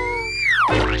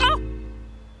 Oh!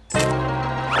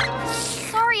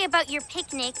 Sorry about your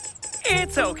picnic.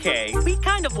 It's okay. We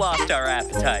kind of lost our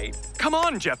appetite. Come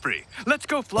on, Jeffrey. Let's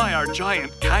go fly our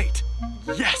giant kite.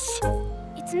 Yes!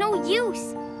 It's no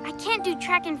use. I can't do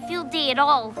track and field day at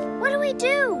all. What do we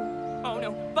do? Oh,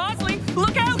 no. Bosley,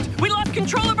 look out! We lost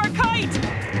control of our kite!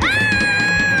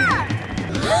 Ah!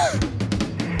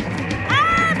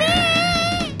 Abby!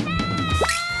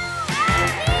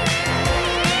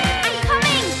 I'm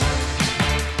coming!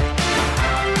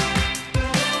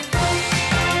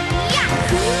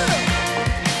 Yahoo!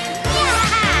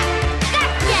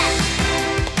 Gotcha!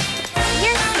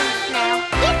 You're safe now.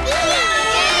 Yippee!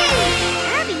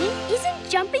 Abby, isn't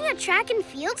jumping a track and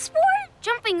field sport?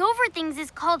 Jumping over things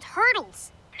is called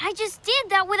hurdles. I just did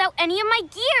that without any of my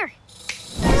gear.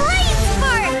 Flying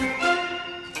sport!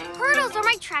 Hurdles are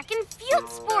my track and field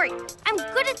sport. I'm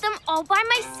good at them all by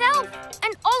myself.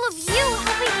 And all of you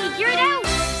help me figure it out.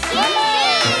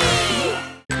 Yay!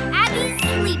 Abby's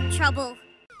sleep trouble.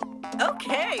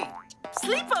 Okay,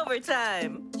 sleepover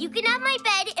time. You can have my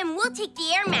bed and we'll take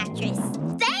the air mattress.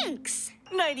 Thanks!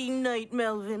 Nighty-night,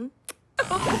 Melvin.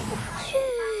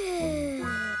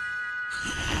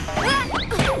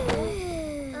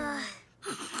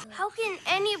 How can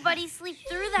anybody sleep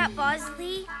through that,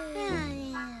 Bosley?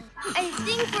 I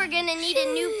think we're gonna need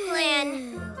a new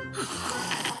plan.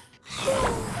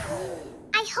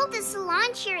 I hope the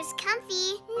salon chair is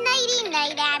comfy.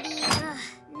 Nighty-night, Abby.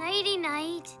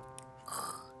 Nighty-night.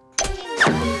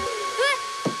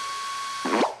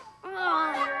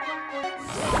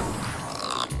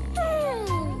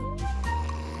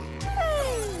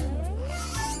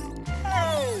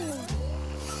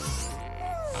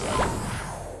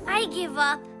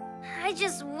 I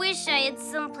just wish I had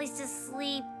someplace to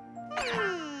sleep.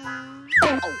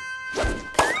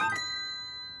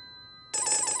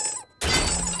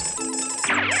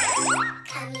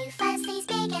 Come you fuzzies,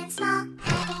 big and small.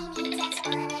 Abby needs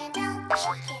explanation. She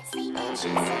can't sleep and she's so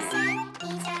sad.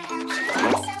 Needs our help, she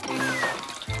feels so bad.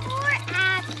 Poor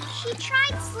Abby. She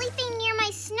tried sleeping near my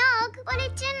snug, but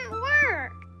it didn't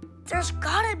work. There's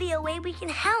gotta be a way we can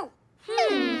help.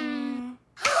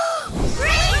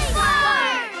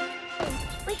 Brainstorm!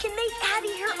 We can make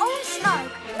Abby her own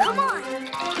snug. Come on.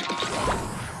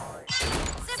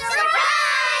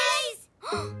 Surprise!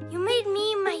 You made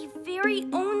me my very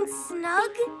own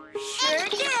snug? Sure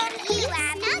did. You,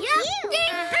 Abby.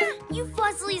 You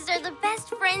Fuzzlies are the best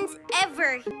friends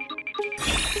ever.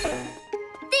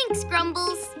 Thanks,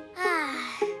 Grumbles.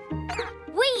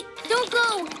 Wait, don't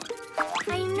go.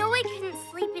 I know I couldn't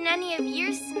sleep in any of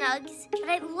your snugs, but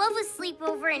I'd love a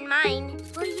sleepover in mine.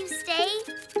 Will you stay?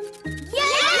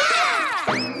 Yeah!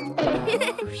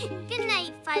 Good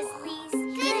night, Fuzzlies.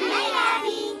 Good night,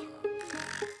 Abby.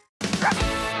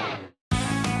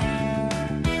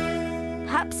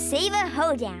 Pups save a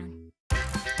hoedown.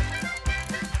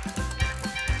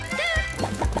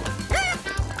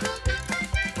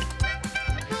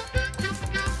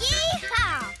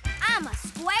 Yeehaw! I'm a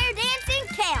square dancing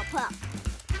cow pup.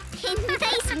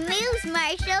 Nice moves,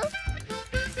 Marshall.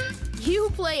 You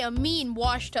play a mean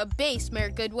wash-tub bass,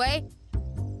 Mayor Goodway.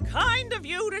 Kind of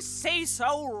you to say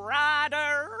so,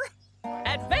 Ryder.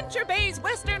 Adventure Bay's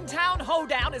Western Town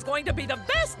Hoedown is going to be the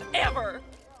best ever.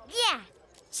 Yeah,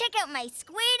 check out my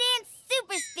square dance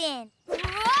super spin.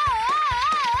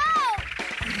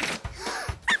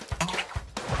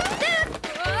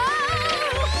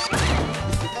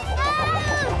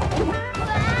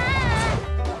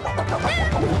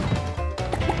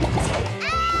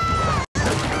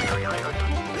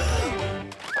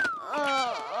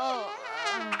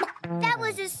 That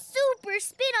was a super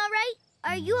spin, all right.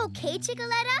 Are you okay,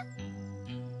 Chickaletta?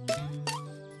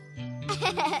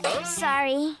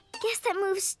 Sorry. Guess that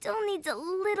move still needs a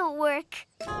little work.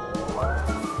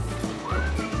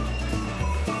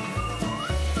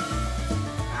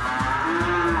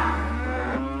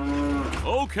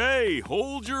 Okay,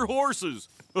 hold your horses.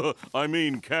 I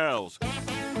mean cows.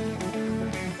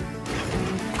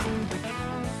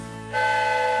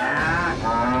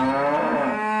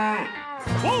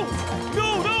 Whoa!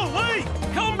 No, wait!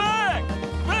 Come back!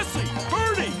 Bessie,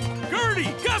 Bertie,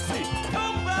 Gertie, Gussie,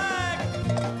 come back!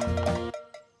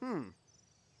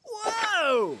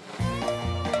 Whoa!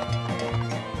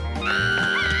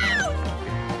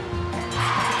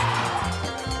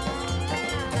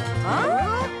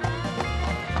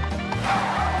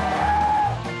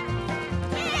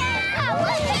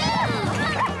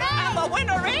 And the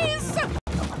winner is...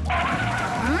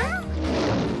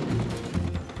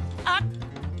 a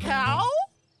cow?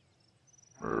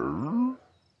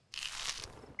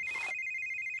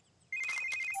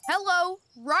 Hello,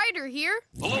 Ryder here.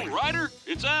 Hello, Ryder.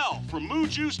 It's Al from Moo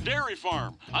Juice Dairy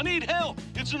Farm. I need help.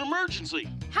 It's an emergency.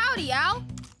 Howdy, Al.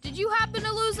 Did you happen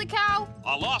to lose a cow?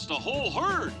 I lost a whole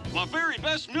herd. My very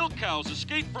best milk cows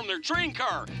escaped from their train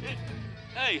car.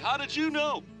 Hey, how did you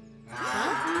know?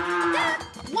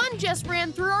 One just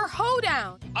ran through our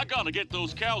hoedown. I gotta get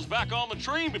those cows back on the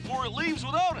train before it leaves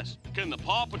without us. Can the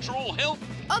Paw Patrol help?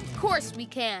 Of course we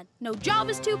can. No job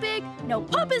is too big, no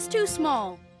pup is too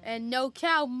small, and no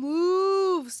cow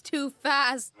moves too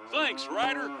fast. Thanks,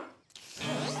 Ryder.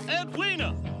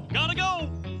 Edwina, gotta go.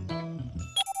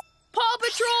 Paw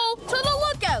Patrol, to the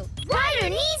lookout. Ryder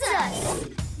needs us.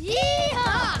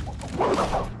 Yeehaw!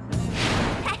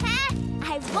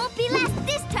 I won't be last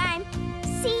this time.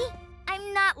 See,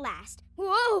 I'm not last.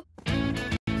 Whoa!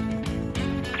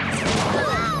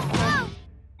 Whoa!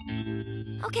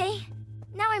 Okay,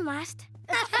 now I'm last.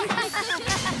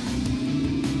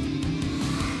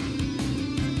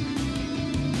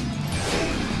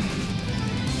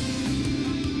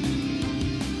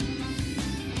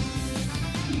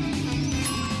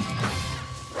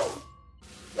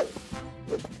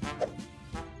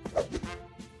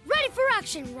 Ready for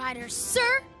action, Ryder,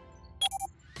 sir.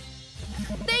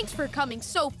 Thanks for coming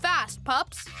so fast,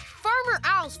 pups. Farmer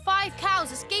Owl's 5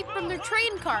 cows escaped from their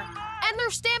train car, and they're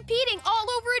stampeding all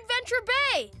over Adventure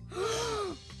Bay.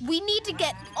 We need to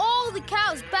get all the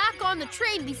cows back on the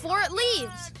train before it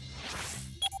leaves.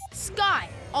 Sky,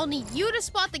 I'll need you to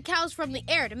spot the cows from the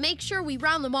air to make sure we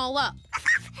round them all up.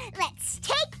 Let's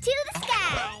take to the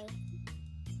sky.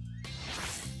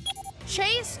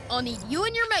 Chase, I'll need you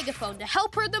and your megaphone to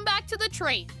help herd them back to the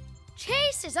train.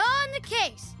 Chase is on the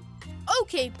case.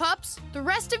 Okay, pups, the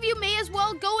rest of you may as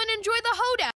well go and enjoy the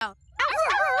hoedown. All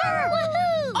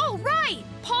Woohoo! All right,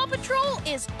 Paw Patrol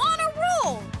is on a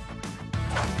roll.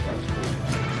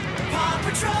 Paw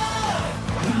Patrol!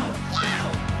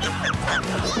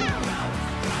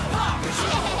 Paw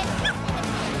Patrol!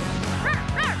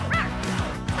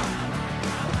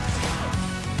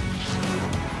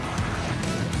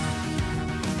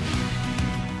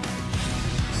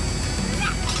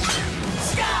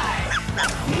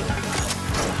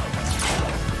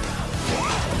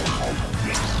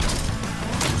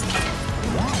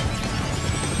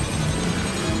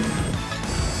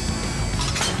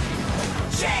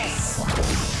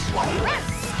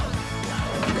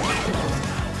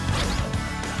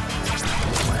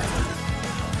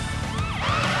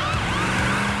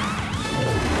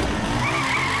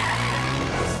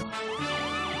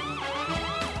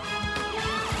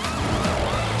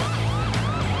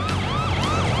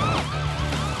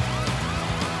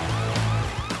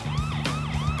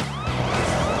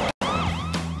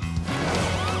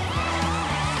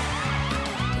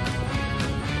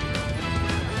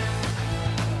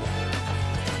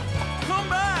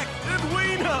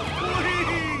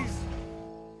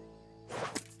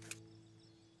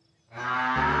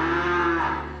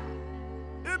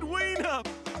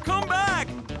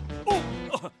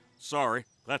 Sorry,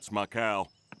 that's my cow.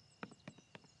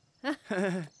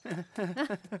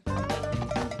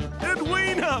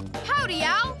 Edwina! Howdy,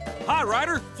 Al. Hi,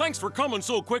 Ryder. Thanks for coming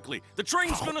so quickly. The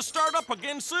train's gonna start up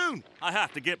again soon. I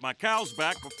have to get my cows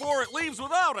back before it leaves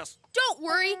without us. Don't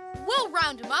worry, we'll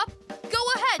round him up. Go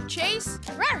ahead, Chase.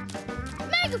 Rawr.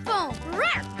 Megaphone!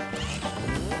 Rawr.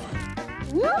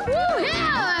 Woo-hoo!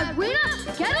 Yeah, Edwina!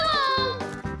 Get along!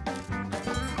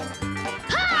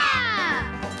 Ha!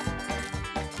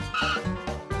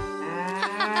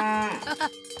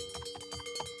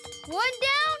 One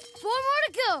down, 4 more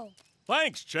to go.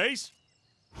 Thanks, Chase.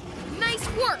 Nice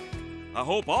work. I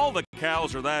hope all the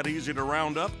cows are that easy to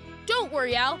round up. Don't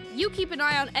worry, Al. You keep an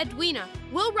eye on Edwina.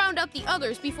 We'll round up the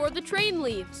others before the train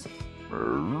leaves.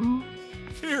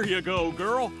 Here you go,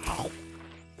 girl.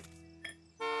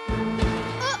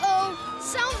 Uh-oh.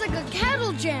 Sounds like a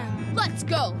cattle jam. Let's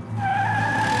go.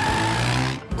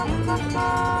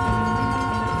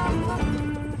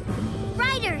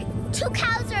 Ryder, 2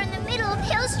 cows are in the middle of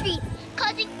Hill Street,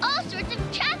 causing all sorts of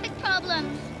traffic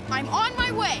problems. I'm on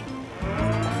my way.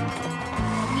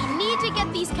 We need to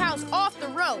get these cows off the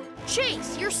road.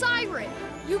 Chase, your siren.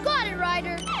 You got it,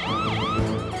 Ryder.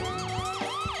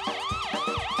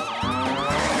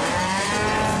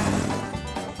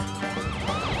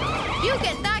 You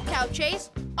get that cow, Chase.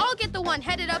 I'll get the one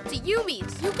headed up to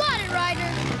Yumi's. You got it,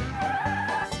 Ryder.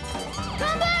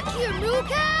 Come back here, moo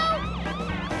cow.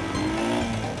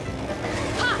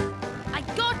 Ha! I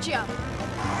gotcha.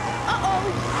 Uh-oh.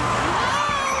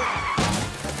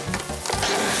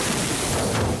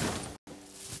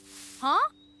 No! Huh?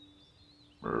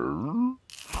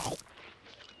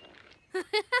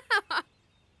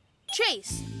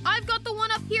 Chase, I've got the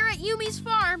one up here at Yumi's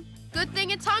farm. Good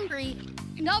thing it's hungry.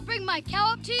 And I'll bring my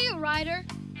cow up to you, Ryder.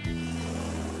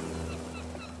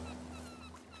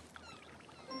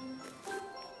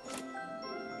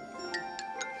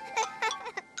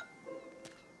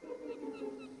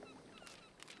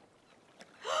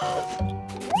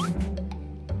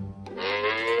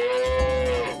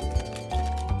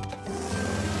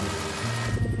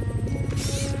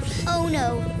 Oh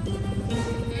no.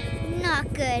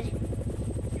 Not good.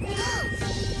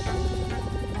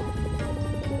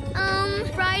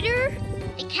 Ryder?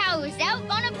 The cow is out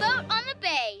on a boat on the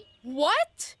bay.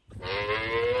 What?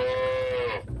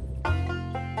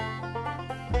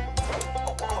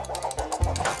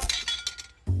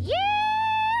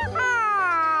 Yeehaw!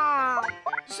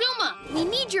 Zuma, we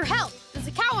need your help. There's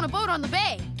a cow on a boat on the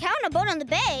bay. Cow on a boat on the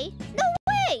bay? No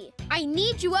way! I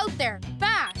need you out there,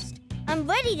 fast. I'm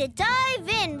ready to dive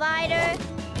in, Ryder.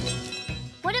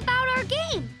 What about our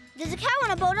game? There's a cow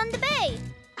on a boat on the bay.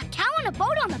 A cow on a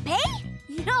boat on the bay?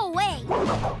 No way.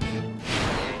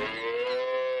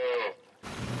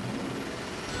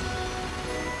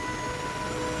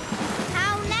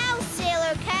 How now,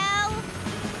 Sailor Cow?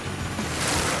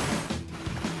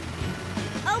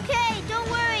 Okay, don't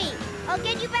worry. I'll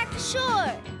get you back to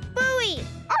shore. Buoy!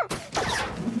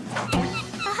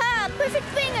 Aha, perfect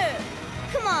finger.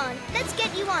 Come on, let's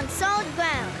get you on solid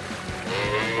ground.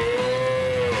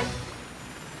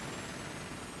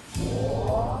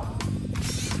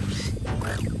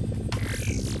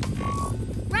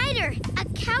 Ryder, a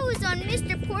cow is on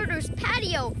Mr. Porter's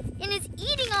patio and is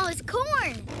eating all his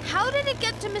corn. How did it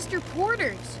get to Mr.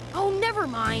 Porter's? Oh, never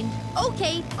mind.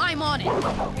 Okay, I'm on it.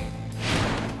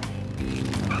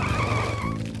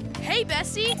 Hey,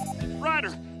 Bessie.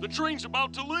 Ryder, the train's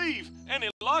about to leave.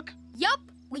 Any luck? Yup,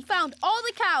 we found all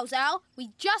the cows, Al. We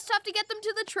just have to get them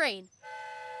to the train.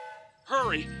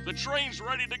 Hurry, the train's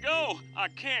ready to go. I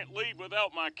can't leave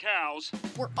without my cows.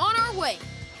 We're on our way.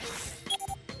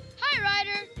 Hi,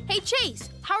 Ryder. Hey,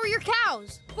 Chase, how are your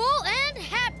cows? Full and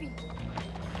happy.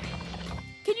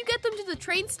 Can you get them to the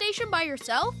train station by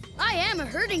yourself? I am a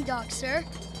herding dog, sir.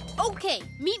 Okay,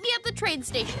 meet me at the train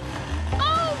station.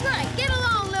 All right, get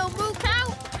along, little moo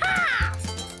cow. Ha!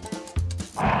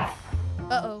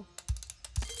 Uh-oh.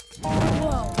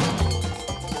 Whoa.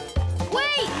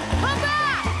 Wait! Come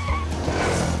back!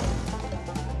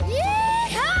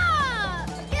 Yee-haw!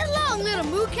 Get along, little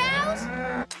moo cows.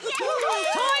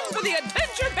 Time for the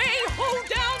Adventure Bay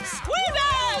Hoedown Squid!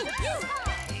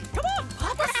 Come on,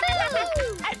 Papa!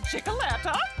 And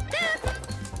Chickaletta.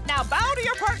 Now bow to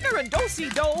your partner and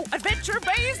do-si-do. Adventure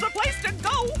Bay's the place to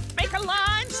go. Make a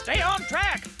line, stay on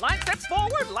track. Line steps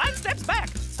forward, line steps back.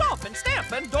 Stop and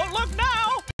step and don't look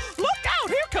now. Look out,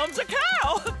 here comes a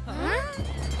cow. Huh?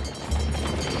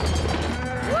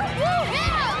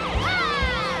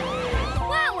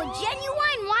 Wow, a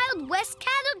genuine Wild West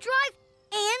cattle drive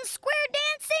and square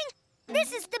dancing?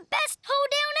 This is the best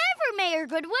hoedown ever, Mayor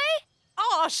Goodway.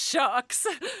 Aw, shucks.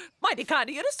 Mighty kind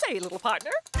of you to say, little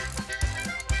partner.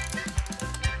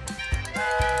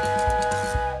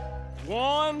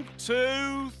 1,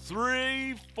 2,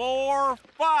 3, 4,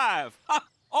 5. Ha!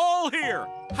 All here.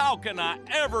 How can I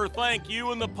ever thank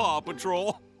you and the Paw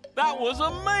Patrol? That was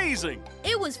amazing.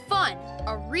 It was fun.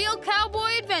 A real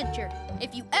cowboy adventure.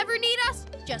 If you ever need us,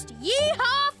 just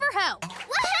yee-haw for help.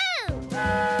 Woohoo!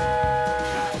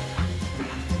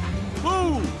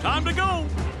 Ooh, time to go.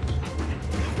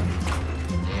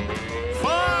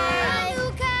 Bye,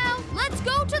 Moo Cow. Let's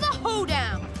go to the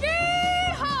hoedown.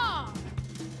 Yee-haw!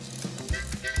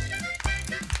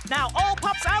 Now all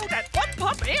pups out and one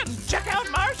pup in. Check out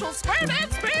Marshall's square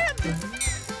dance spin.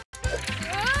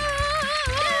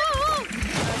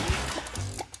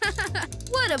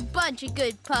 What a bunch of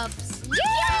good pups.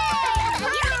 Yeah!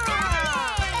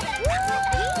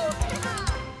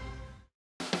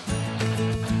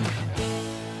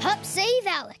 Pup save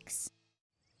Alex.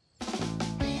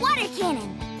 Water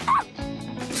cannon.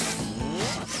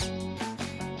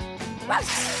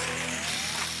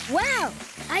 Wow,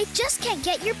 I just can't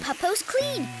get your puppos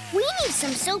clean. We need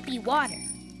some soapy water.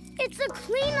 It's a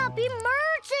cleanup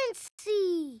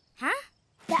emergency. Huh?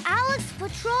 The Alex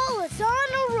Patrol is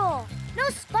on a roll. No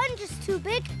sponge is too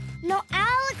big. No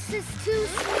Alex is too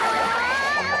small.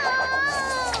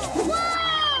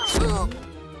 Whoa!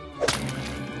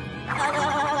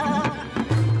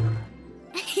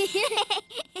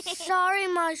 Sorry,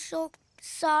 Marshall.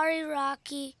 Sorry,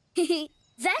 Rocky.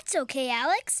 That's okay,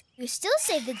 Alex. You still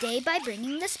saved the day by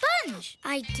bringing the sponge.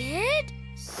 I did?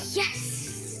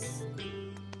 Yes.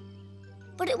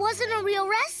 But it wasn't a real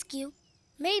rescue.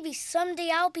 Maybe someday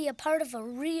I'll be a part of a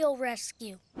real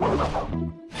rescue.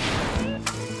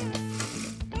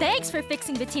 Thanks for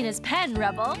fixing Bettina's pen,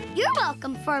 Rubble. You're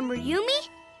welcome, Farmer Yumi.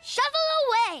 Shovel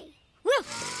away. Woo!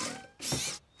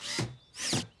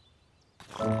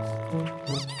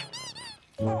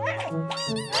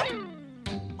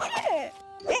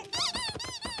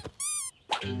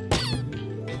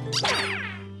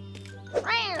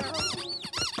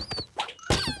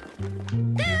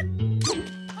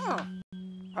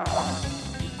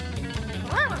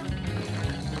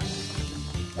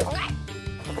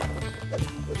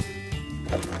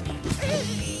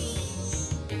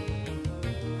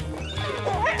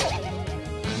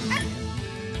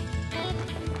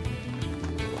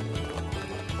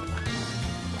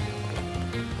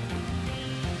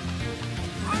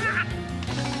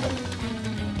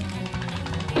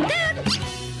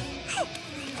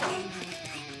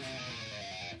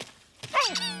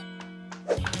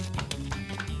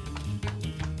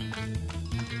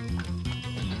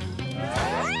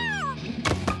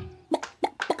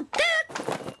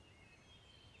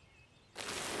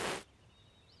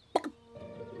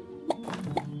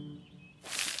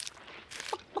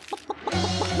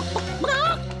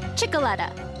 Chickaletta,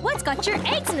 what's got your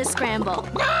eggs in a scramble?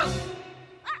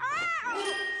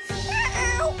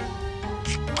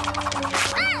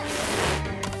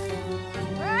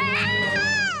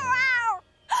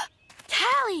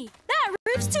 Callie, that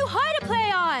roof's too high to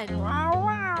play on.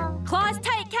 Claws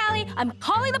tight, Callie. I'm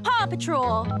calling the Paw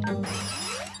Patrol.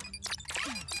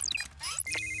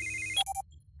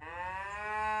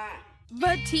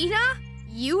 Bettina,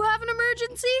 you have an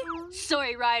emergency?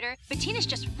 Sorry, Ryder. Bettina's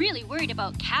just really worried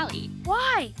about Callie.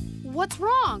 Why? What's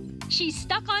wrong? She's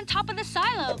stuck on top of the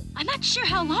silo. I'm not sure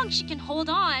how long she can hold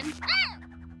on.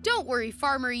 Don't worry,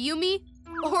 Farmer Yumi.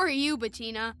 Or you,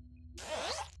 Bettina.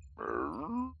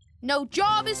 No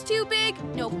job is too big,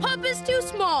 no pup is too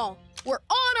small. We're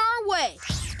on our way.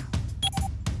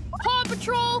 Paw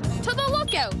Patrol, to the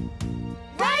lookout.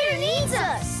 Ryder needs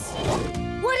us.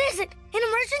 What is it? An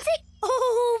emergency?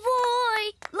 Oh,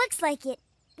 boy. Looks like it.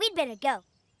 We'd better go.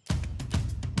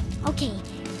 Okay,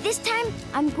 this time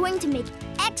I'm going to make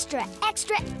extra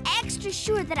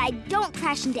sure that I don't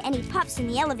crash into any pups in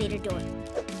the elevator door.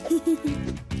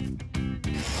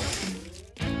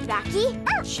 Rocky,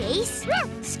 Chase,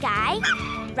 Sky,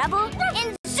 Rubble,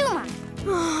 and Zuma.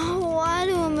 Why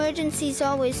do emergencies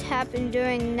always happen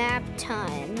during nap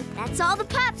time? That's all the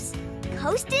pups.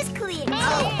 Coast is clear.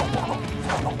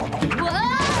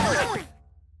 Whoa!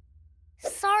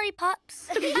 Sorry, pups.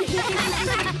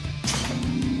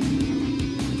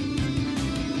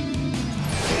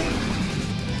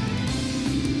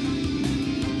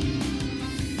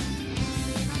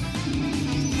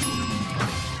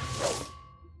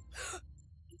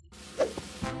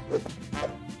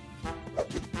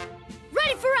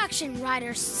 Ready for action,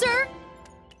 Ryder, sir.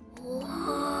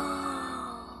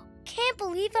 Whoa. Can't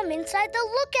believe I'm inside the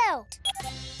lookout.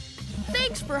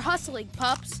 Thanks for hustling,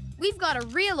 pups. We've got a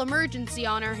real emergency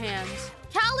on our hands.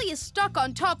 Callie is stuck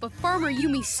on top of Farmer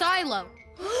Yumi's silo.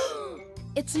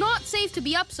 It's not safe to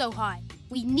be up so high.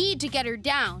 We need to get her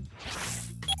down.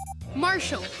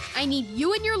 Marshall, I need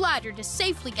you and your ladder to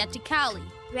safely get to Callie.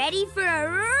 Ready for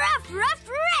a rough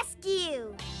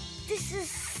rescue. This is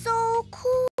so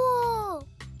cool.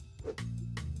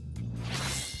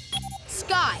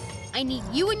 Sky, I need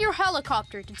you and your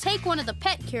helicopter to take one of the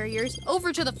pet carriers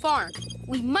over to the farm.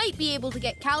 We might be able to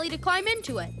get Callie to climb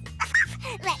into it.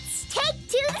 Let's take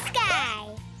to the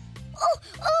sky.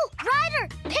 Oh, Ryder,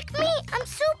 pick me. I'm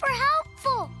super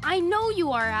helpful. I know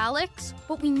you are, Alex,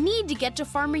 but we need to get to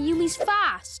Farmer Yumi's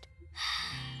fast.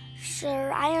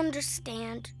 Sure, I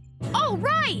understand. All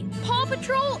right, Paw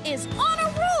Patrol is on a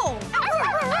roll.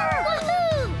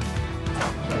 Woohoo!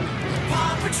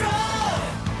 Paw Patrol!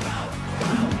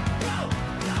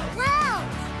 Wow,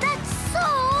 that's so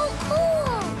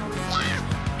cool!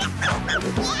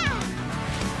 Yeah!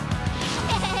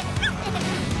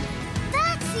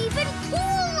 That's even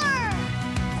cooler!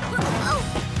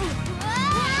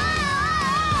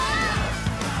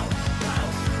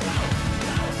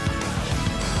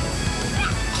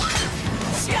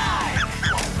 Sky!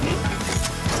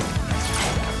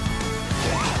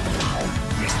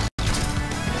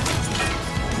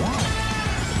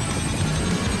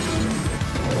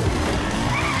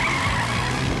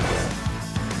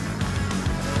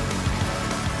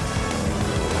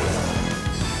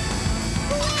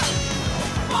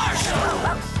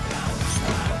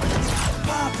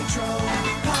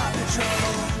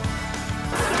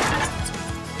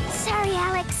 Sorry,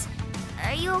 Alex.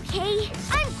 Are you okay?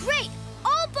 I'm great!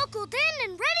 All buckled in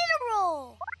and ready to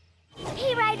roll!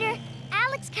 Hey, Ryder.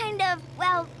 Alex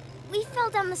we fell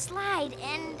down the slide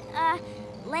and,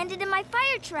 landed in my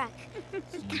fire truck.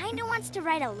 He kinda wants to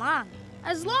ride along.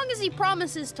 As long as he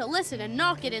promises to listen and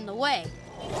not get in the way.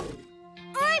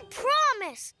 I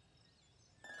promise!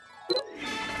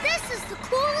 This is the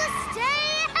coolest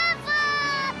day ever!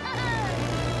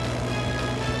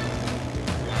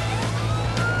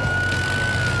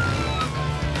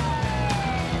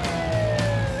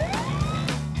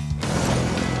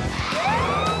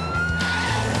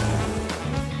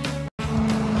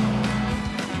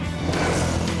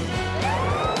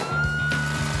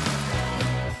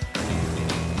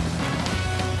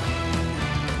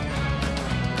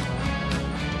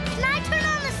 Can I turn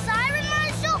on the siren,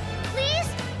 Marshall? Please?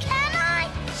 Can I?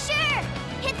 Sure.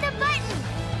 Hit the button.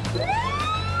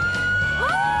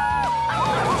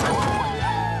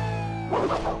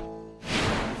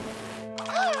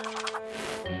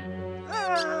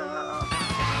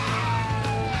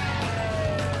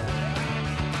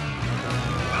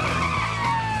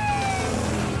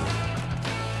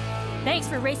 Thanks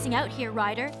for racing out here,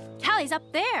 Ryder. Callie's up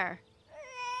there.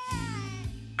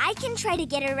 I can try to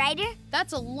get her, Ryder.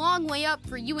 That's a long way up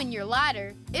for you and your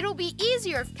ladder. It'll be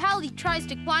easier if Callie tries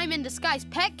to climb into Sky's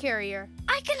pet carrier.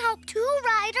 I can help too,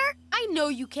 Ryder. I know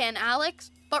you can,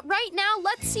 Alex. But right now,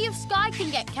 let's see if Sky can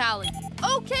get Callie.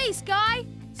 Okay, Sky.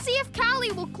 See if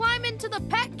Callie will climb into the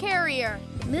pet carrier.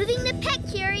 Moving the pet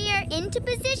carrier into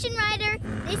position, Ryder.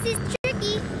 This is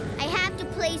tricky. I have to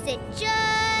place it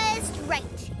just right.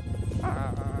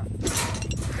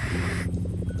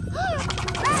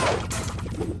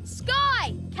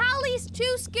 Sky! Callie's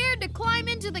too scared to climb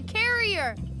into the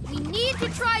carrier. We need to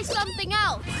try something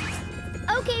else.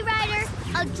 Okay, Ryder.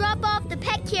 I'll drop off the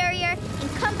pet carrier and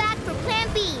come back for Plan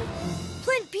B.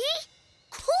 Plan B?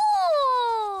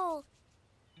 Cool!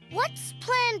 What's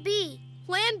Plan B?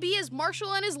 Plan B is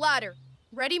Marshall and his ladder.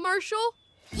 Ready, Marshall?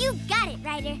 You got it,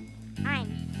 Ryder. I'm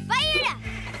fired up.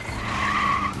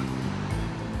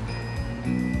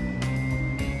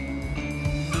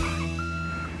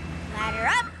 Ladder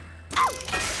up. Oh.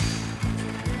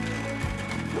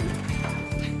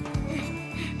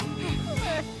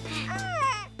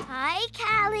 Hi,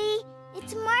 Callie.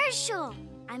 It's Marshall.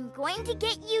 I'm going to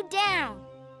get you down.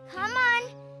 Come on.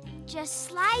 Just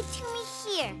slide to me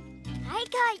here. I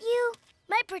got you.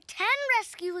 My pretend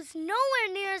rescue is nowhere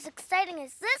near as exciting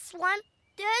as this one.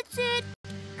 That's it.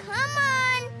 Come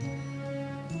on.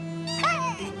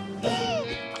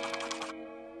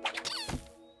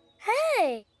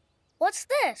 Hey, what's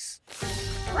this?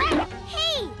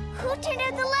 Hey, who turned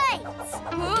out the lights?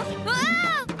 Oh,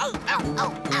 oh, oh, oh,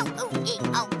 oh, oh,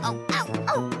 oh, oh, oh,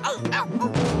 oh, oh,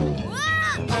 oh.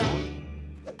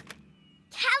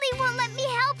 Callie won't let me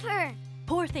help her.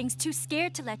 Poor thing's too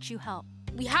scared to let you help.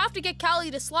 We have to get Callie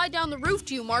to slide down the roof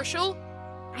to you, Marshall.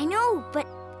 I know, but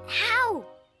how?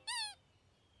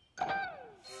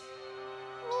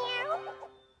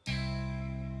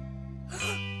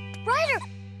 Ryder,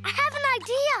 I have an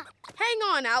idea. Hang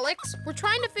on, Alex. We're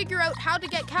trying to figure out how to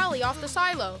get Callie off the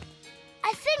silo.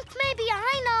 I think maybe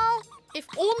I know. If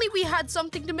only we had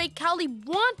something to make Callie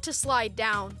want to slide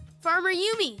down. Farmer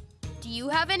Yumi, do you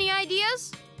have any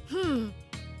ideas?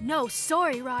 No,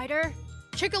 sorry, Ryder.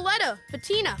 Chicoletta,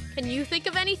 Bettina, can you think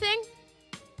of anything?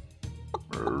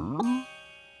 I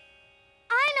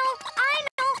know.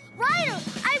 Ryder,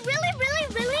 I really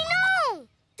know.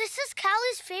 This is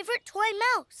Callie's favorite toy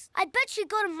mouse. I bet she'd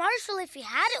go to Marshall if he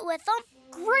had it with him.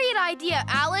 Great idea,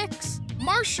 Alex.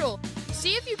 Marshall,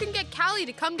 see if you can get Callie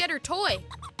to come get her toy.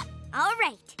 All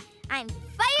right, I'm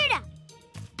fired up.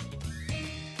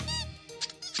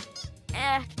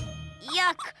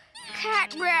 Yuck,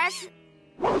 cat breath.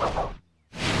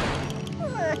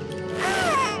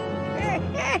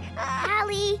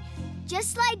 Callie,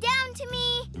 just slide down to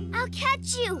me. I'll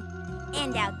catch you.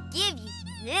 And I'll give you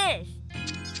this.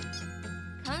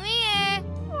 Come here.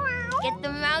 Get the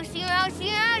mousey.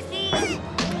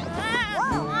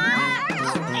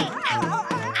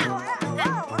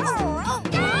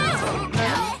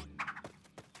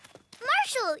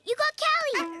 Marshall, you got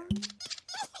Callie.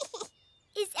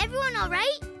 Is everyone all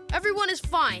right? Everyone is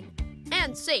fine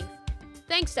and safe,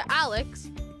 thanks to Alex.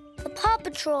 The Paw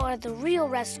Patrol are the real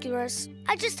rescuers.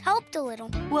 I just helped a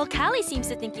little. Well, Callie seems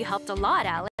to think you helped a lot,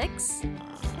 Alex.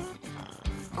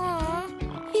 Aw,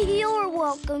 you're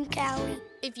welcome, Callie.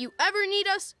 If you ever need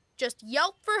us, just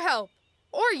yelp for help.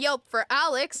 Or yelp for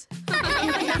Alex.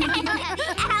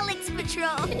 Alex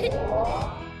Patrol.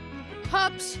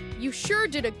 Pups, you sure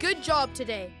did a good job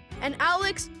today. And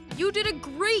Alex, you did a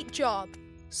great job.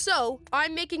 So,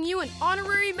 I'm making you an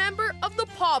honorary member of the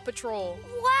Paw Patrol.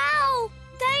 Wow!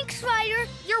 Thanks, Ryder.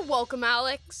 You're welcome,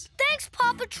 Alex. Thanks,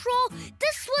 Paw Patrol.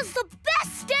 This was the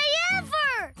best day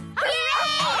ever! Way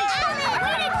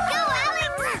to go, Alex!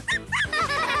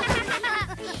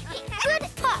 Good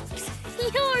pups.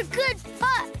 You're good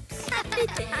pups.